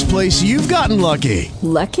weirdest place you've gotten lucky?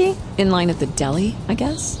 Lucky? In line at the deli, I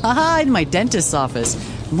guess? Aha, in my dentist's office.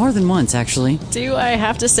 More than once, actually. Do I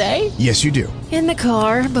have to say? Yes, you do. In the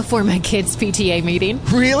car before my kids' PTA meeting.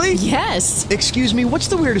 Really? Yes. Excuse me, what's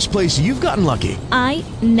the weirdest place you've gotten lucky? I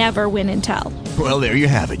never win and tell. Well, there you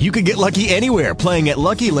have it. You can get lucky anywhere, playing at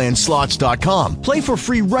LuckyLandSlots.com. Play for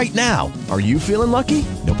free right now. Are you feeling lucky?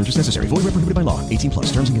 No purchase necessary. Void where prohibited by law. 18+.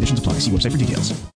 Terms and conditions apply. See website for details.